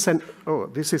essentially, this is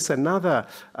another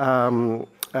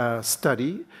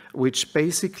study, which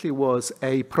basically was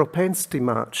a propensity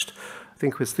matched. I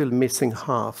think we're still missing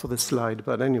half of the slide,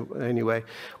 but anyway.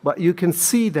 But you can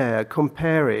see there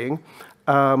comparing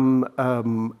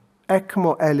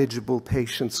ECMO-eligible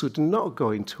patients who did not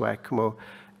go into ECMO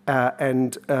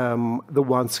and the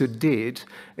ones who did.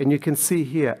 And you can see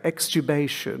here,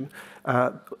 extubation,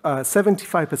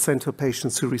 75% of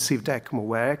patients who received ECMO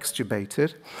were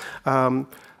extubated,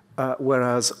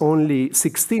 whereas only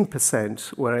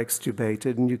 16% were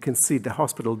extubated. And you can see the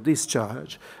hospital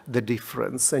discharge, the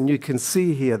difference. And you can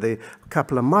see here the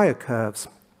Kaplan-Meier curves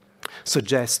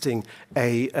suggesting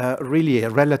really a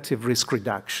relative risk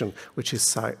reduction, which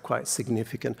is quite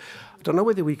significant. I don't know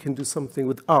whether we can do something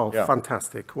with, yeah.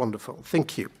 Fantastic, wonderful,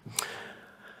 thank you.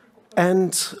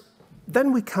 And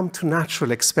then we come to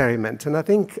natural experiment, and I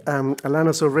think Alain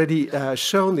has already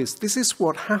shown this. This is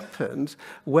what happened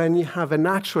when you have a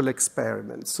natural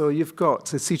experiment. So you've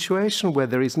got a situation where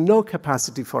there is no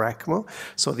capacity for ECMO,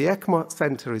 so the ECMO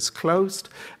center is closed,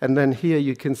 and then here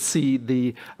you can see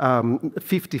the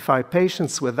 55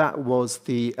 patients where that was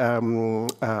the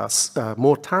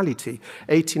mortality,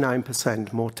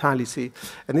 89% mortality.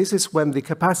 And this is when the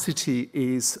capacity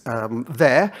is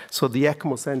there, so the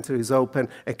ECMO center is open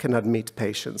and can admit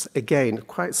patients. Again,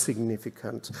 quite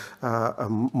significant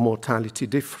mortality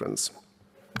difference.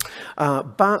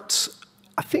 But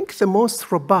I think the most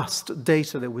robust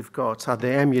data that we've got are the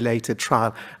emulated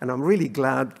trial, and I'm really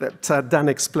glad that Dan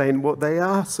explained what they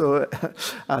are. So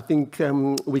I think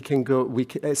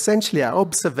essentially our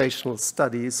observational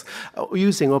studies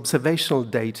using observational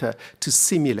data to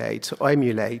simulate or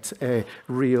emulate a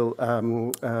real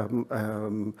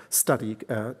study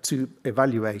to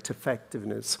evaluate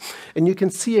effectiveness. And you can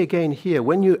see again here,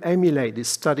 when you emulate these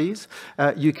studies,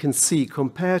 you can see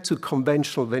compared to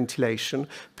conventional ventilation,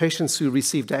 patients who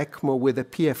received ECMO with a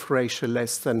PF ratio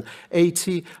less than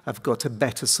 80 have got a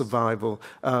better survival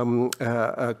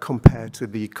compared to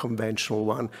the conventional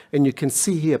one. And you can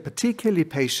see here, particularly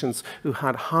patients who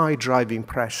had high driving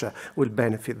pressure will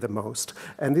benefit the most.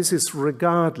 And this is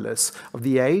regardless of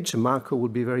the age. Marco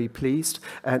would be very pleased,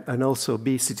 and also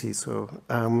obesity. So,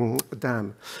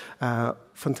 Dan.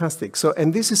 Fantastic. So,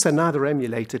 and this is another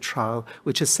emulated trial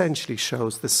which essentially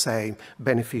shows the same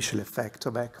beneficial effect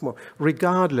of ECMO,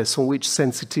 regardless on which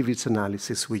sensitivity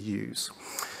analysis we use.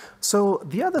 So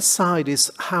the other side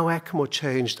is how ECMO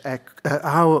changed,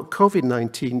 how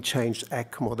COVID-19 changed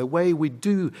ECMO, the way we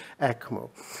do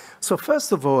ECMO. So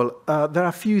first of all, there are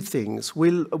a few things.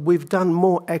 We've done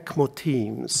more ECMO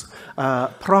teams,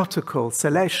 protocol,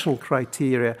 selection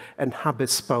criteria, and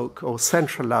hub-and-spoke or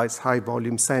centralized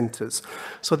high-volume centers.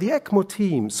 So the ECMO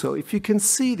teams, so if you can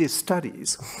see these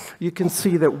studies, you can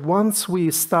see that once we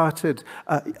started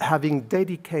having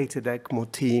dedicated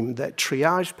ECMO team that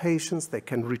triage patients, they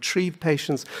can retrieve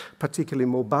patients, particularly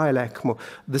mobile ECMO,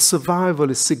 the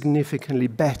survival is significantly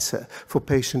better for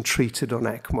patients treated on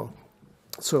ECMO.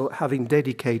 So having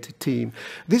dedicated team.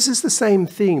 This is the same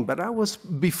thing, but that was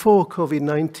before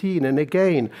COVID-19. And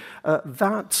again,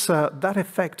 that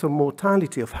effect on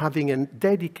mortality of having a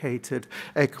dedicated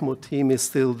ECMO team is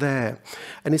still there.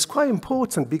 And it's quite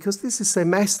important because this is a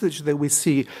message that we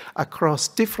see across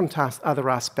different other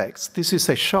aspects. This is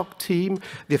a shock team,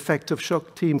 the effect of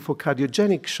shock team for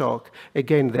cardiogenic shock.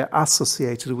 Again, they're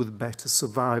associated with better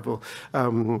survival.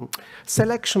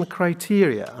 Selection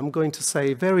criteria, I'm going to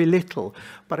say very little.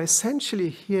 But essentially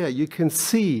here you can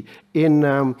see in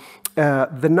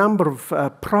the number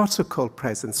of protocol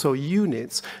present, so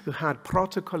units who had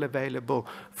protocol available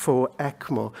for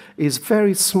ECMO is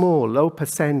very small, low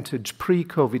percentage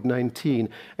pre-COVID-19,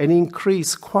 and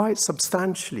increased quite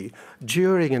substantially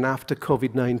during and after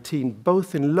COVID-19,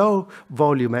 both in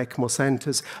low-volume ECMO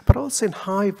centers, but also in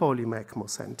high-volume ECMO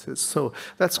centers. So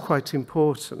that's quite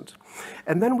important.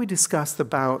 And then we discussed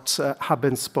about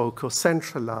hub-and-spoke or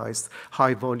centralized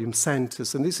high-volume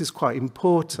centers, and this is quite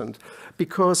important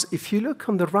because if you look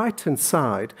on the right-hand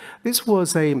side, this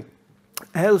was a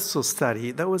ELSO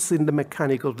study that was in the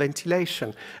mechanical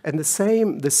ventilation, and the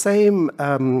same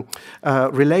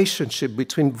relationship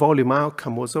between volume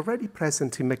outcome was already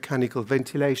present in mechanical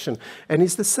ventilation, and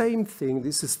it's the same thing.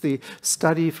 This is the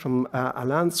study from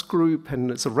Alain's group,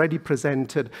 and it's already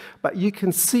presented, but you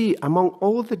can see among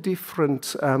all the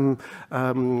different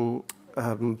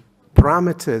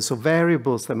parameters or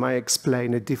variables that might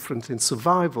explain a difference in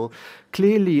survival,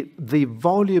 clearly the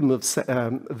volume of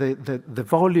the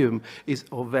volume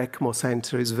of ECMO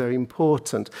center is very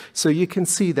important. So you can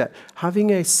see that having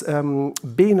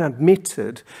been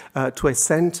admitted to a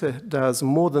center does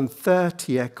more than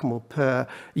 30 ECMO per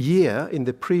year in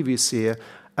the previous year,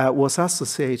 was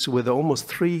associated with almost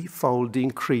threefold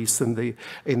increase in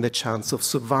the chance of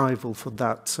survival for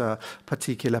that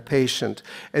particular patient.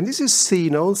 And this is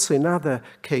seen also in other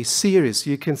case series.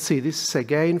 You can see this is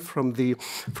again from the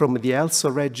ELSO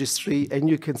registry, and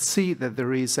you can see that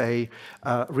there is a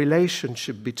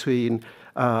relationship between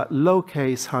low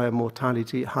case, higher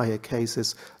mortality, higher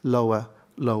cases, lower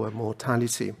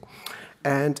mortality.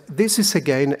 And this is,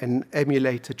 again, an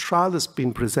emulated trial that's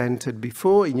been presented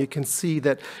before, and you can see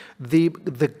that the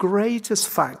greatest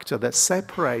factor that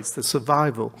separates the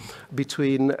survival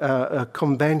between a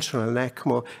conventional and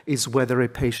ECMO is whether a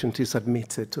patient is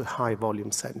admitted to a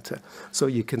high-volume center. So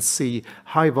you can see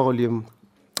high-volume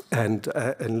and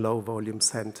low-volume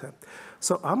center.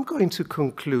 So I'm going to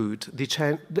conclude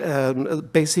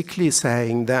basically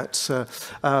saying that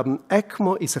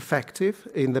ECMO is effective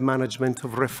in the management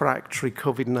of refractory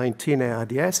COVID-19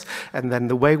 ARDS, and then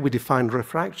the way we define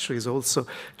refractory is also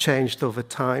changed over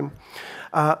time.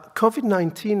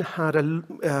 COVID-19 had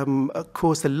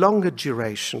caused a longer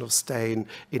duration of stay in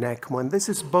ECMO, and this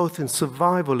is both in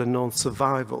survival and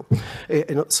non-survival,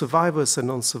 survivors and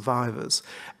non-survivors.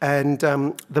 And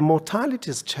the mortality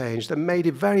has changed and made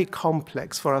it very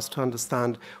complex for us to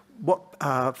understand what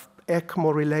are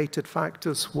ECMO-related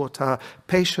factors, what are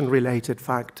patient-related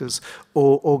factors,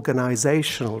 or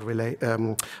organizational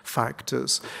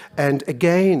factors. And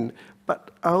again,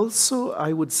 but also,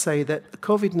 I would say that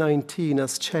COVID-19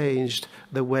 has changed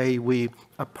the way we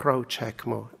approach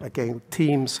ECMO. Again,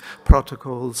 teams,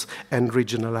 protocols, and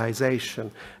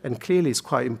regionalization. And clearly, it's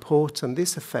quite important,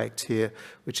 this effect here,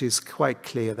 which is quite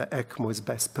clear that ECMO is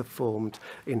best performed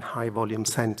in high-volume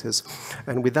centers.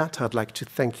 And with that, I'd like to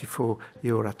thank you for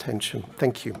your attention.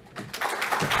 Thank you.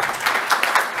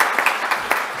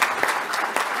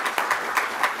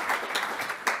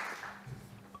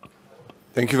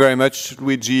 Thank you very much,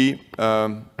 Luigi.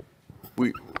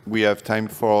 We have time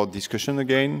for discussion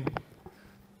again.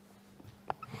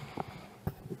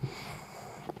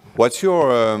 What's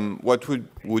your what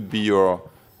would be your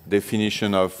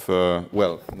definition of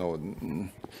well, no,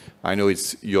 I know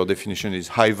it's your definition is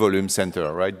high volume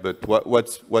center, right? But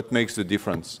what makes the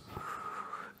difference?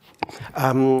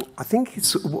 I think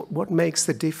what makes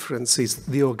the difference is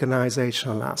the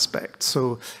organizational aspect.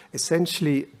 So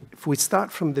essentially, if we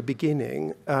start from the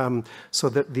beginning, so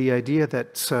that the idea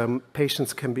that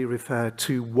patients can be referred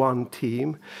to one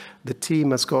team, the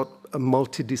team has got a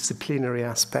multidisciplinary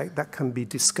aspect that can be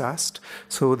discussed.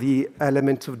 So the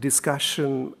element of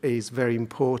discussion is very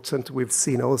important. We've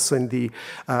seen also in the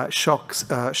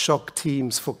shock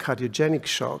teams for cardiogenic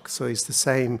shock, so it's the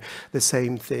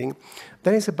same thing.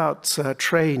 Then it's about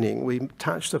training. We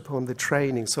touched upon the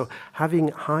training. So having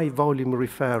high volume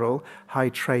referral, high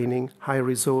training, high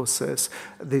resources,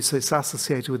 this is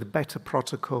associated with better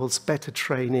protocols, better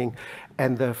training,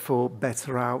 and therefore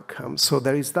better outcomes. So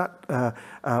there is that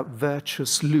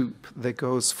virtuous loop that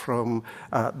goes from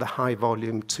the high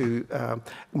volume to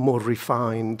more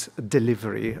refined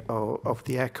delivery of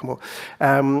the ECMO.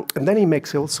 And then it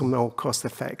makes it also more cost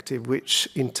effective, which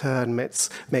in turn makes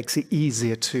it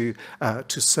easier to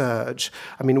surge.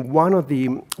 I mean, one of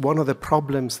the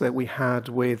problems that we had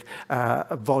with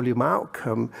a volume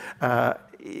outcome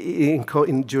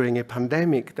during a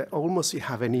pandemic, that almost you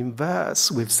have an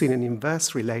inverse. We've seen an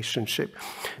inverse relationship,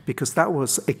 because that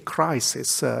was a crisis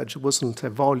surge. It wasn't a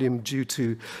volume due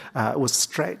to was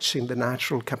stretching the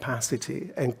natural capacity,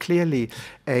 and clearly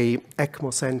a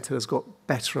ECMO center has got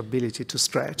better ability to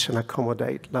stretch and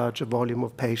accommodate larger volume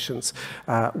of patients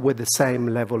with the same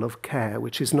level of care,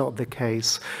 which is not the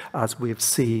case as we've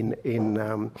seen in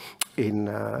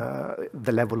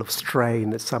the level of strain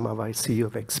that some of ICU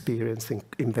have experienced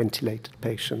in ventilated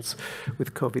patients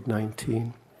with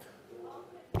COVID-19.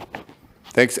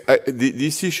 Thanks.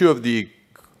 This issue of the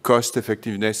cost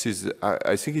effectiveness is,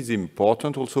 I think, is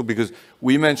important also, because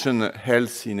we mentioned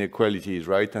health inequalities,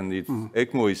 right? And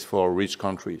ECMO is for rich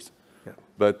countries. Yeah.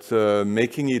 But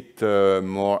making it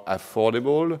more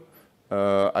affordable,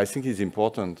 I think, is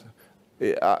important.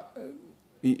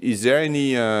 Is there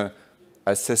any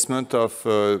assessment of,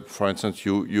 for instance,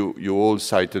 you all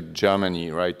cited Germany,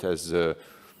 right, as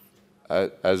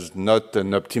not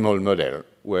an optimal model,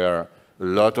 where a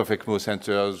lot of ECMO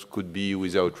centers could be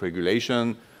without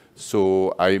regulation.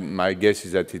 So my guess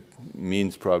is that it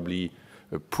means probably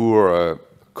a poor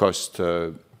cost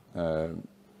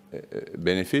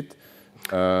benefit.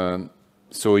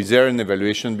 So is there an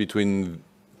evaluation between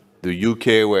the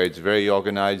UK, where it's very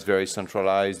organized, very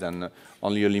centralized, and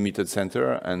only a limited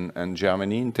center, and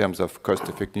Germany in terms of cost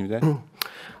effectiveness? I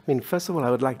mean, first of all, I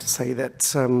would like to say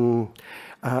that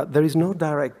there is no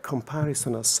direct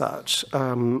comparison as such.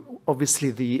 Obviously,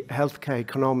 the healthcare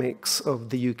economics of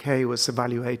the UK was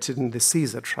evaluated in the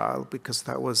CESAR trial, because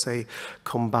that was a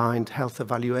combined health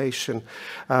evaluation.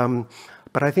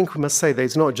 But I think we must say that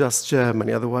it's not just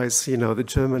Germany. Otherwise, you know, the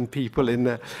German people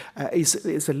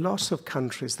it's a lot of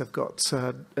countries that have got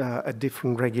a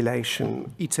different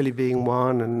regulation. Italy being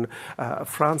one, and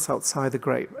France outside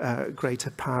the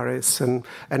Greater Paris, and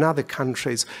other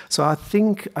countries. So I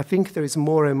think there is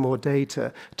more and more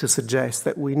data to suggest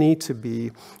that we need to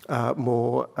be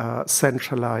more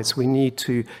centralized. We need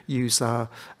to use our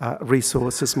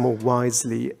resources more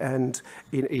wisely, and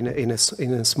in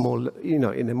a small, you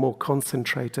know, in a more concentrated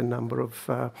number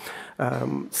of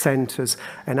centers.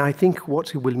 And I think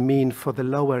what it will mean for the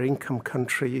lower income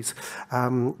countries,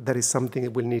 that is something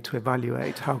that we'll need to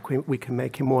evaluate, how we can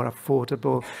make it more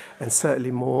affordable and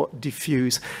certainly more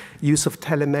diffuse. Use of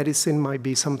telemedicine might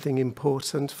be something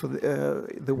important for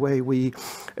the way we,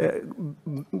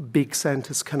 big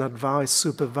centers can advise,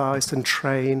 supervise and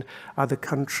train other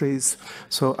countries.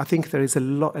 So I think there is a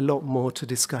lot more to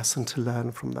discuss and to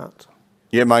learn from that.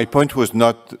 Yeah, my point was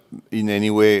not in any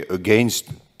way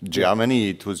against Germany.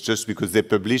 It was just because they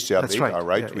published their data,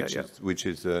 right? Yeah, which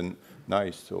is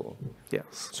nice. So,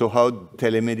 yes. So how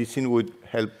telemedicine would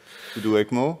help to do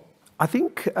ECMO? I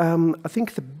think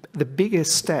the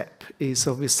biggest step is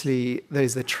obviously there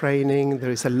is the training, there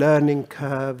is a learning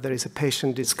curve, there is a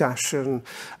patient discussion.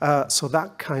 So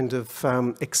that kind of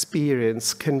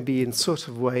experience can be in sort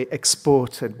of way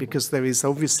exported, because there is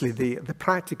obviously the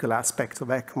practical aspect of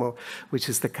ECMO, which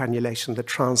is the cannulation, the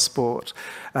transport,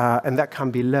 and that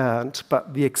can be learned.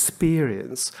 But the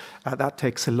experience, that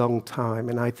takes a long time,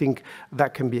 and I think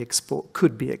that could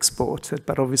be exported.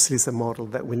 But obviously, it's a model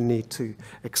that we'll need to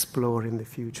explore in the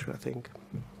future, I think.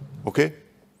 Okay.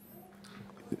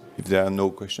 If there are no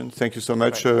questions, thank you so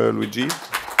much, Luigi.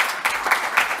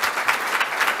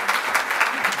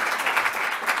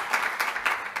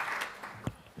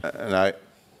 And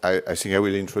I think I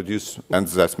will introduce, and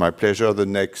that's my pleasure, the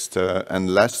next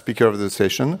and last speaker of the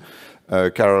session,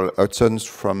 Carol Hodgson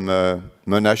from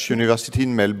Monash University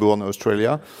in Melbourne,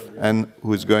 Australia, and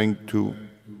who is going to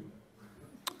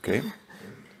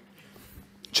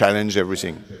challenge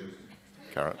everything.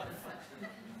 Carol.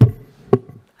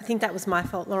 I think that was my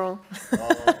fault, Laurent.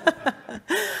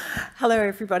 Hello,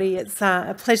 everybody. It's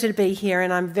a pleasure to be here,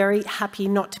 and I'm very happy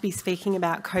not to be speaking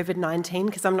about COVID-19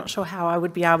 because I'm not sure how I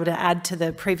would be able to add to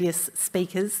the previous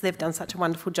speakers. They've done such a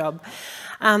wonderful job.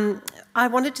 I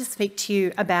wanted to speak to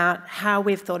you about how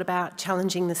we've thought about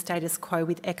challenging the status quo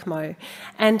with Ecmo.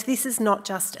 And this is not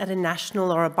just at a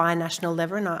national or a binational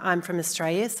level, and I'm from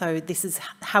Australia, so this is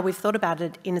how we've thought about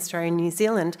it in Australia and New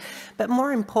Zealand. But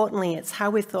more importantly, it's how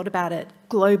we've thought about it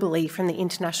globally from the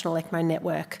International Ecmo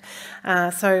Network.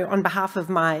 So on behalf of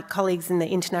my colleagues in the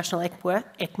International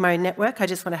Ecmo Network, I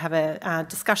just want to have a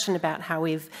discussion about how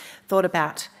we've thought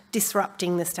about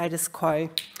disrupting the status quo.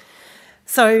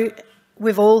 So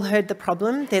we've all heard the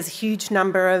problem. There's a huge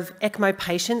number of Ecmo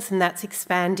patients, and that's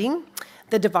expanding.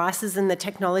 The devices and the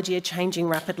technology are changing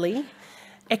rapidly.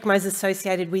 Ecmo is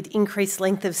associated with increased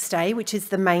length of stay, which is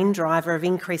the main driver of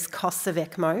increased costs of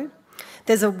Ecmo.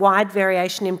 There's a wide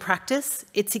variation in practice.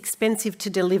 It's expensive to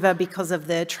deliver because of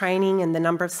the training and the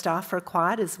number of staff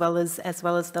required, as well as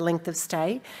the length of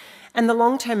stay. And the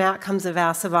long-term outcomes of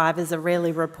our survivors are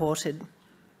rarely reported.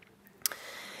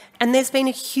 And there's been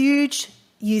a huge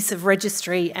use of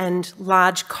registry and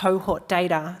large cohort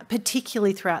data,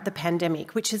 particularly throughout the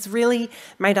pandemic, which has really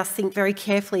made us think very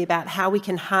carefully about how we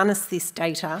can harness this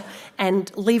data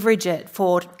and leverage it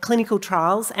for clinical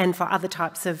trials and for other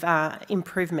types of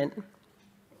improvement.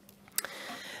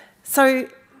 So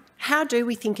how do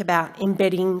we think about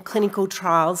embedding clinical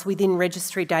trials within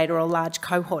registry data or large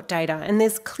cohort data? And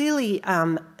there's clearly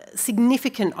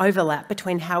significant overlap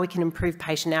between how we can improve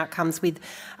patient outcomes with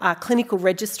clinical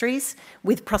registries,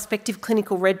 with prospective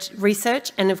clinical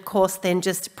research, and of course then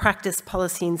just practice,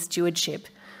 policy and stewardship.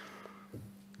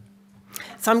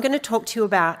 So I'm going to talk to you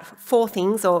about four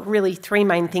things, or really three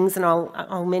main things, and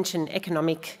I'll mention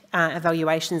economic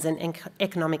evaluations and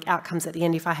economic outcomes at the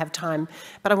end if I have time.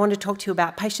 But I want to talk to you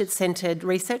about patient-centred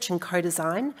research and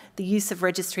co-design, the use of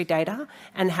registry data,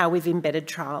 and how we've embedded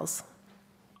trials.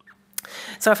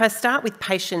 So if I start with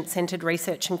patient-centred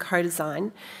research and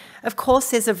co-design, of course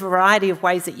there's a variety of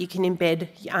ways that you can embed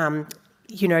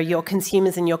your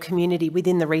consumers and your community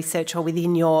within the research or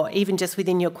within even just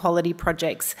within your quality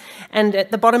projects. And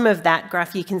at the bottom of that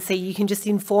graph, you can see you can just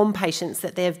inform patients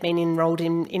that they've been enrolled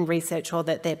in research or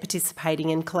that they're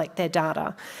participating and collect their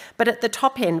data. But at the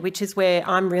top end, which is where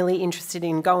I'm really interested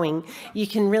in going, you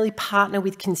can really partner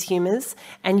with consumers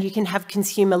and you can have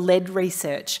consumer-led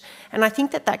research. And I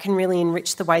think that can really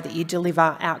enrich the way that you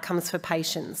deliver outcomes for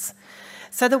patients.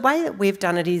 So the way that we've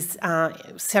done it is there are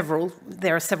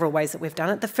several ways that we've done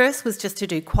it. The first was just to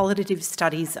do qualitative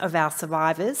studies of our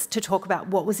survivors to talk about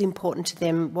what was important to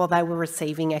them while they were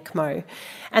receiving Ecmo.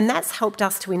 And that's helped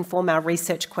us to inform our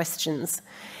research questions.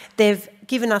 They've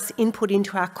given us input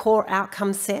into our core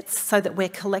outcome sets so that we're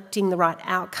collecting the right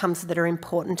outcomes that are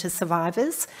important to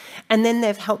survivors. And then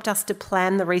they've helped us to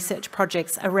plan the research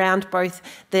projects around both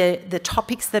the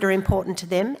topics that are important to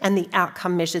them and the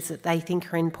outcome measures that they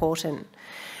think are important.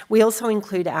 We also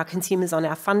include our consumers on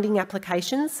our funding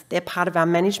applications. They're part of our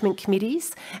management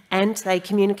committees and they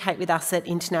communicate with us at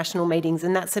international meetings.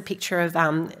 And that's a picture of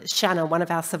Shanna, one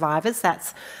of our survivors.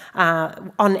 That's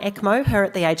on Ecmo, her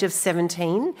at the age of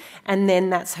 17. And then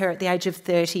that's her at the age of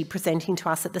 30 presenting to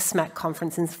us at the SMAC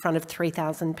conference in front of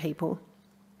 3,000 people.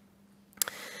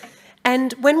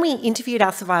 And when we interviewed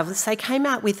our survivors, they came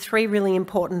out with three really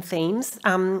important themes.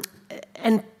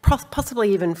 And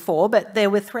possibly even four, but there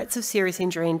were threats of serious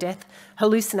injury and death,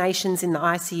 hallucinations in the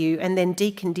ICU, and then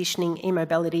deconditioning,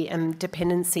 immobility and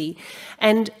dependency.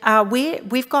 And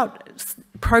we've got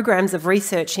programs of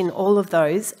research in all of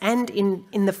those, and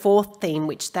in the fourth theme,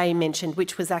 which they mentioned,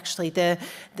 which was actually the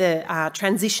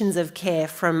transitions of care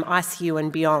from ICU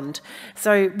and beyond.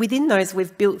 So within those,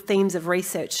 we've built themes of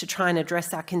research to try and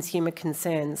address our consumer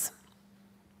concerns.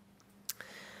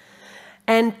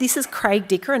 And this is Craig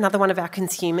Dicker, another one of our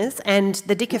consumers, and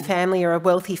the Dicker family are a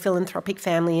wealthy philanthropic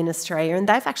family in Australia, and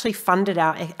they've actually funded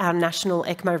our national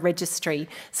Ecmo registry.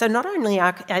 So not only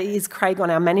is Craig on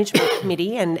our management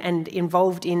committee and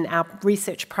involved in our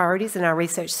research priorities and our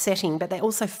research setting, but they're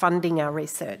also funding our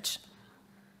research.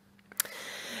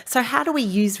 So how do we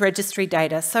use registry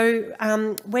data? So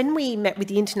when we met with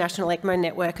the International Ecmo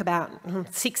Network about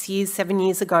 7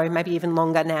 years ago, maybe even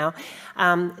longer now,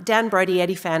 Dan Brodie,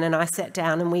 Eddie Fan and I sat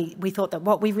down and we thought that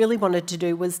what we really wanted to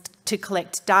do was to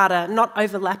collect data, not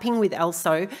overlapping with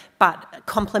ELSO, but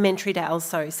complementary to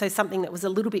ELSO. So something that was a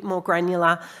little bit more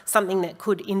granular, something that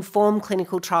could inform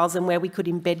clinical trials and where we could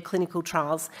embed clinical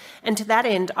trials. And to that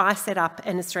end, I set up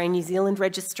an Australian-New Zealand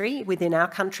registry within our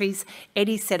countries.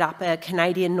 Eddie set up a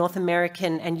Canadian, North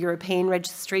American and European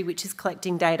registry, which is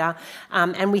collecting data.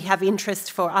 And we have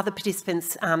interest for other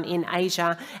participants in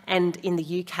Asia and in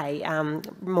the UK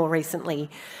more recently.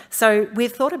 So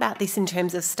we've thought about this in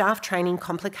terms of staff training,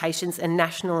 complications, and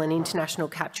national and international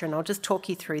capture, and I'll just talk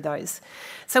you through those.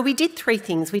 So we did 3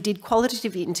 things. We did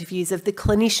qualitative interviews of the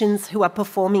clinicians who are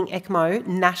performing ECMO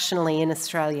nationally in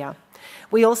Australia.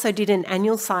 We also did an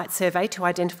annual site survey to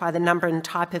identify the number and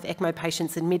type of ECMO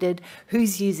patients admitted,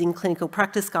 who's using clinical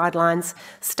practice guidelines,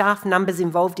 staff numbers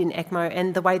involved in ECMO,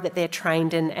 and the way that they're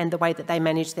trained and the way that they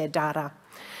manage their data.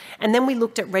 And then we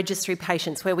looked at registry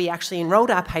patients, where we actually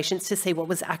enrolled our patients to see what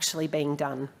was actually being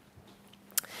done.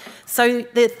 So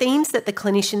the themes that the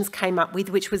clinicians came up with,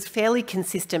 which was fairly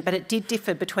consistent, but it did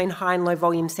differ between high and low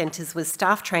volume centres, was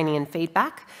staff training and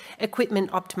feedback,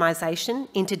 equipment optimisation,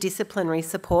 interdisciplinary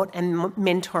support, and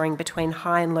mentoring between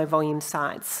high and low volume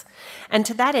sites. And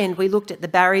to that end, we looked at the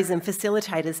barriers and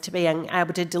facilitators to being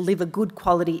able to deliver good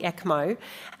quality ECMO,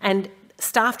 and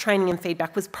staff training and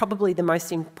feedback was probably the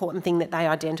most important thing that they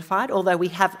identified, although we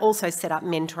have also set up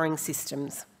mentoring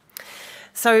systems.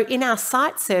 So in our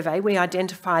site survey, we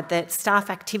identified that staff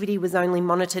activity was only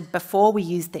monitored before we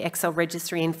used the Excel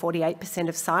registry in 48%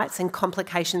 of sites, and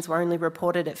complications were only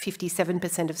reported at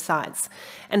 57% of sites.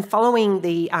 And following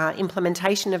the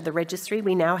implementation of the registry,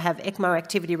 we now have ECMO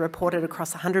activity reported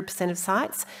across 100% of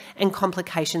sites and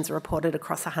complications reported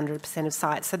across 100% of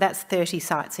sites. So that's 30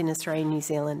 sites in Australia and New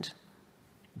Zealand.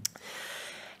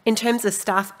 In terms of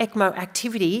staff ECMO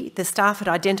activity, the staff had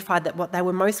identified that what they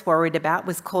were most worried about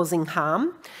was causing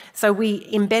harm. So we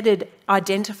embedded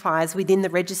identifiers within the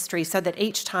registry so that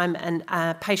each time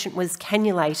a patient was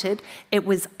cannulated, it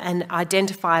was an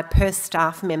identifier per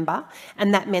staff member.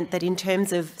 And that meant that in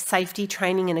terms of safety,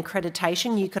 training and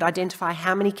accreditation, you could identify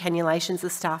how many cannulations a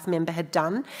staff member had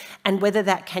done and whether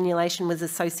that cannulation was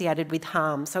associated with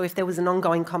harm. So if there was an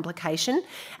ongoing complication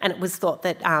and it was thought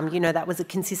that, that was a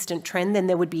consistent trend, then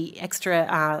there would be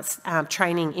extra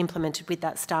training implemented with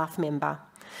that staff member.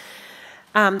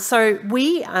 So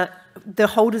we, the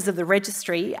holders of the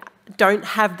registry, don't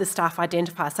have the staff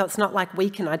identifier, so it's not like we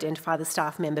can identify the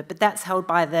staff member, but that's held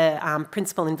by the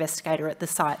principal investigator at the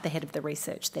site, the head of the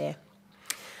research there.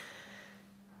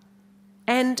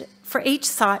 And for each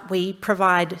site, we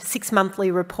provide 6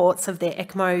 monthly reports of their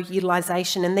ECMO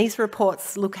utilisation, and these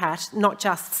reports look at not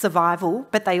just survival,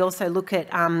 but they also look at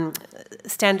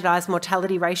standardised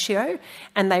mortality ratio,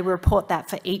 and they report that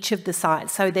for each of the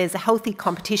sites. So there's a healthy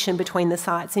competition between the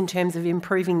sites in terms of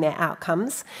improving their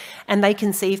outcomes, and they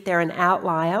can see if they're an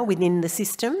outlier within the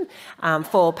system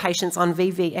for patients on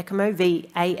VV ECMO,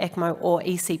 VA ECMO or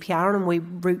ECPR, and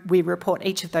we report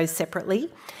each of those separately.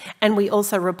 And we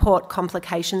also report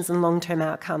complications and long-term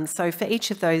outcomes. So for each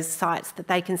of those sites, that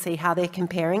they can see how they're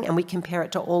comparing, and we compare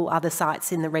it to all other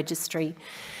sites in the registry.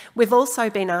 We've also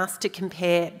been asked to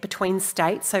compare between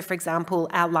states. So for example,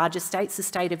 our largest states, the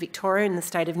state of Victoria and the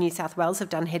state of New South Wales, have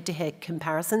done head-to-head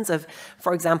comparisons of,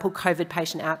 for example, COVID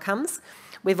patient outcomes.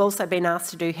 We've also been asked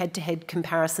to do head-to-head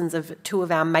comparisons of 2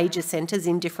 of our major centres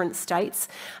in different states.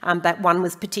 That one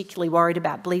was particularly worried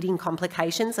about bleeding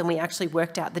complications, and we actually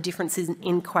worked out the differences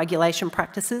in coagulation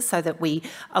practices so that we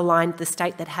aligned the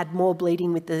state that had more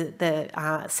bleeding with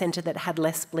the centre that had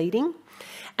less bleeding.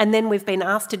 And then we've been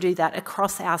asked to do that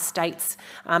across our states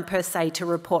per se to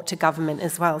report to government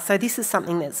as well. So this is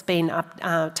something that's been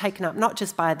taken up not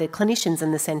just by the clinicians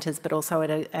in the centres, but also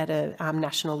at a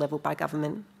national level by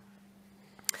government.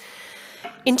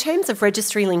 In terms of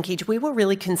registry linkage, we were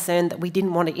really concerned that we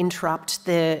didn't want to interrupt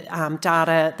the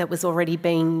data that was already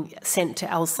being sent to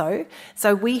ELSO.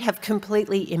 So we have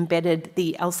completely embedded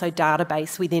the ELSO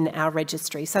database within our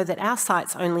registry so that our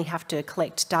sites only have to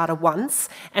collect data once,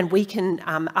 and we can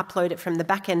upload it from the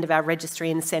back end of our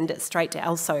registry and send it straight to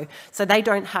ELSO. So they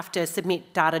don't have to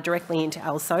submit data directly into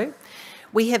ELSO.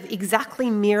 We have exactly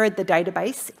mirrored the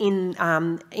database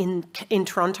in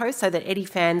Toronto so that Eddie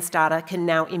Fan's data can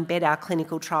now embed our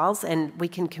clinical trials and we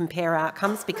can compare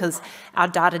outcomes because our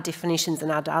data definitions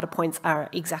and our data points are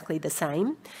exactly the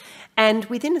same. And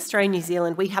within Australia and New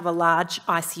Zealand, we have a large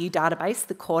ICU database,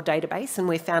 the core database, and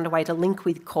we've found a way to link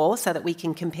with core so that we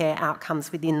can compare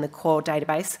outcomes within the core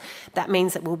database. That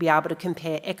means that we'll be able to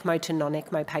compare ECMO to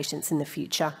non-ECMO patients in the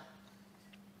future.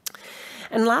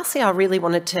 And lastly, I really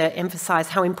wanted to emphasise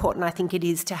how important I think it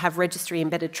is to have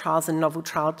registry-embedded trials and novel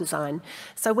trial design.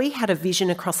 So we had a vision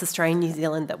across Australia and New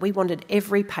Zealand that we wanted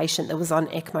every patient that was on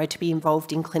Ecmo to be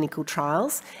involved in clinical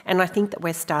trials, and I think that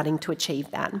we're starting to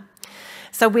achieve that.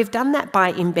 So we've done that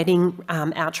by embedding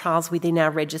our trials within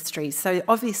our registries. So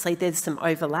obviously there's some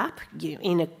overlap.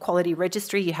 In a quality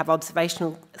registry, you have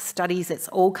observational studies. It's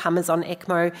all comers on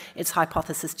Ecmo. It's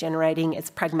hypothesis generating. It's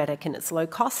pragmatic and it's low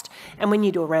cost. And when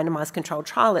you do a randomised controlled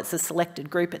trial, it's a selected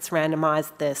group. It's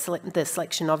randomised. The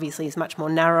selection obviously is much more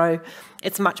narrow.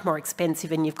 It's much more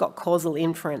expensive and you've got causal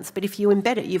inference. But if you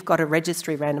embed it, you've got a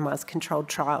registry randomised controlled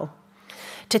trial.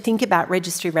 To think about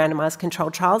registry randomised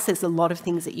controlled trials, there's a lot of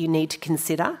things that you need to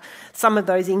consider. Some of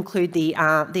those include the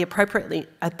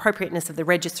appropriateness of the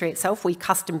registry itself. We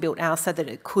custom built ours so that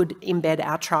it could embed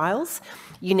our trials.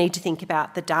 You need to think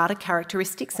about the data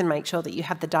characteristics and make sure that you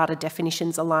have the data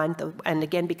definitions aligned. And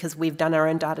again, because we've done our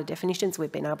own data definitions,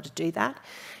 we've been able to do that.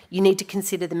 You need to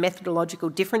consider the methodological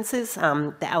differences,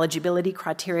 the eligibility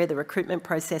criteria, the recruitment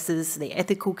processes, the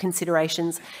ethical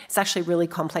considerations. It's actually really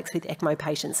complex with ECMO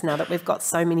patients now that we've got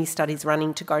so many studies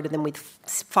running to go to them with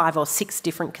 5 or 6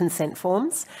 different consent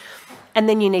forms. And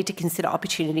then you need to consider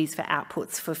opportunities for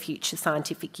outputs for future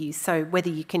scientific use. So whether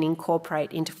you can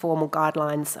incorporate into formal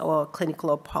guidelines or clinical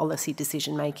or policy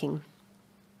decision making.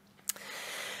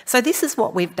 So this is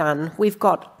what we've done. We've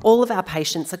got all of our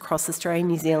patients across Australia and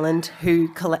New Zealand who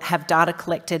have data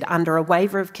collected under a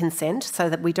waiver of consent so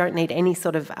that we don't need any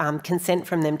sort of consent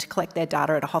from them to collect their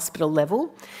data at a hospital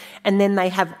level. And then they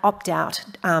have opt-out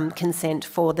consent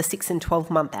for the 6 and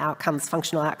 12-month outcomes,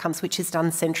 functional outcomes, which is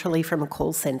done centrally from a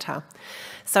call centre.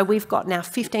 So we've got now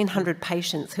 1,500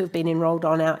 patients who have been enrolled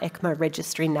on our Ecmo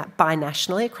registry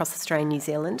bi-nationally across Australia and New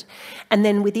Zealand. And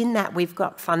then within that, we've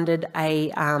got funded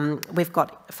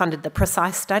the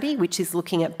PRECISE study, which is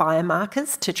looking at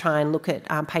biomarkers to try and look at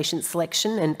patient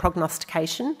selection and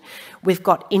prognostication. We've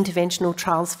got interventional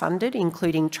trials funded,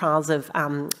 including trials of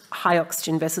high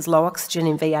oxygen versus low oxygen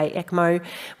in VA ECMO.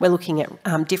 We're looking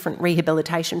at different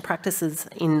rehabilitation practices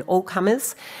in all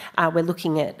comers. We're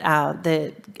looking at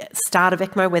the start of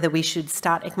ECMO, whether we should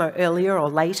start ECMO earlier or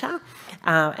later.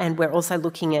 And we're also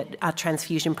looking at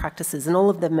transfusion practices, and all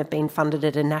of them have been funded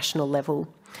at a national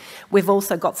level. We've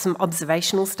also got some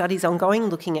observational studies ongoing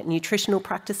looking at nutritional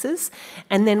practices,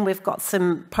 and then we've got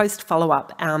some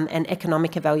post-follow-up and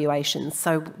economic evaluations.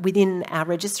 So within our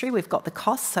registry, we've got the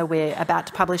costs, so we're about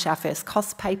to publish our first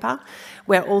cost paper.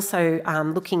 We're also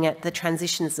looking at the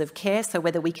transitions of care, so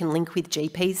whether we can link with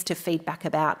GPs to feedback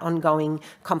about ongoing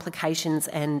complications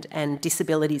and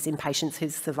disabilities in patients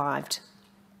who've survived.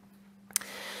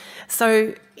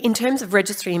 So in terms of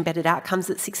registry embedded outcomes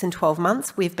at 6 and 12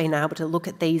 months, we've been able to look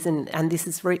at these, and this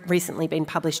has recently been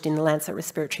published in the Lancet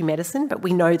Respiratory Medicine, but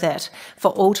we know that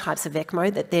for all types of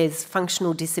ECMO that there's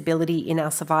functional disability in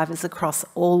our survivors across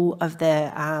all of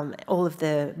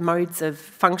the modes of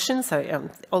function, so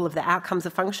all of the outcomes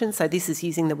of function. So this is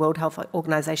using the World Health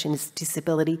Organization's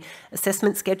Disability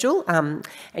Assessment Schedule,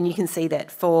 and you can see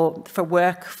that for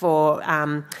work, for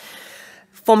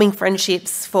forming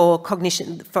friendships, for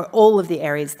cognition, for all of the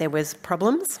areas there was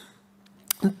problems.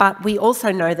 But we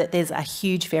also know that there's a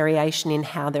huge variation in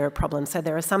how there are problems. So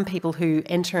there are some people who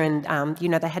enter and,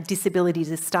 they had disability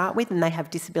to start with and they have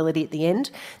disability at the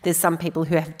end. There's some people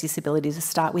who have disability to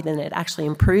start with and it actually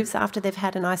improves after they've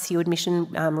had an ICU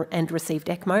admission and received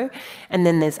ECMO. And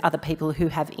then there's other people who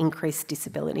have increased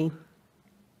disability.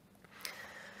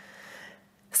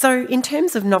 So in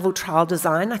terms of novel trial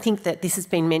design, I think that this has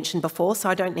been mentioned before, so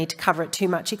I don't need to cover it too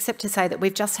much, except to say that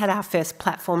we've just had our first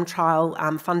platform trial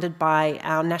funded by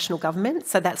our national government.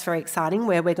 So that's very exciting,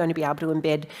 where we're going to be able to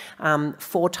embed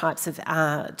 4 types of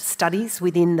studies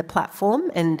within the platform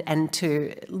and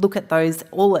to look at those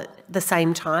all at the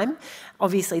same time.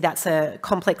 Obviously, that's a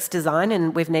complex design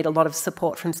and we've need a lot of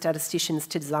support from statisticians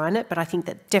to design it, but I think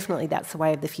that definitely that's the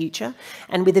way of the future.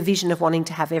 And with a vision of wanting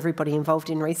to have everybody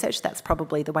involved in research, that's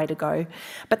probably the way to go.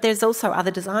 But there's also other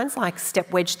designs like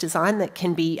step wedge design that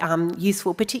can be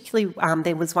useful, particularly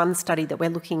there was one study that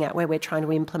we're looking at where we're trying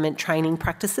to implement training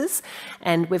practices,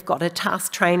 and we've got a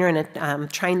task trainer and a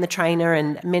train the trainer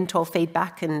and mentor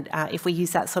feedback, and if we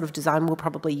use that sort of design, we'll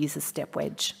probably use a step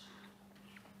wedge.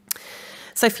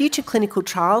 So future clinical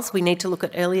trials, we need to look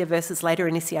at earlier versus later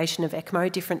initiation of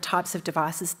ECMO, different types of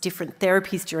devices, different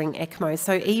therapies during ECMO.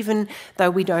 So even though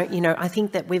we don't, I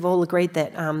think that we've all agreed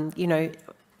that,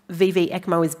 VV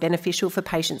ECMO is beneficial for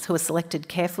patients who are selected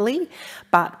carefully,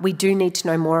 but we do need to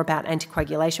know more about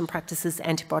anticoagulation practices,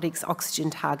 antibiotics, oxygen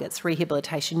targets,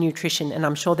 rehabilitation, nutrition, and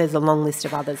I'm sure there's a long list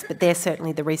of others, but they're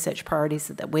certainly the research priorities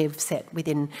that we've set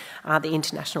within the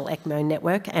International ECMO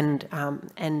Network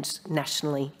and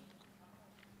nationally.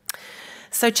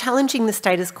 So challenging the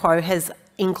status quo has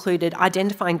included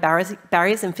identifying barriers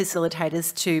and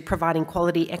facilitators to providing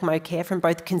quality ECMO care from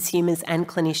both consumers and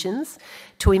clinicians,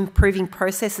 to improving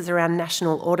processes around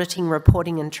national auditing,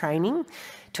 reporting and training,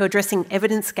 to addressing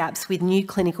evidence gaps with new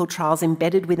clinical trials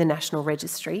embedded with a national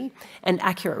registry, and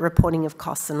accurate reporting of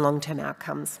costs and long-term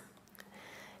outcomes.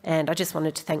 And I just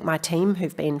wanted to thank my team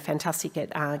who've been fantastic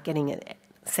at getting it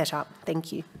set up.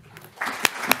 Thank you.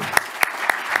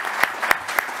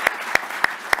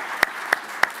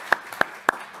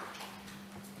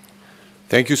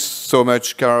 Thank you so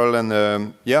much, Carol.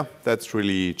 And yeah, that's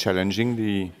really challenging,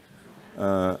 the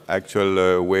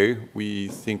actual way we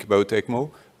think about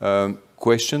ECMO.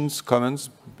 Questions, comments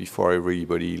before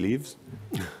everybody leaves?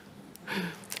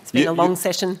 It's been a long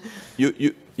session.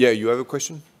 Yeah, you have a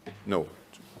question? No.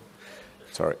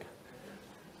 Sorry.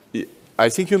 I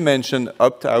think you mentioned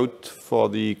opt-out for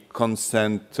the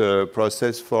consent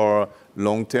process for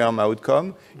long-term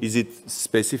outcome. Is it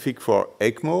specific for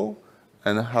ECMO?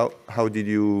 And how did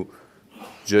you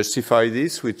justify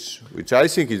this, which I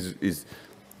think is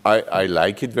I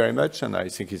like it very much, and I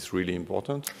think it's really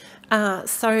important.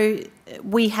 So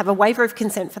we have a waiver of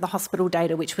consent for the hospital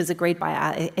data, which was agreed by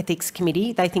our ethics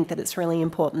committee. They think that it's really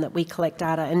important that we collect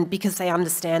data, and because they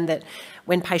understand that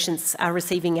when patients are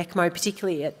receiving ECMO,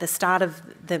 particularly at the start of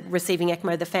the receiving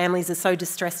ECMO, the families are so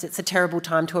distressed, it's a terrible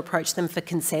time to approach them for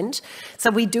consent. So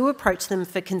we do approach them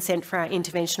for consent for our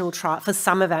interventional trial, for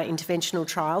some of our interventional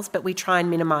trials, but we try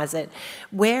and minimise it.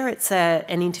 Where it's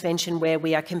an intervention where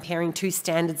we are comparing two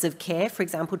standards of care, for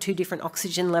example, two different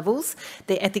oxygen levels,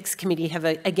 the ethics committee have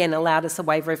again allowed us a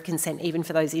waiver of consent even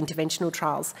for those interventional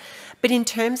trials. But in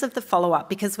terms of the follow-up,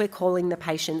 because we're calling the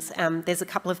patients, there's a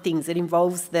couple of things. It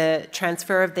involves the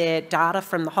transfer of their data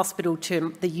from the hospital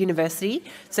to the university.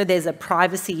 So there's a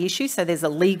privacy issue, so there's a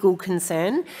legal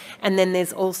concern. And then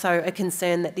there's also a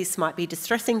concern that this might be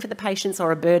distressing for the patients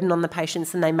or a burden on the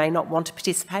patients and they may not want to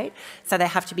participate. So they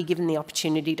have to be given the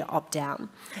opportunity to opt out.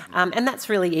 And that's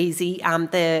really easy.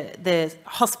 The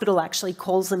hospital actually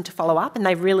calls them to follow up and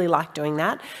they really like doing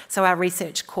that. So our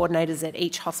research coordinators at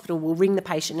each hospital will ring the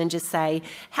patient and just say,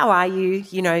 how are you?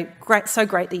 You know, great, so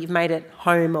great that you've made it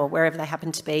home or wherever they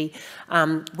happen to be.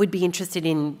 Would be interested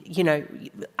in, you know,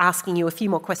 asking you a few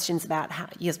more questions about how,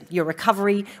 your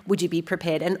recovery. Would you be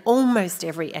prepared? And almost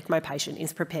every ECMO patient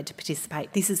is prepared to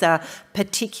participate. This is a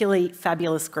particularly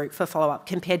fabulous group for follow-up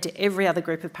compared to every other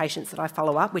group of patients that I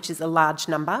follow up, which is a large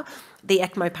number. The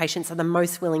ECMO patients are the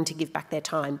most willing to give back their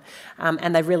time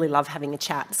and they really love having a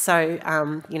chat. So,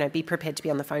 you know, be prepared to be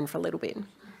on the phone for a little bit.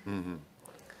 Mm-hmm.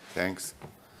 Thanks.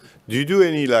 Do you do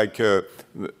any, like,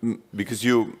 because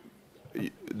you,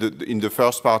 in the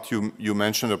first part you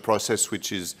mentioned a process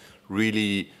which is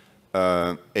really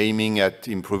aiming at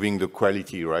improving the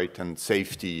quality, right, and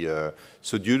safety.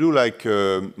 So do you do like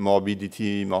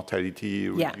morbidity, mortality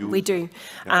reviews? Yeah, we do.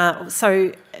 Yeah.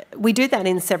 So we do that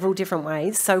in several different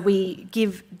ways. So we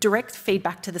give direct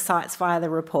feedback to the sites via the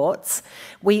reports.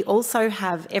 We also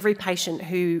have every patient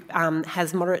who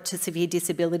has moderate to severe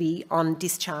disability on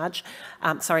discharge,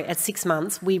 at 6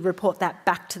 months, we report that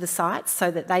back to the sites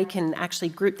so that they can actually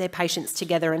group their patients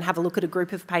together and have a look at a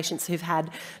group of patients who've had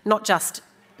not just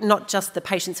the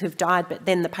patients who've died, but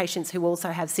then the patients who also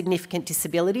have significant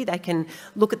disability. They can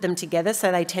look at them together,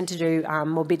 so they tend to do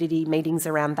morbidity meetings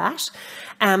around that.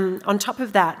 On top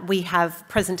of that, we have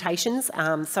presentations.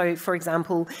 So, for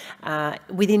example,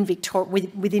 within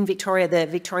Victoria, the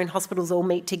Victorian hospitals all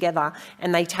meet together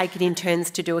and they take it in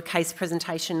turns to do a case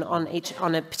presentation on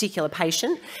a particular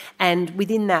patient. And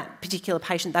within that particular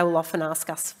patient, they will often ask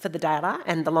us for the data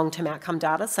and the long-term outcome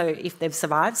data, so if they've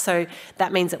survived. So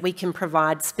that means that we can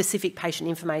provide specific patient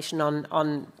information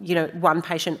on one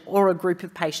patient or a group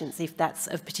of patients if that's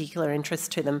of particular interest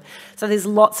to them. So there's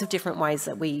lots of different ways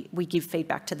that we give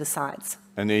feedback to the sites.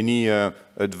 And any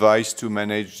advice to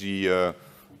manage the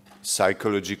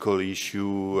psychological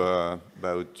issue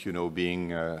about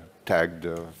being tagged,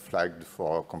 flagged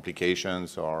for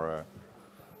complications or?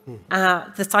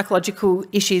 The psychological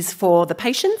issues for the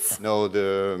patients? No,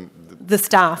 the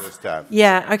staff. The staff.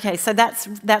 Yeah, okay, so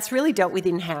that's really dealt with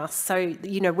in-house. So,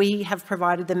 you know, we have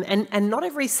provided them, and not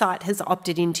every site has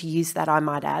opted in to use that, I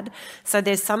might add. So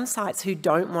there's some sites who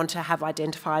don't want to have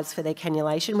identifiers for their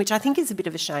cannulation, which I think is a bit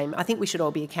of a shame. I think we should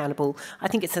all be accountable. I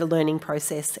think it's a learning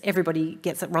process. Everybody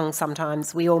gets it wrong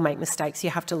sometimes. We all make mistakes. You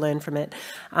have to learn from it.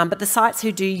 But the sites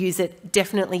who do use it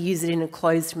definitely use it in a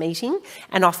closed meeting,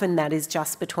 and often that is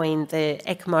just between the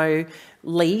Ecmo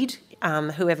lead,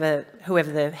 whoever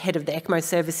the head of the Ecmo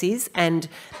service is, and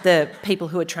the people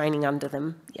who are training under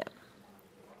them. Yeah.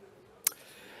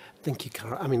 Thank you,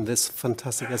 Carol. I mean, this is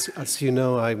fantastic. As you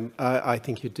know, I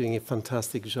think you're doing a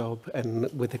fantastic job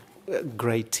and with a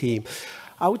great team.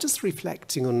 I was just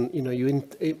reflecting on, you know, you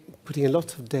putting a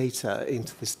lot of data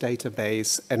into this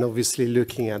database and obviously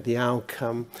looking at the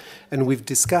outcome. And we've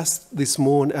discussed this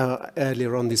morning,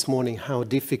 earlier on this morning, how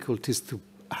difficult it is to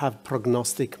have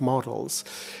prognostic models.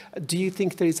 Do you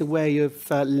think there is a way of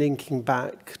linking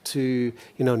back to,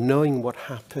 you know, knowing what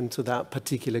happened to that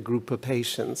particular group of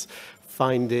patients,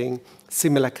 finding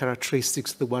similar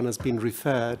characteristics to the one has been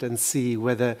referred, and see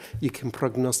whether you can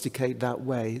prognosticate that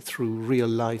way through real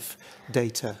life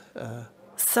data?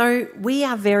 So we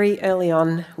are very early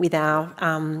on with our,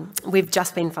 we've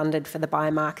just been funded for the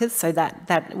biomarkers, so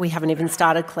that we haven't even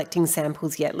started collecting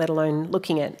samples yet, let alone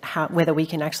looking at whether we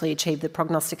can actually achieve the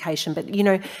prognostication. But, you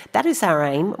know, that is our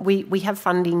aim. We have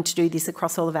funding to do this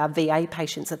across all of our VA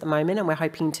patients at the moment, and we're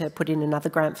hoping to put in another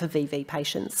grant for VV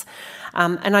patients.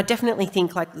 And I definitely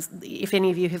think, like, if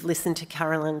any of you have listened to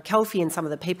Carol and Kelfie and some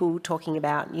of the people talking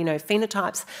about, you know,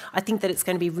 phenotypes, I think that it's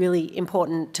going to be really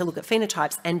important to look at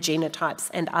phenotypes and genotypes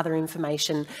and other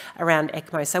information around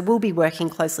Ecmo. So we'll be working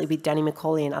closely with Danny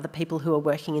McCauley and other people who are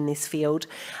working in this field,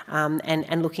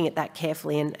 and looking at that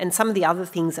carefully. And some of the other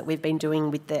things that we've been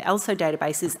doing with the ELSO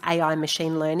database is AI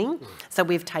machine learning. So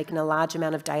we've taken a large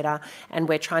amount of data and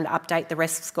we're trying to update the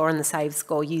RESP score and the SAVE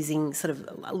score using sort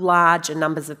of larger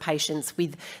numbers of patients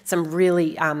with some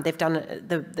really, they've done,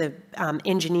 the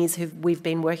engineers who we've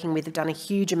been working with have done a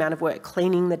huge amount of work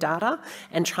cleaning the data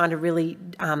and trying to really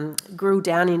drill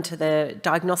down into the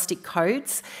diagnostic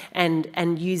codes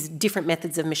and use different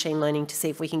methods of machine learning to see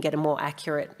if we can get a more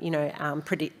accurate, you know,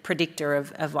 predictor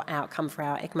of outcome for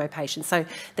our Ecmo patients. So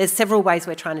there's several ways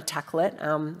we're trying to tackle it.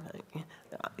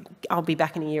 I'll be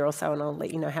back in a year or so and I'll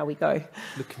let you know how we go.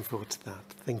 Looking forward to that.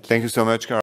 Thank you. Thank you so much, Carol.